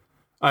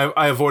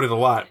 I avoid it a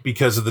lot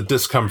because of the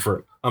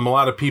discomfort. A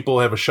lot of people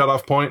have a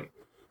shutoff point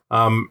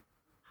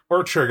or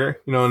a trigger,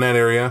 in that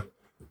area.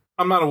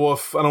 I'm not a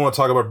wolf. I don't want to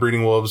talk about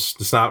breeding wolves.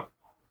 It's not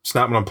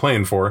what I'm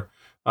playing for.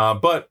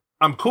 But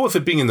I'm cool with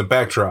it being in the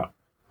backdrop.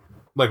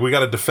 Like, we got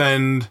to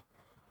defend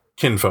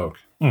kinfolk.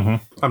 Mm-hmm.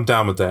 I'm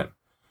down with that.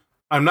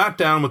 I'm not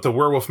down with the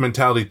werewolf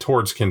mentality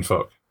towards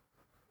kinfolk.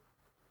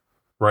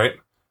 Right?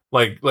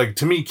 Like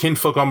to me,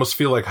 kinfolk almost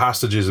feel like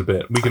hostages a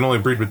bit. We can only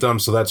breed with them,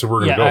 so that's what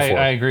we're going to go for.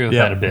 I agree with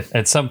that a bit.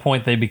 At some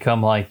point, they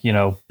become like,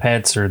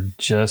 pets or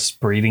just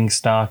breeding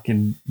stock,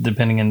 and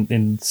depending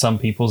in some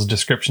people's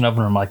description of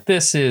them, I'm like,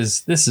 this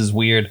is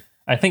weird.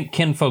 I think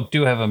kinfolk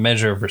do have a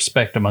measure of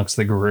respect amongst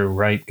the Garou,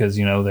 right? Because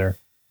they're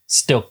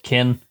still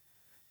kin.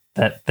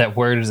 That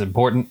word is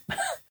important.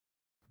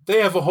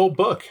 They have a whole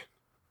book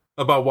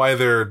about why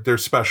they're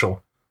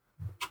special.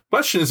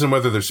 Question isn't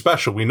whether they're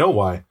special. We know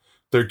why.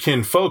 They're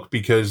kinfolk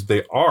because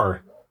they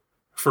are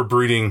for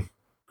breeding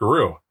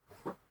Garou,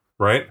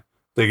 right?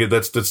 They're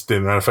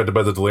not affected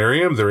by the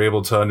delirium. They're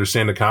able to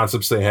understand the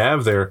concepts they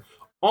have. They're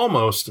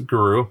almost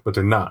Garou, but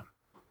they're not.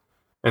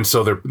 And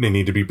so they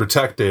need to be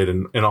protected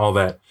and all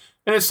that.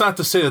 And it's not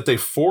to say that they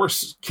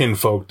force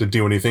kinfolk to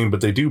do anything,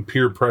 but they do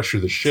peer pressure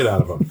the shit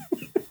out of them.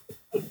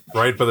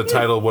 Right? By the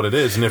title of what it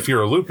is. And if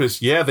you're a Lupus,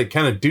 yeah, they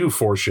kind of do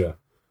force you.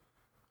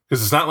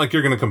 Because it's not like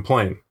you're going to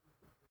complain.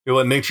 You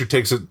let nature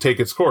take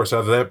its course.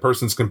 Either that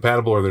person's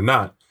compatible or they're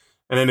not.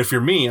 And then if you're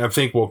me, I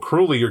think, well,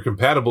 cruelly, you're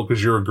compatible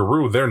because you're a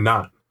Garou. They're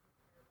not.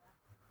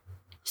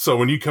 So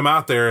when you come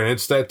out there and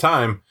it's that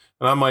time,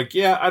 and I'm like,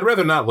 yeah, I'd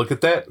rather not look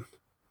at that.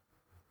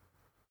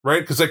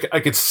 Right? Because I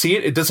could see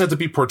it. It doesn't have to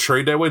be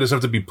portrayed that way. It doesn't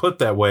have to be put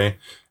that way.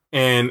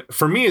 And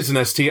for me as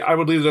an ST, I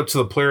would leave it up to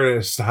the player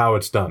as to how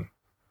it's done.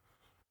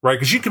 Right?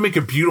 Because you can make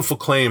a beautiful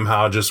claim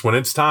how just when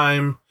it's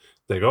time,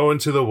 they go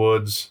into the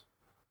woods,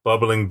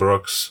 bubbling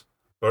brooks,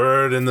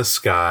 bird in the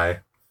sky,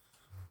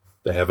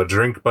 they have a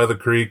drink by the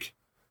creek,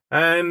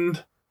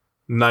 and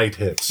night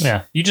hits.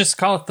 Yeah, you just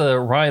call it the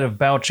rite of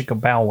Bow Chicka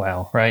Bow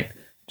Wow, right?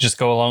 Just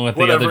go along with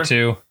Whatever.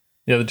 the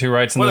other two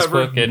rites in this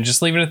book, and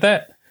just leave it at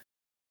that.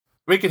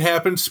 Make it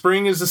happen.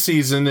 Spring is the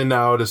season, and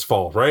now it is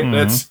fall, right? Mm-hmm.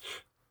 That's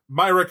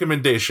my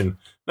recommendation.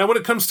 Now, when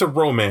it comes to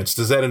romance,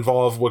 does that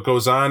involve what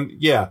goes on?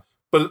 Yeah,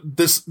 but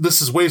this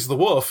is Ways of the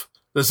Wolf.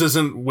 This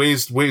isn't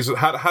ways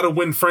how to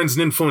win friends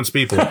and influence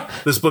people.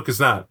 This book is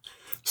not.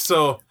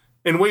 So,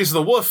 in Ways of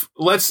the Wolf,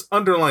 let's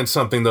underline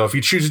something, though. If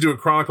you choose to do a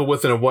chronicle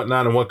with it and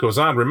whatnot and what goes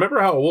on, remember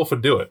how a wolf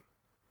would do it.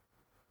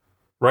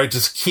 right?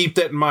 Just keep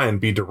that in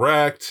mind. Be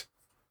direct,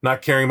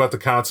 not caring about the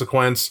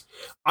consequence.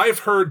 I've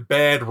heard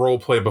bad role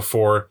play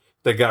before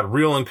that got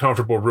real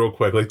uncomfortable real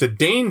quick. Like the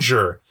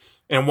danger,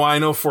 and why I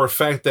know for a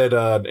fact that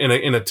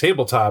in a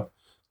tabletop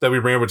that we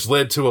ran, which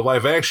led to a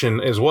live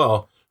action as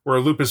well, where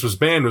Lupus was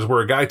banned, was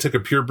where a guy took a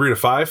pure breed of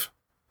 5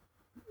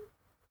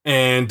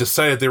 and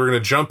decided they were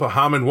going to jump a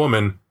Haman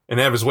woman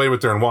and have his way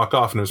with her and walk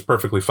off, and it was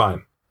perfectly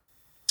fine.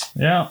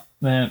 Yeah,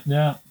 man,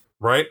 yeah.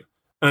 Right?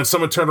 And then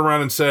someone turned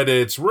around and said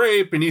it's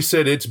rape, and he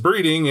said it's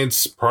breeding,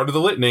 it's part of the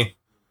litany.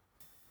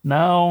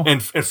 No.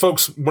 And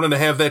folks wanted to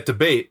have that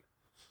debate.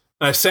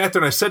 And I sat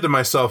there and I said to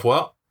myself,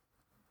 well,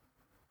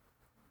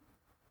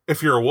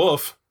 if you're a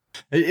wolf...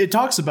 It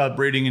talks about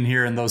breeding in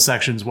here in those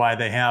sections, why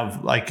they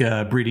have like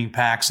breeding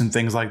packs and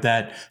things like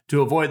that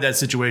to avoid that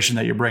situation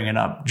that you're bringing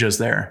up just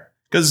there.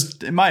 Because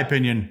in my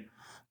opinion,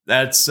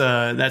 that's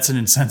an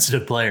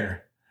insensitive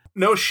player.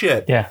 No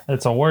shit. Yeah,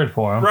 that's a word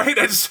for him. Right?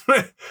 I just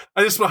want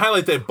to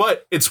highlight that.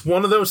 But it's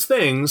one of those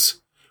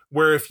things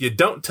where if you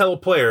don't tell a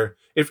player,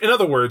 in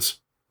other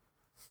words,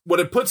 what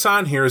it puts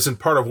on here is in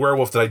part of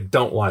Werewolf that I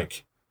don't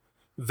like.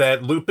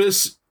 That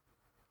Lupus,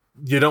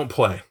 you don't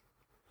play.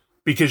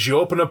 Because you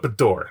open up a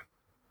door.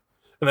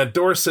 And that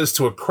door says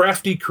to a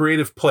crafty,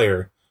 creative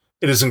player,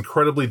 it is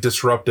incredibly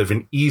disruptive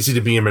and easy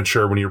to be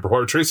immature when you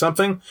portray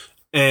something,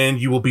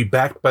 and you will be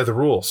backed by the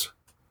rules.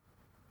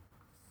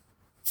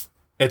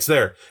 It's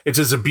there. It's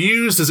as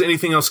abused as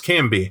anything else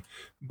can be.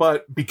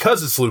 But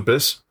because it's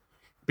Lupus,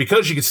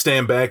 because you can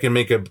stand back and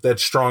make that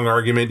strong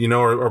argument,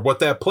 or what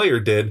that player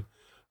did,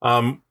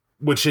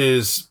 which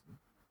is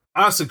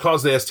honestly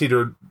caused the ST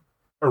to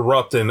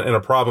erupt in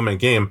a problem in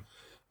game.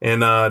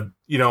 And, I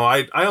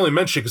only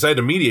mentioned it because I had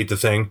to mediate the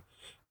thing,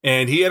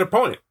 and he had a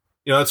point.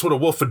 That's what a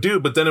wolf would do.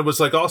 But then it was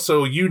like,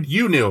 also, you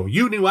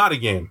knew out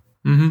of game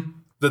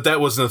that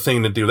wasn't a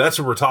thing to do. That's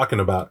what we're talking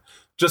about.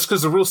 Just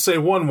because the rules say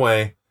one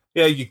way,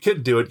 yeah, you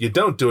could do it. You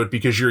don't do it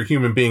because you're a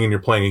human being and you're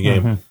playing a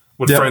game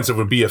with friends that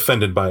would be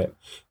offended by it.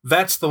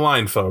 That's the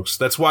line, folks.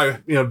 That's why,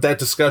 that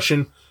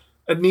discussion,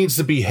 it needs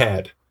to be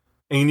had.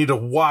 And you need to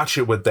watch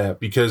it with that,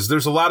 because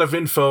there's a lot of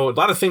info, a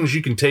lot of things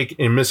you can take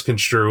and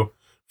misconstrue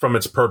from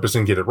its purpose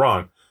and get it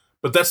wrong.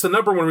 But that's the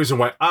number one reason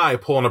why I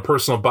pull on a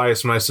personal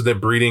bias when I said that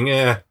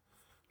breeding,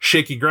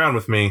 shaky ground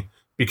with me,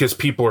 because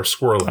people are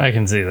squirreling. I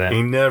can see that.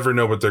 You never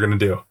know what they're going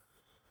to do.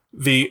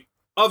 The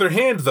other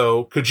hand,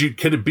 though, could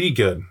it be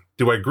good?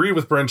 Do I agree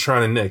with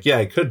Brentron and Nick? Yeah,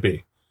 it could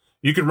be.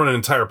 You could run an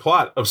entire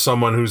plot of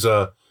someone who's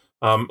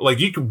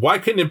why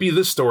couldn't it be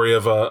this story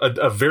of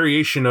a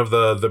variation of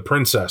the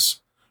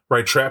princess,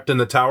 right? Trapped in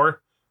the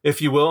tower,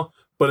 if you will.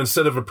 But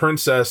instead of a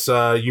princess,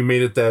 you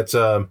made it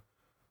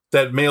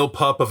that male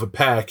pup of a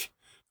pack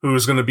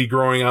who's going to be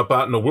growing up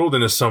out in the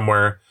wilderness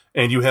somewhere.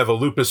 And you have a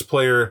Lupus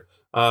player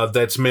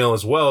that's male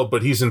as well,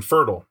 but he's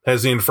infertile,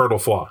 has the infertile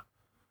flaw,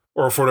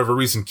 or for whatever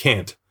reason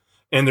can't.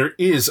 And there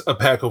is a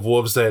pack of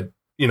wolves that,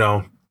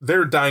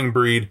 they're a dying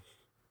breed.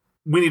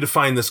 We need to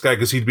find this guy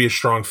because he'd be a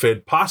strong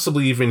fit.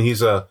 Possibly even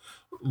he's a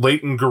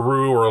latent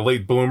guru or a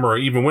late bloomer, or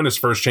even win his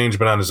first change,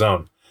 but on his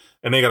own.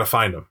 And they got to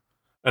find him.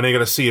 And they got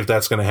to see if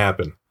that's going to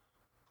happen.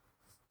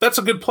 That's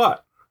a good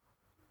plot.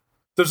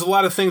 There's a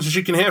lot of things that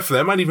you can have for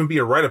that. It might even be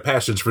a rite of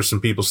passage for some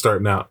people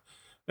starting out.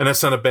 And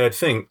that's not a bad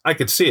thing. I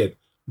could see it.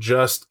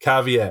 Just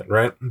caveat,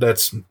 right?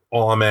 That's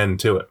all I'm adding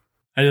to it.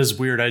 It is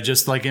weird. I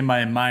just, in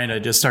my mind, I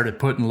just started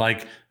putting,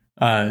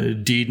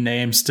 deed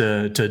names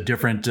to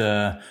different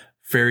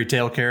fairy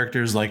tale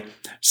characters, like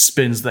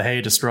spins the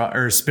hay to straw,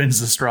 or spins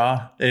the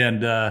straw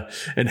and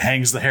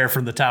hangs the hair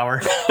from the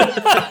tower.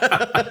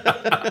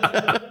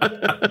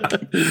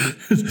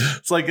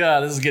 It's like,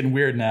 this is getting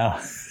weird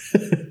now.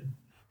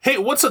 Hey,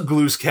 what's a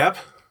Glue's cap?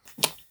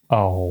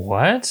 Oh,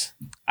 what?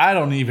 I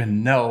don't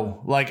even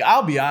know.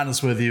 I'll be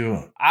honest with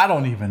you. I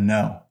don't even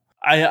know.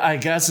 I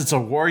guess it's a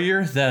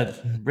warrior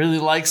that really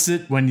likes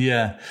it when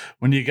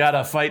you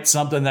gotta fight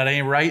something that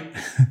ain't right.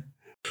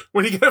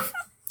 When you gotta...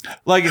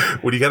 what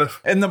do you gotta...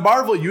 In the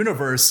Marvel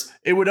universe,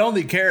 it would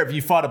only care if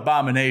you fought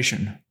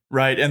Abomination,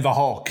 right? And the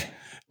Hulk.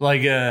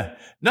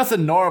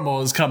 Nothing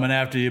normal is coming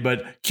after you,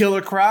 but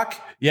Killer Croc,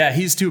 yeah,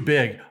 he's too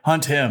big.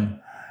 Hunt him.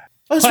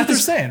 That's what they're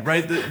saying,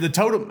 right? The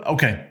totem.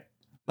 Okay,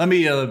 let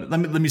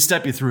me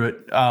step you through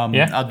it. I'll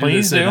do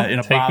this in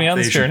a take me on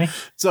this journey.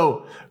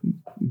 So,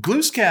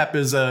 Glooscap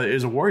is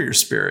a warrior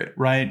spirit,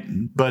 right?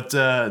 But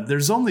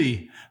there's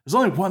only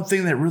one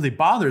thing that really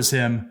bothers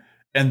him,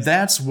 and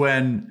that's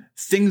when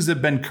things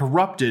have been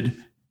corrupted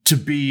to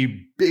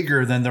be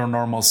bigger than their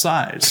normal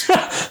size,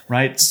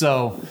 right?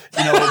 So,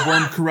 a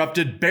worm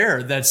corrupted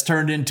bear that's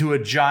turned into a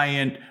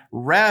giant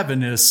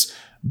ravenous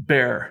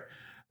bear.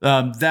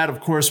 That,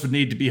 of course, would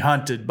need to be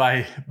hunted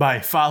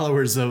by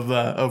followers of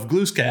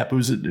Glooscap,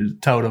 who's a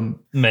totem,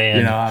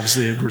 man.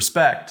 Obviously of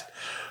respect.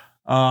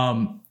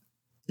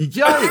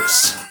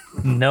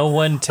 Yikes! No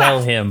one tell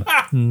him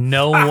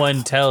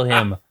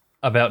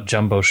about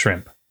Jumbo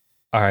Shrimp.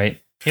 All right,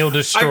 he'll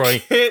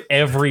destroy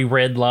every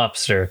red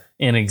lobster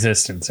in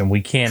existence, and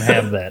we can't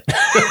have that.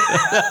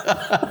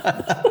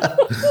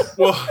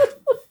 Well,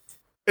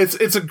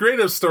 It's a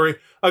great story.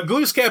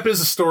 Glooscap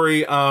is a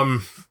story.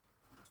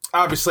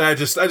 Obviously, I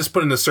just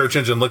put in the search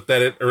engine, looked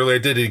at it earlier, I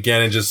did it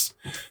again, and just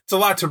it's a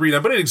lot to read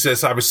on, but it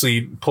exists.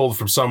 Obviously, pulled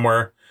from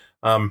somewhere.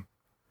 And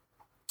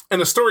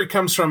the story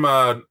comes from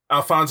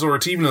Alfonso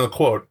Ortiz, even in the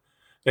quote.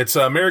 It's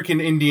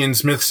American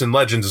Indians, Myths, and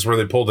Legends is where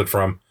they pulled it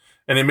from,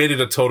 and they made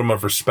it a totem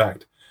of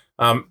respect.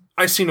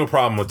 I see no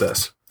problem with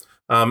this.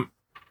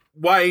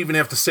 Why I even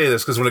have to say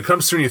this? Because when it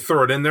comes through and you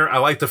throw it in there, I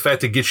like the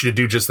fact it gets you to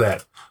do just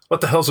that.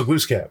 What the hell's a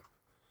Glooscap?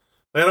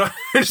 I don't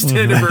understand.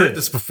 I've never heard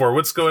this before.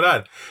 What's going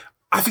on?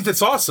 I think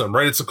that's awesome,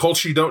 right? It's a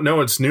culture you don't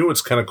know. It's new.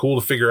 It's kind of cool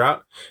to figure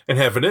out and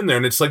have it in there.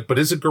 And it's like, but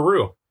is it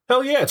Guru?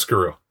 Hell yeah, it's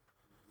Guru.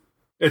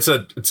 It's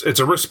a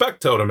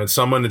respect totem. It's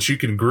someone that you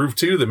can groove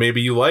to that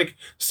maybe you like.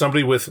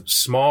 Somebody with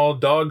small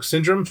dog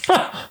syndrome.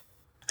 Huh?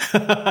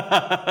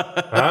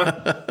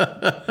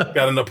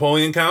 Got a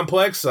Napoleon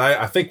complex?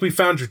 I think we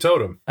found your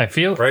totem. I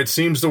feel right.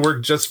 Seems to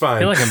work just fine. I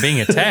feel like I'm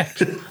being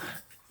attacked.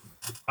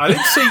 I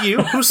didn't say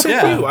you. Who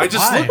said you? I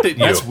just looked at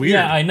you. That's weird.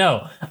 Yeah, I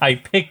know. I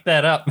picked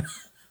that up.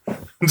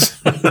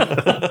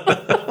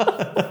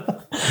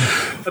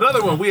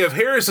 Another one. We have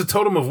hair as a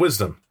totem of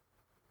wisdom.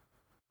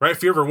 Right?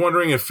 If you're ever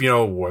wondering if,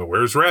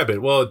 where's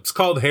Rabbit? Well, it's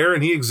called Hair,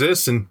 and he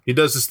exists, and he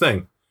does his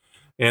thing.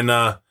 And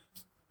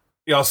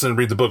you also didn't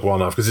read the book well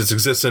enough, because it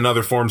exists in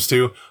other forms,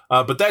 too.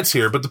 But that's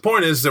here. But the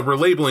point is that we're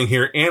labeling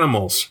here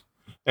animals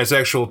as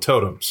actual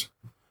totems.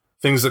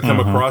 Things that come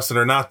across that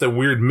are not the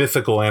weird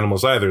mythical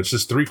animals either. It's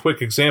just 3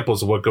 quick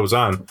examples of what goes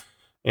on.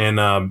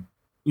 And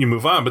you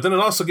move on. But then it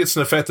also gets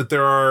in the fact that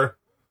there are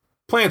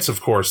plants, of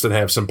course, that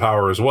have some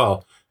power as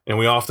well. And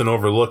we often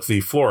overlook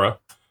the flora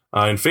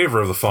in favor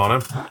of the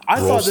fauna. I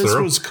thought this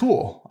was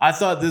cool. I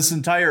thought this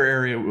entire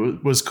area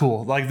was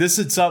cool. Like this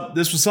was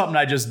something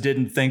I just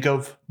didn't think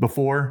of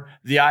before.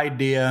 The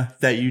idea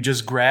that you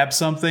just grab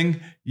something,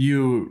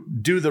 you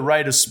do the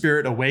rite of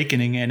spirit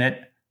awakening in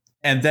it,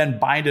 and then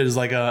bind it as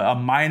like a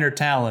minor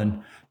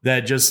talon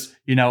that just,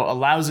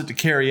 allows it to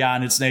carry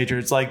on its nature.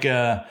 It's like,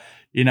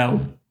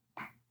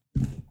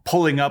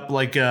 pulling up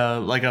like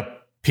a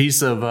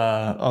piece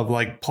of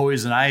like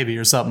poison ivy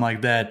or something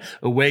like that,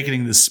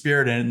 awakening the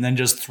spirit in it, and then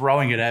just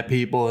throwing it at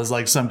people as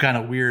like some kind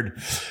of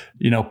weird,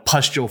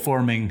 pustule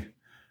forming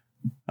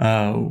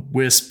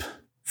wisp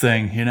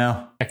thing,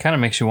 It kind of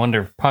makes you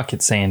wonder if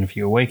pocket sand, if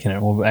you awaken it,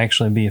 will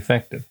actually be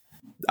effective.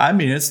 I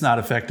mean, it's not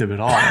effective at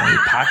all. I mean,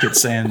 pocket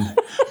sand,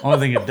 only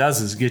thing it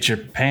does is get your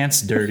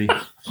pants dirty.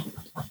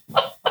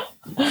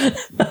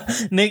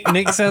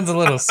 Nick sounds a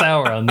little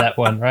sour on that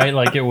one, right?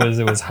 Like it was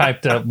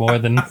hyped up more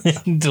than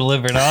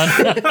delivered on.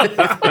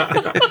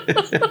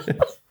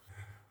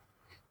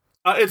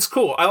 It's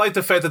cool. I like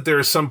the fact that there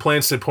are some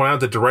plants that point out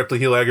that directly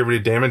heal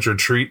aggravated damage or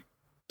treat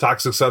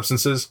toxic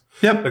substances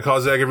that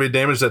cause aggravated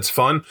damage. That's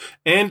fun,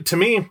 and to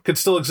me, could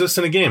still exist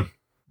in a game.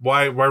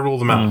 Why rule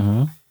them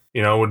out?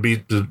 It would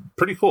be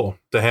pretty cool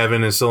to have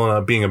in and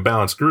still being a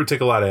balance. Guru would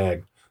take a lot of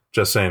ag.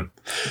 Just saying.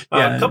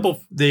 A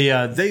couple. They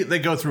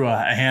go through a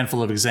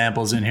handful of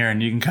examples in here,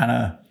 and you can kind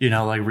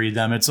of like read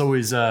them. It's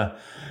always like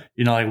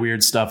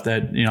weird stuff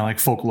that like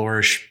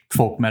folklorish,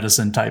 folk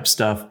medicine type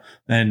stuff,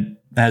 and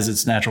has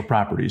its natural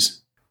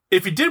properties.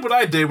 If you did what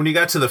I did when you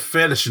got to the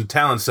fetish and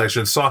talent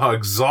section, saw how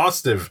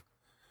exhaustive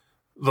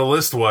the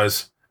list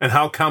was and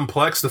how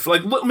complex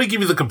let me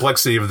give you the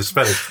complexity of this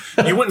fetish.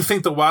 You wouldn't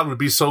think the wild would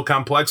be so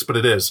complex, but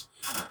it is.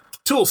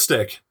 Tool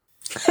stick.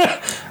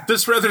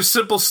 This rather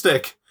simple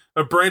stick.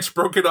 A branch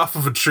broken off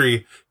of a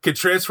tree can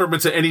transform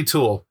into any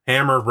tool,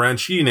 hammer,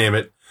 wrench, you name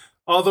it.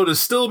 Although it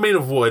is still made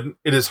of wood,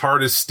 it is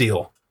hard as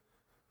steel.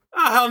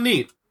 How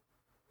neat.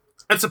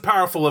 That's a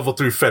powerful level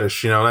 3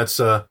 fetish, that's,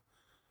 to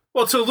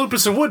a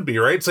lupus it would be,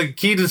 right? It's like a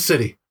key to the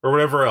city, or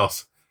whatever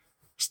else.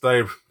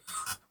 I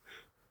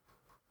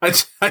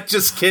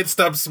just can't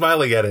stop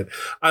smiling at it.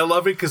 I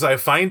love it because I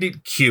find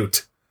it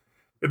cute.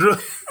 It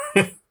really,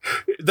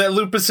 that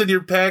lupus in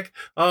your pack,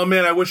 oh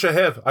man, I wish I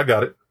have. I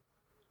got it.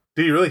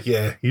 Do you really?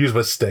 Yeah, use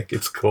my stick.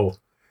 It's cool.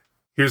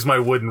 Here's my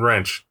wooden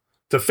wrench.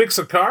 To fix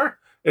a car,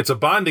 it's a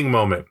bonding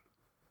moment.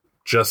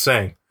 Just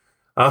saying.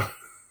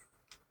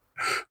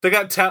 They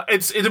got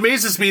it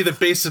amazes me that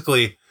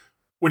basically,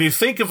 when you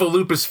think of a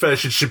lupus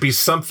fetish, it should be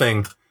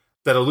something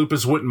that a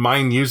lupus wouldn't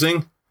mind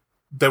using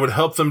that would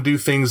help them do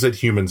things that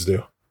humans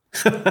do.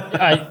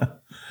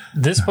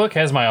 This book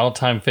has my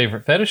all-time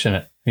favorite fetish in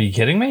it. Are you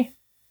kidding me?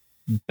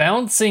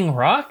 Bouncing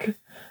rock?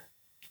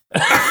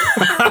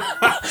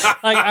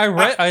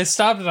 I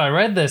stopped and I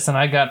read this and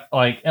I got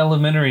like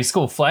elementary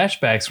school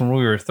flashbacks when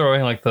we were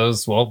throwing like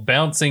those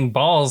bouncing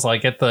balls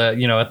like at the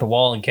at the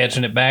wall and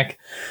catching it back,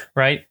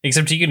 right?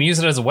 Except you can use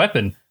it as a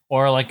weapon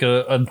or like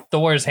a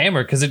Thor's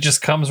hammer because it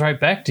just comes right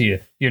back to you.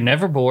 You're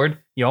never bored.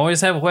 You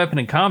always have a weapon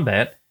in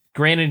combat.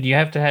 Granted, you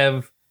have to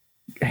have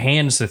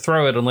hands to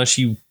throw it unless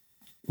you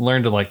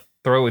learn to like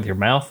throw it with your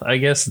mouth. I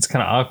guess it's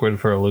kind of awkward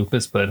for a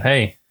lupus, but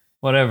hey,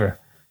 whatever.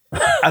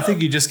 I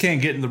think you just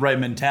can't get in the right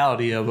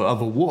mentality of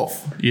a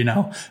wolf,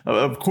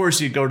 Of course,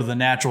 you go to the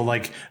natural,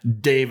 like,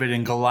 David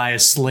and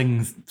Goliath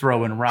sling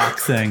throwing rock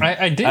thing.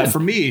 I did. For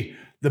me,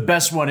 the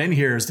best one in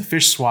here is the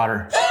fish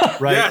swatter,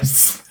 right?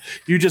 Yes.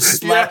 You just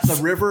slap Yes.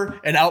 the river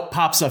and out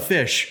pops a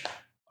fish.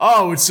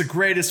 Oh, it's the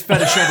greatest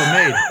fetish ever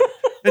made.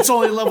 It's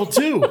only level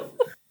 2.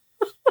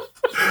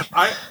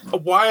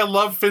 Why I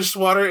love fish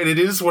water, and it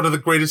is one of the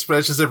greatest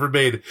fetishes ever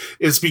made,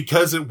 is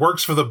because it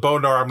works for the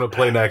bonar I'm going to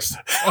play next.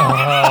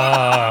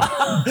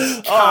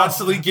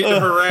 Constantly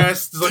getting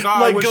harassed. It's like, I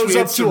Like wish goes we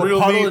had up to some a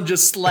real puddle meat. and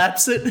just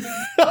slaps it.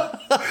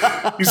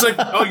 He's like,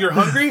 oh, you're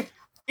hungry?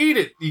 Eat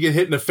it. You get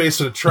hit in the face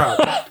with a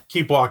trout.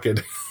 Keep walking.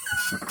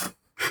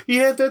 He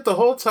had that the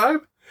whole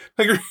time?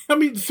 Like,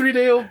 I'm eating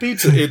 3-day-old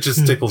pizza. It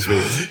just tickles me.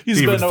 He's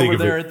to even been think over of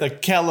there it. at the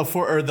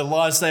California or the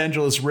Los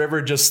Angeles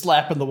River, just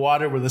slapping the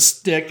water with a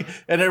stick,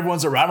 and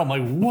everyone's around him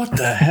like, "What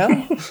the hell?"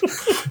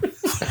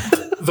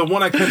 The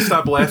one I couldn't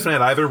stop laughing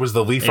at either was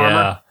the leaf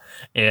armor.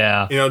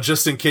 Yeah. You know,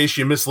 just in case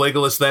you miss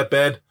Legolas that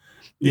bad.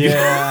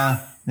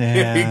 Yeah,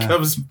 He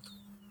comes.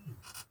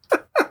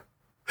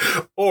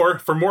 Or,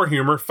 for more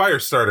humor,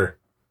 Firestarter.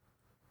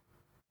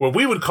 What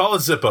we would call a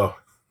Zippo.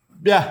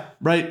 yeah,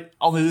 right.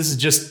 Only this is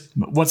just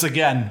once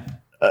again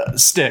a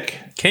stick.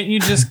 Can't you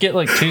just get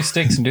like 2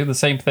 sticks and do the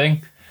same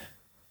thing?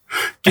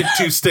 Get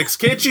 2 sticks.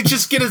 Can't you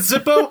just get a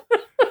Zippo?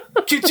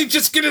 Can't you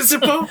just get a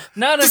Zippo?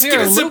 Not if Just you're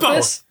get a a Zippo.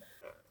 lupus.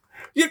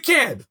 You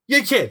can.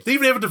 You can. They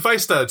even have a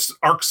device that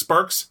arc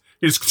sparks.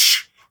 You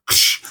just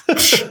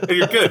and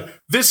you're good.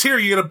 This here,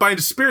 you gotta bind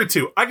a spirit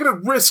to. I gotta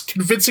risk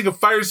convincing a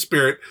fire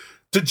spirit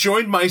to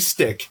join my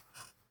stick.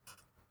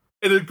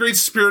 And a great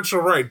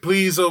spiritual right.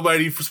 Please,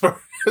 almighty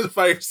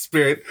fire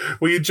spirit,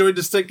 will you join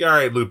the stick? All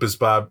right, Lupus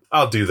Bob,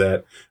 I'll do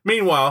that.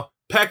 Meanwhile,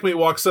 Packmate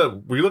walks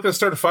up. Were you looking to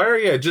start a fire?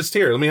 Yeah, just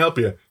here. Let me help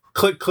you.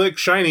 Click, click,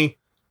 shiny.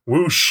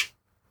 Whoosh.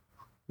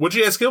 What'd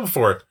you ask him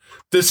for?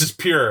 This is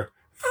pure.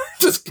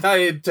 This guy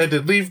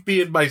intended, leave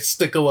me and my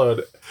stick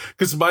alone.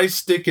 Because my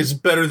stick is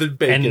better than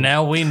bacon. And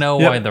now we know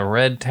why the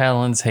Red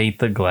Talons hate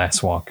the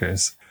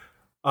Glasswalkers.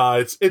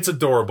 It's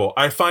adorable.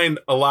 I find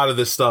a lot of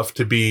this stuff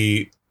to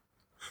be...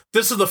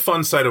 This is the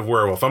fun side of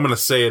Werewolf. I'm going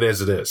to say it as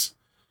it is.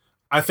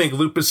 I think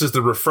Lupus is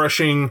the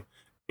refreshing,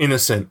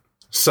 innocent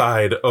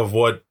side of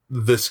what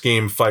this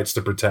game fights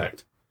to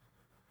protect.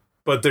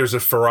 But there's a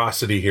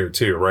ferocity here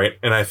too, right?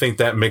 And I think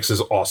that mix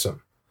is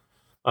awesome.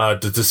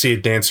 To see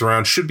it dance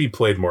around should be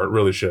played more. It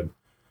really should.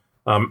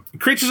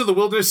 Creatures of the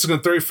Wilderness is going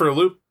to throw you for a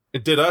loop.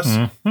 It did us.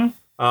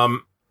 Mm-hmm.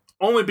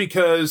 Only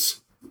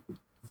because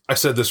I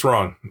said this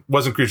wrong. It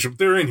wasn't creature.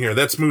 They're in here.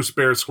 That's moose,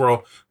 bear,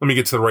 squirrel. Let me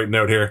get to the right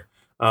note here.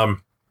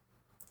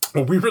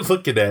 What we were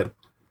looking at,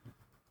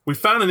 we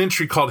found an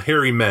entry called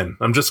Hairy Men.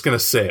 I'm just going to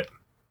say it.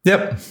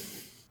 Yep.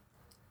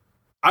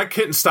 I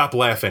couldn't stop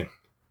laughing.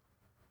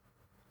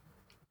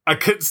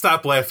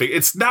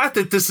 It's not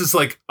that this is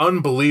like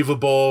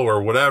unbelievable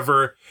or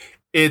whatever.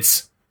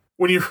 It's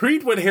when you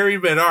read what hairy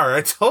men are.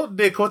 I told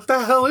Nick, what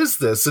the hell is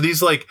this? And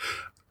he's like,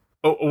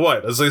 oh,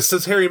 what? I was like, it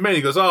says hairy men.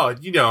 He goes, oh,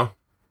 you know.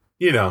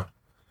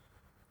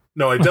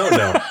 No, I don't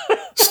know.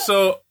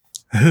 So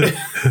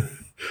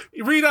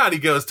you read on, he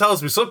goes,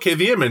 tells me, so okay,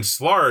 the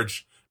image,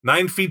 large,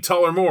 9 feet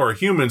tall or more,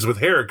 humans with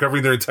hair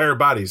covering their entire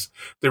bodies.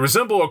 They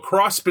resemble a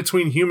cross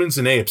between humans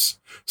and apes.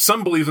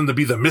 Some believe them to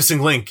be the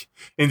missing link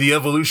in the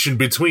evolution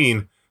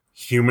between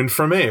human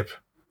from ape.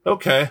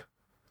 Okay.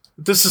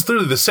 This is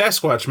literally the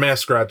Sasquatch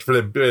mascot for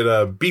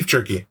the beef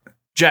jerky.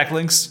 Jack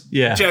Links.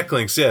 Yeah. Jack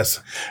Links,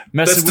 yes.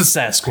 Messing with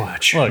That's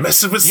Sasquatch. Look,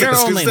 Messing with you're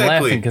Sasquatch, only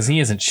exactly. laughing because he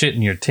isn't shit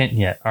in your tent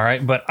yet, all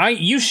right? But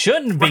you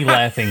shouldn't be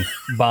laughing,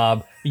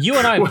 Bob. You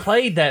and I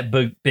played that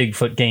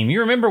Bigfoot game.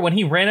 You remember when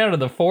he ran out of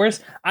the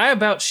forest? I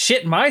about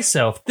shit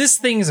myself. These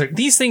things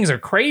are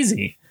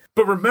crazy.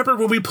 But remember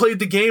when we played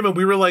the game and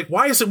we were like,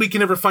 why is it we can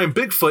never find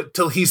Bigfoot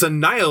till he's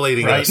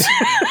annihilating us?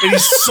 And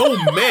he's so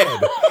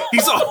mad.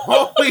 He's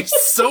always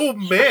so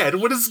mad.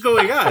 What is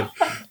going on?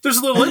 There's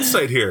a little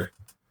insight here,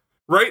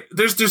 right?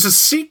 There's a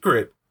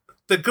secret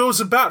that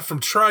goes about from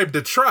tribe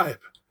to tribe,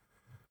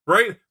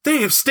 right? They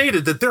have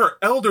stated that there are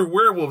elder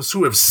werewolves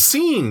who have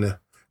seen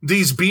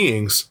these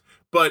beings,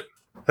 but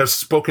have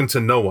spoken to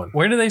no one.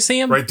 Where do they see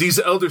him? Right? These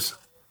elders...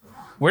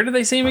 Where do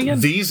they see him again?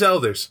 These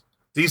elders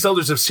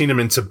have seen him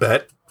in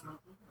Tibet.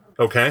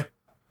 Okay?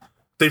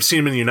 They've seen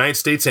him in the United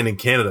States and in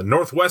Canada.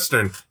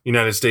 Northwestern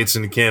United States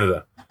and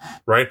Canada.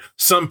 Right?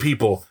 Some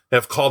people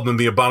have called them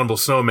the Abominable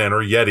Snowman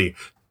or Yeti,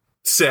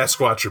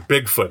 Sasquatch or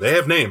Bigfoot. They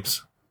have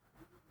names.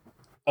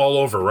 All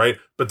over, right?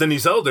 But then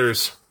these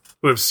elders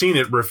who have seen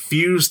it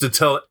refuse to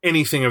tell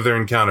anything of their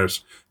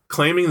encounters,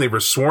 claiming they were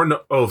sworn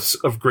to oaths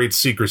of great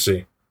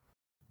secrecy.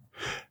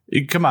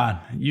 Come on.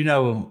 You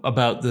know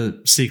about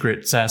the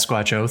secret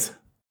Sasquatch oath.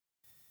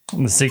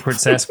 The Secret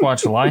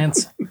Sasquatch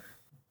Alliance?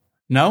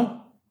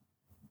 No?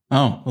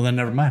 Oh, well then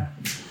never mind.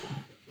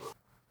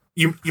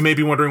 You may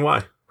be wondering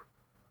why.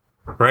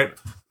 Right?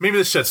 Maybe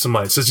this sheds some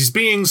light. It says these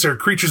beings are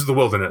creatures of the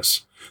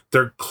wilderness.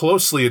 They're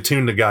closely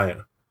attuned to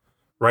Gaia.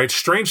 Right?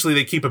 Strangely,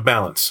 they keep a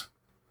balance.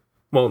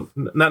 Well,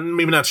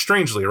 maybe not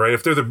strangely, right?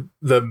 If they're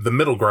the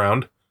middle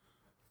ground,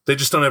 they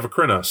just don't have a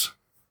Krynos.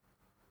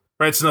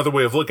 Right? It's another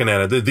way of looking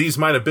at it. These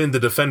might have been the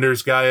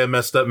defenders Gaia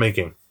messed up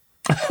making.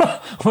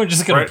 We're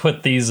just going Right. to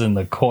put these in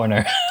the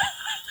corner.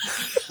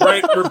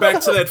 Right, we're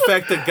back to that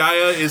fact that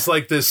Gaia is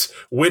like this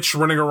witch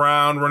running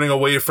around, running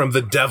away from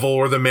the devil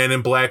or the man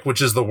in black,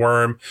 which is the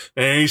worm,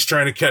 and he's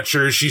trying to catch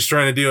her. She's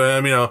trying to do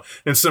him,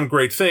 in some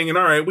great thing. And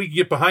all right, we can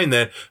get behind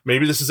that.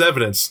 Maybe this is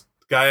evidence.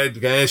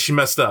 Gaia, she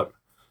messed up.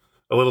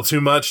 A little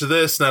too much of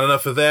this, not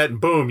enough of that,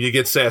 and boom, you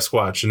get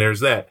Sasquatch, and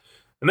there's that.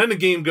 And then the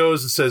game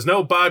goes and says,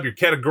 no, Bob, you're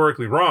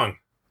categorically wrong.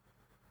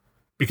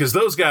 Because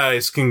those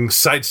guys can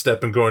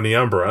sidestep and go in the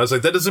Umbra. I was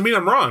like, that doesn't mean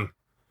I'm wrong.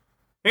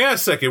 Hang on a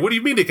second. What do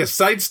you mean they can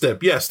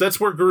sidestep? Yes, that's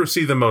where Guru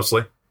see them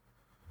mostly.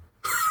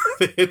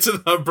 It's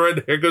an Umbra,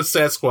 and there goes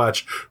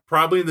Sasquatch.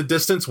 Probably in the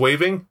distance,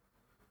 waving.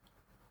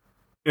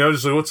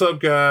 Just like, what's up,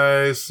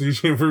 guys?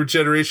 We're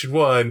Generation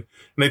 1. And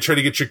they try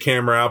to get your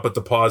camera out, but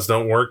the paws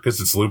don't work because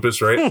it's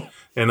lupus, right?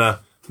 And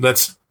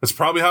that's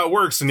probably how it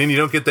works. And then you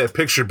don't get that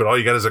picture, but all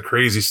you got is a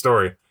crazy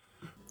story.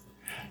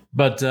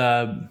 But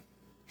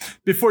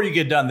before you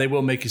get done, they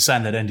will make you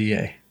sign that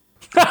NDA.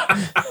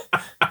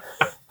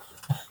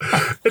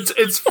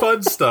 It's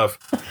fun stuff.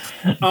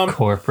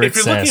 Corporate if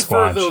you're looking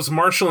Sasquatch. for those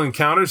martial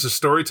encounters as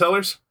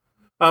storytellers,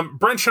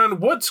 Brent Sean,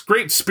 what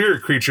great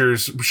spirit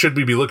creatures should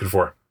we be looking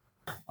for?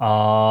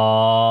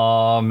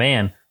 Oh,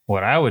 man.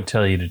 What I would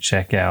tell you to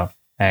check out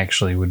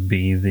actually would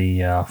be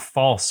the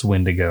false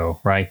Wendigo,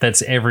 right?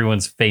 That's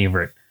everyone's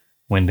favorite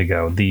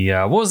Wendigo. The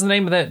what was the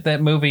name of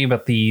that movie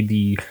about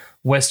the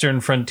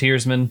Western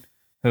frontiersman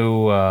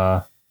who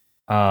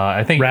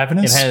I think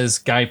Ravenous? it has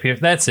Guy Pearce.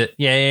 That's it.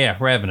 Yeah.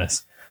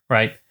 Ravenous.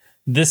 Right.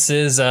 This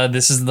is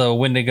the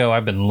Wendigo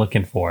I've been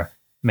looking for.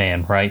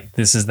 Man, right?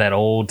 This is that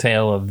old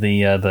tale of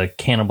the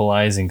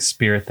cannibalizing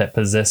spirit that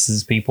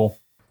possesses people.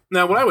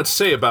 Now, what I would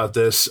say about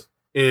this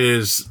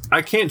is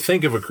I can't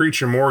think of a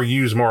creature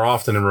used more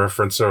often in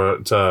reference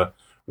to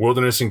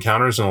wilderness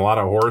encounters in a lot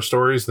of horror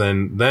stories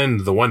than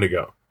the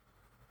Wendigo.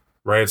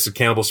 Right? It's the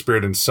cannibal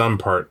spirit in some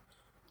part.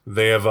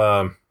 They have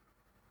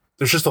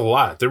there's just a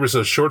lot. There was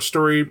a short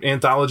story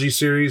anthology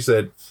series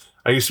that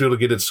I used to be able to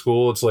get at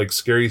school. It's like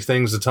Scary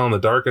Things to Tell in the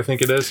Dark, I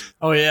think it is.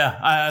 Oh yeah,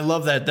 I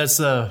love that. That's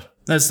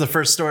the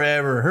first story I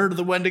ever heard of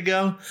the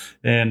Wendigo,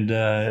 and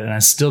I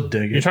still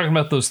dig it. You're talking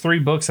about those 3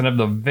 books that have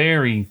the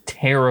very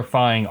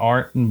terrifying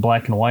art in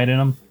black and white in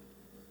them?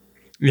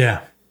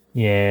 Yeah.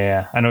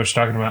 Yeah, I know what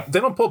you're talking about. They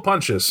don't pull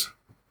punches.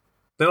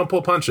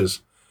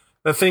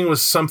 That thing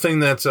was something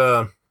that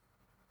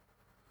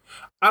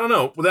I don't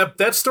know.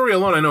 That story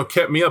alone, I know,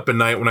 kept me up at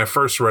night when I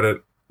first read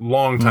it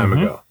long time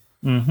ago.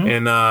 Mm-hmm.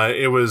 And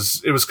it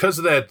was because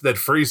of that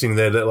phrasing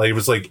that like it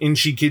was like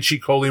inchy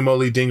kitchy coly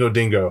moly dingo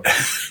dingo.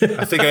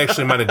 I think I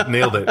actually might have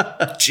nailed it.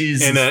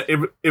 Jesus.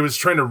 And it was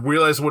trying to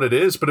realize what it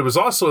is, but it was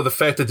also the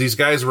fact that these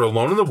guys were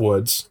alone in the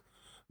woods.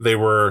 They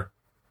were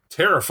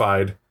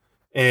terrified,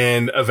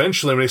 and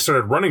eventually when they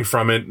started running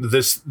from it,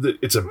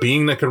 it's a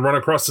being that can run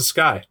across the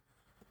sky.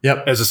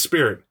 Yep. As a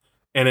spirit.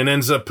 And it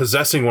ends up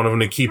possessing one of them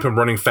to keep him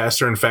running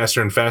faster and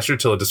faster and faster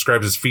till it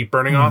describes his feet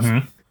burning off.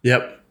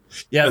 Yep.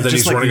 Yeah, and then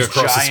just he's running these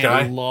across the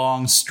giant, sky.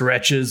 long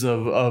stretches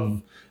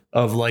of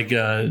like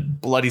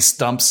bloody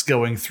stumps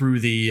going through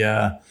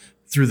the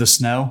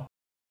snow.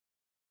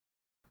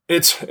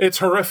 It's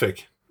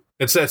horrific.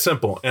 It's that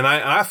simple. And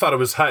I thought it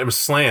was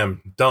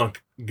slam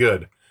dunk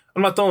good.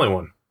 I'm not the only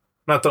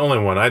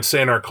one. I'd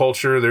say in our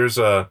culture there's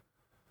that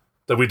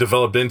we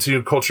developed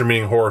into culture,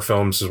 meaning horror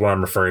films is what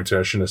I'm referring to.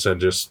 I shouldn't have said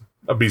just.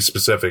 I'll be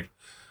specific.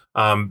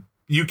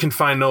 You can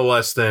find no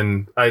less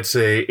than I'd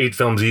say 8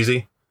 films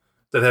easy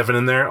that have it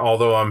in there,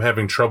 although I'm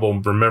having trouble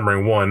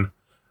remembering one.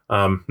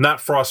 Not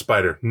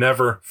Frostbiter.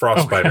 Never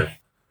Frostbiter. Okay.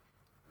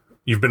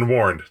 You've been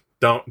warned.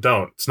 Don't.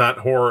 It's not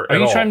horror Are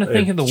at all. you trying to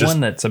think of the one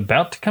that's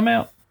about to come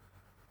out?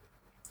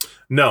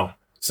 No,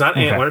 it's not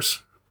Okay.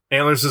 Antlers.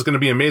 Antlers is going to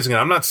be amazing.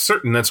 I'm not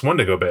certain that's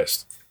Wendigo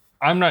based.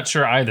 I'm not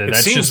sure either. It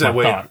That's seems just that my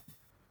way. thought.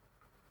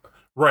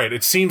 Right.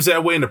 It seems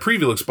that way in the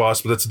preview looks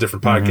boss, but that's a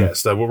different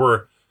podcast.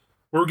 What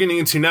we're getting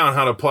into now and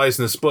how it applies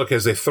in this book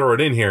as they throw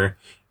it in here.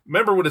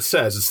 Remember what it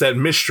says. It's that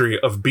mystery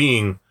of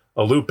being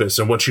a lupus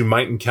and what you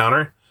might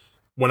encounter.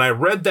 When I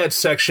read that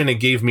section, it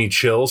gave me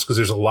chills because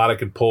there's a lot I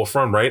could pull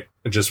from, right?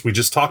 We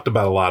just talked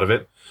about a lot of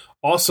it.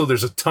 Also,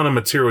 there's a ton of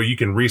material you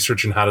can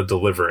research and how to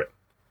deliver it,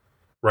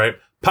 right?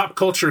 Pop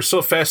culture is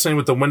so fascinating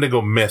with the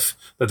Wendigo myth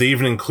that they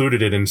even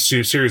included it in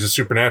series of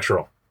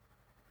Supernatural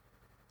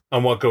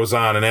on what goes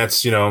on. And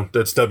that's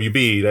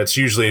WB. That's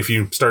usually if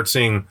you start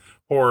seeing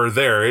horror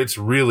there, it's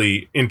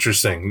really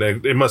interesting.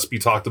 It must be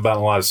talked about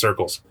in a lot of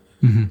circles.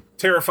 Mm-hmm.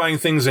 Terrifying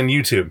things on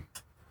YouTube.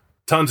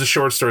 Tons of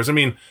short stories. I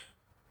mean,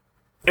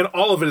 and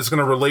all of it is going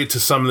to relate to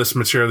some of this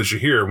material that you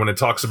hear when it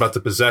talks about the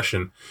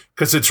possession,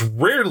 because it's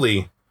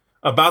rarely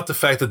about the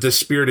fact that this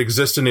spirit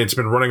exists and it's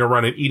been running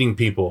around and eating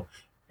people.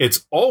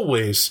 It's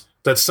always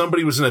that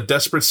somebody was in a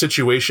desperate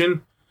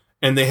situation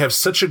and they have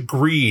such a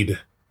greed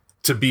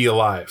to be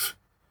alive,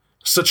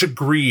 such a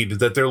greed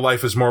that their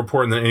life is more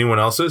important than anyone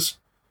else's,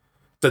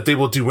 that they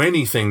will do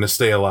anything to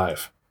stay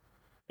alive.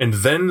 And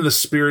then the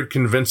spirit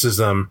convinces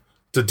them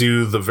to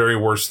do the very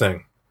worst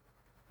thing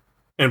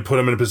and put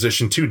them in a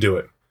position to do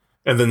it.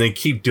 And then they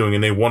keep doing it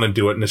and they want to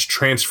do it. And this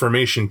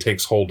transformation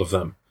takes hold of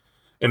them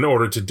in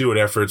order to do it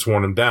after it's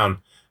worn them down.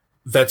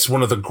 that's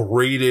one of the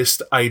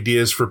greatest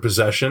ideas for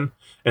possession,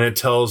 and it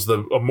tells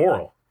a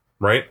moral,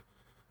 right?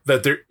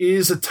 That there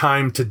is a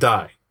time to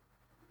die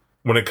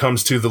when it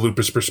comes to the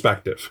lupus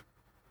perspective,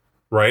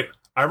 right?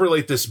 I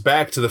relate this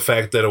back to the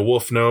fact that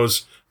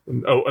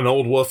an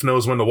old wolf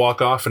knows when to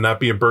walk off and not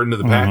be a burden to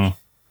the pack.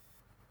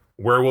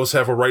 Werewolves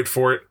have a right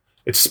for it.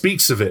 It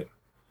speaks of it,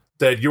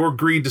 that your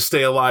greed to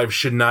stay alive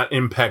should not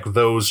impact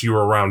those you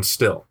are around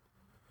still.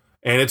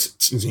 And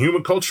it's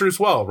human culture as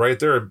well, right?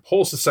 There are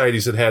whole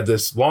societies that had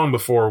this long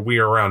before we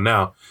are around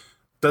now.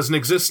 Doesn't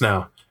exist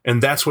now.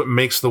 And that's what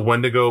makes the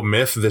Wendigo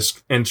myth,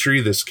 this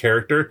entry, this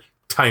character,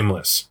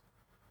 timeless.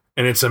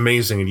 And it's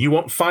amazing. And you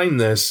won't find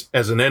this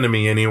as an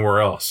enemy anywhere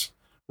else,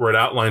 where it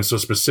outlines so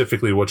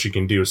specifically what you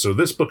can do. So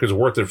this book is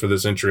worth it for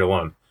this entry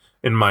alone,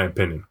 in my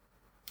opinion.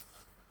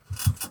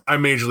 I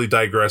majorly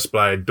digress, but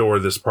I adore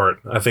this part.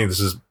 I think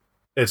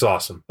it's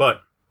awesome.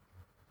 But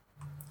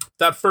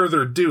without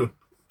further ado,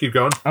 keep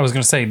going. I was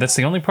going to say, that's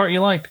the only part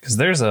you liked, because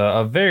there's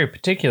a very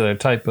particular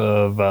type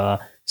of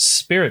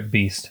spirit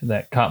beast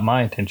that caught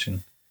my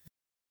attention.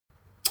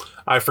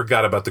 I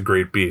forgot about the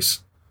great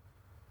beast.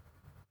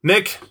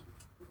 Nick,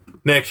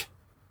 do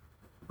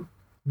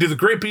the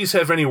great beasts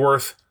have any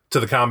worth to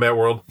the combat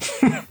world?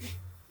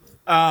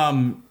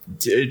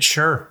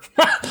 Sure.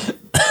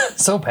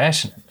 So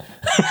passionate.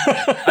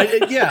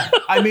 Yeah.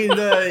 I mean,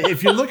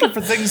 if you're looking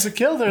for things to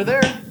kill, they're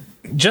there.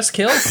 Just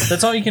kills?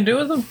 That's all you can do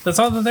with them? That's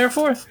all they're there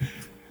for?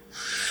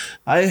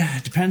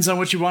 It depends on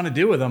what you want to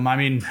do with them. I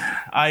mean,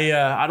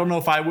 I don't know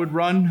if I would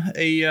run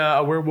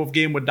a werewolf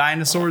game with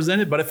dinosaurs in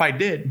it, but if I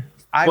did,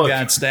 I've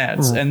got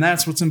stats, and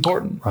that's what's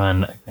important.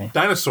 Run. Okay.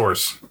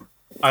 Dinosaurs.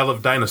 I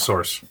love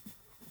dinosaurs.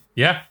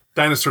 Yeah.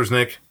 Dinosaurs,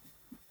 Nick.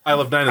 I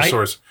love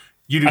dinosaurs.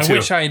 You do too. I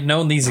wish I had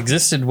known these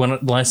existed when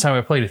last time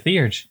I played a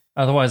Theurge.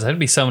 Otherwise, I'd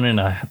be summoning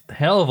a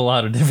hell of a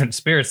lot of different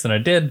spirits than I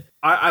did.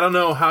 I don't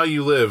know how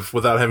you live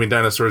without having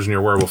dinosaurs in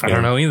your werewolf game. I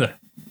don't know either.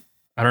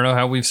 I don't know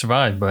how we've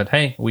survived, but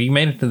hey, we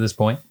made it to this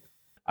point.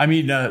 I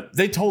mean,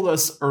 they told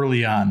us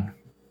early on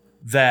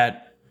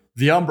that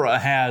the Umbra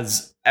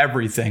has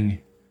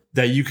everything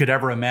that you could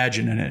ever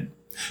imagine in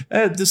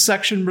it. This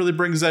section really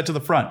brings that to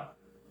the front.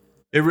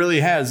 It really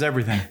has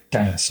everything.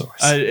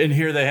 Dinosaurs. And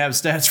here they have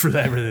stats for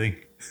everything.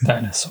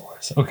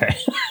 Dinosaurs. Okay.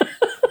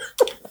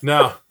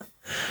 Now,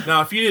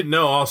 if you didn't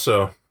know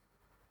also,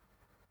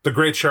 the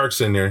great shark's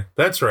in there.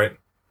 That's right.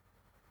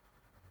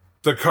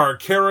 The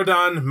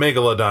Carcharodon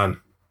Megalodon.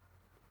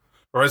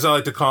 Or as I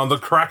like to call him, the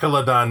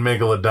Crackalodon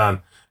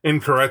Megalodon.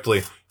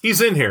 Incorrectly.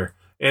 He's in here.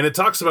 And it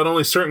talks about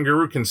only certain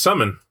Garou can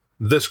summon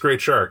this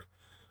great shark.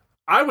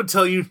 I would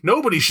tell you,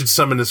 nobody should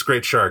summon this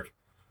great shark.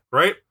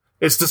 Right?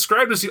 It's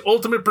described as the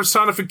ultimate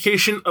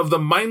personification of the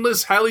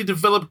mindless, highly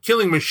developed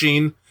killing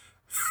machine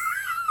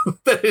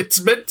that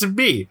it's meant to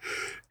be.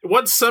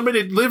 Once summoned,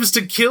 it lives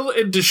to kill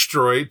and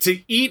destroy,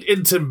 to eat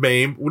and to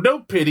maim, no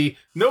pity,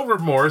 no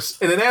remorse,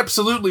 and it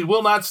absolutely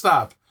will not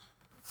stop.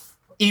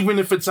 Even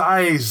if its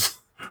eyes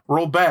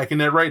roll back in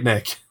that right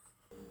neck.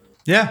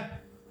 Yeah.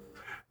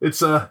 It's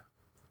going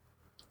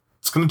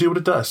to do what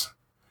it does.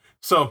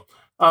 So,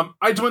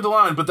 I dwindle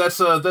on, but that's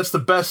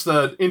the best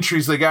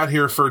entries they got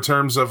here for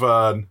terms of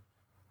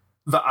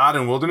the odd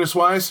and wilderness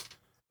wise.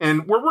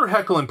 And where we're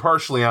heckling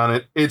partially on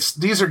it,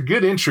 these are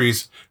good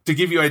entries to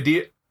give you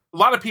idea. A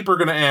lot of people are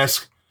going to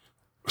ask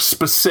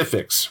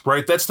specifics,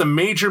 right? That's the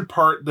major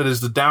part that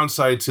is the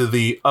downside to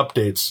the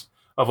updates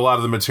of a lot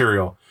of the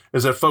material,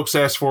 is that folks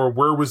ask for,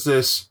 where was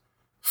this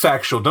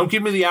factual? Don't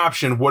give me the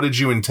option, what did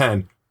you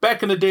intend?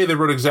 Back in the day, they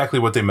wrote exactly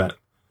what they meant.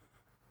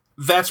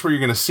 That's where you're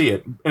going to see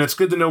it. And it's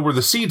good to know where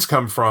the seeds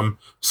come from.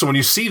 So when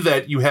you see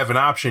that you have an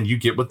option, you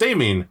get what they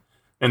mean.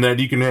 And then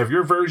you can have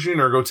your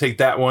version or go take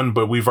that one.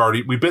 But we've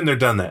been there,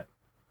 done that.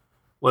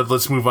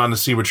 Let's move on to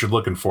see what you're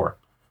looking for.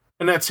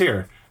 And that's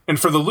here. And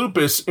for the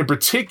lupus in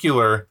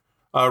particular,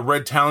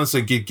 red talents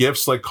that get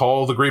gifts like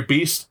Call the Great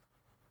Beast.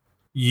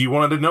 You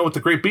wanted to know what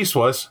the Great Beast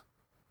was.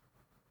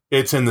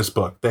 It's in this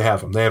book. They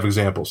have them. They have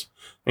examples.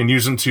 And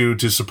use them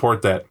to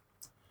support that.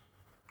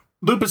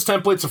 Lupus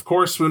templates, of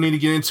course, we'll need to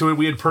get into it.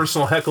 We had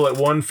personal heckle at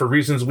one for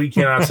reasons we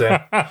cannot say.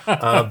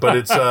 But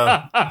it's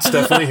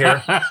definitely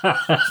here.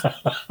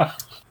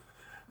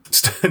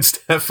 It's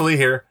definitely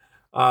here.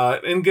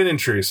 And good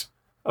entries.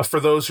 For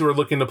those who are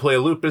looking to play a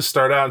lupus,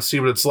 start out and see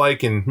what it's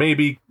like, and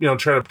maybe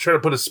try to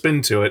put a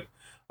spin to it,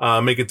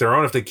 make it their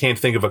own if they can't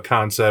think of a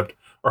concept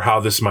or how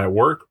this might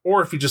work,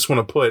 or if you just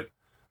want to put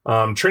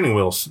training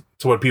wheels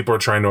to what people are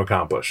trying to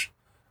accomplish.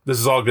 This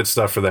is all good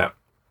stuff for that.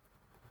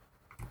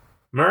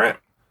 All right,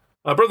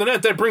 Brother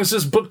Ned, that brings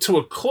this book to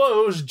a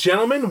close.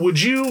 Gentlemen,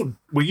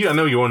 I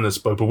know you own this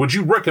book, but would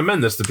you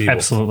recommend this to people?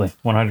 Absolutely,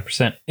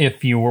 100%.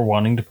 If you were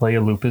wanting to play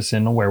a lupus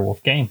in a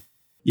werewolf game.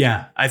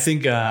 Yeah, I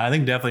think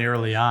definitely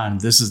early on,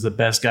 this is the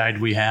best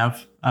guide we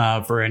have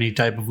for any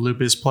type of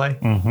lupus play.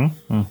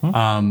 Mm-hmm,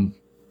 mm-hmm.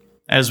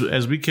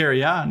 As we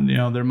carry on,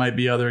 there might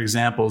be other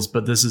examples,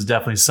 but this is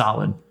definitely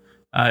solid.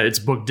 It's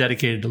a book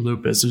dedicated to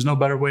lupus. There's no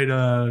better way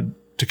to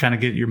kind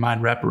of get your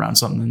mind wrapped around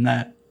something than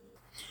that.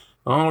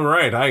 All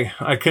right,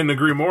 I couldn't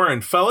agree more.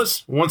 And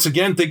fellas, once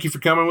again, thank you for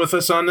coming with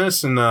us on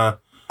this. And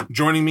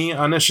joining me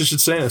on this, you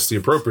should say. That's the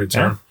appropriate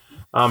term.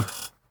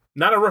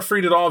 Not a rough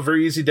read at all.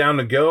 Very easy down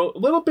to go. A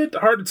little bit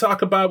hard to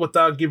talk about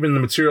without giving the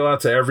material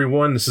out to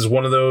everyone. This is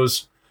one of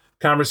those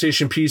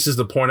conversation pieces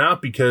to point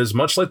out because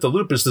much like the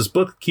Lupus, this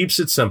book keeps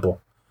it simple.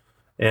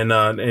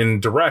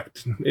 And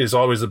direct is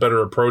always the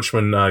better approach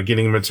when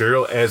getting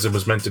material as it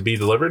was meant to be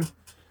delivered.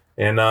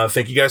 And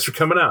thank you guys for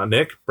coming out.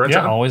 Nick, Brent,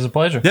 Yeah, always a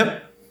pleasure.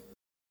 Yep.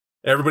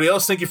 everybody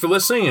else, thank you for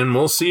listening, and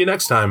we'll see you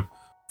next time.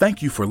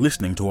 Thank you for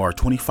listening to our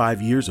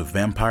 25 Years of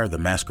Vampire the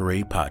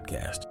Masquerade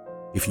podcast.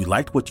 If you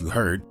liked what you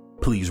heard,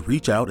 please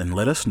reach out and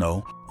let us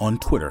know on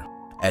Twitter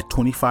at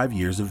 25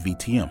 Years of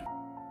VTM,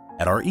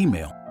 at our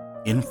email,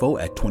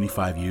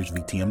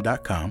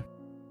 info@25yearsvtm.com,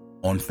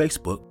 on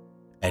Facebook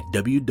at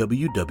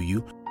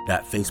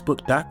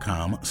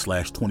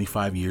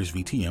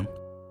www.facebook.com/25yearsvtm,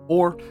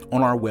 or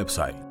on our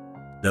website,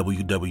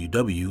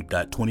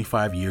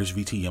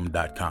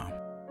 www.25yearsvtm.com.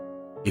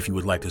 If you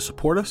would like to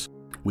support us,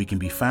 we can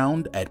be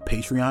found at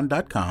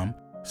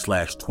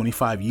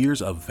patreon.com/25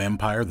 Years of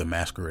Vampire the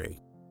Masquerade.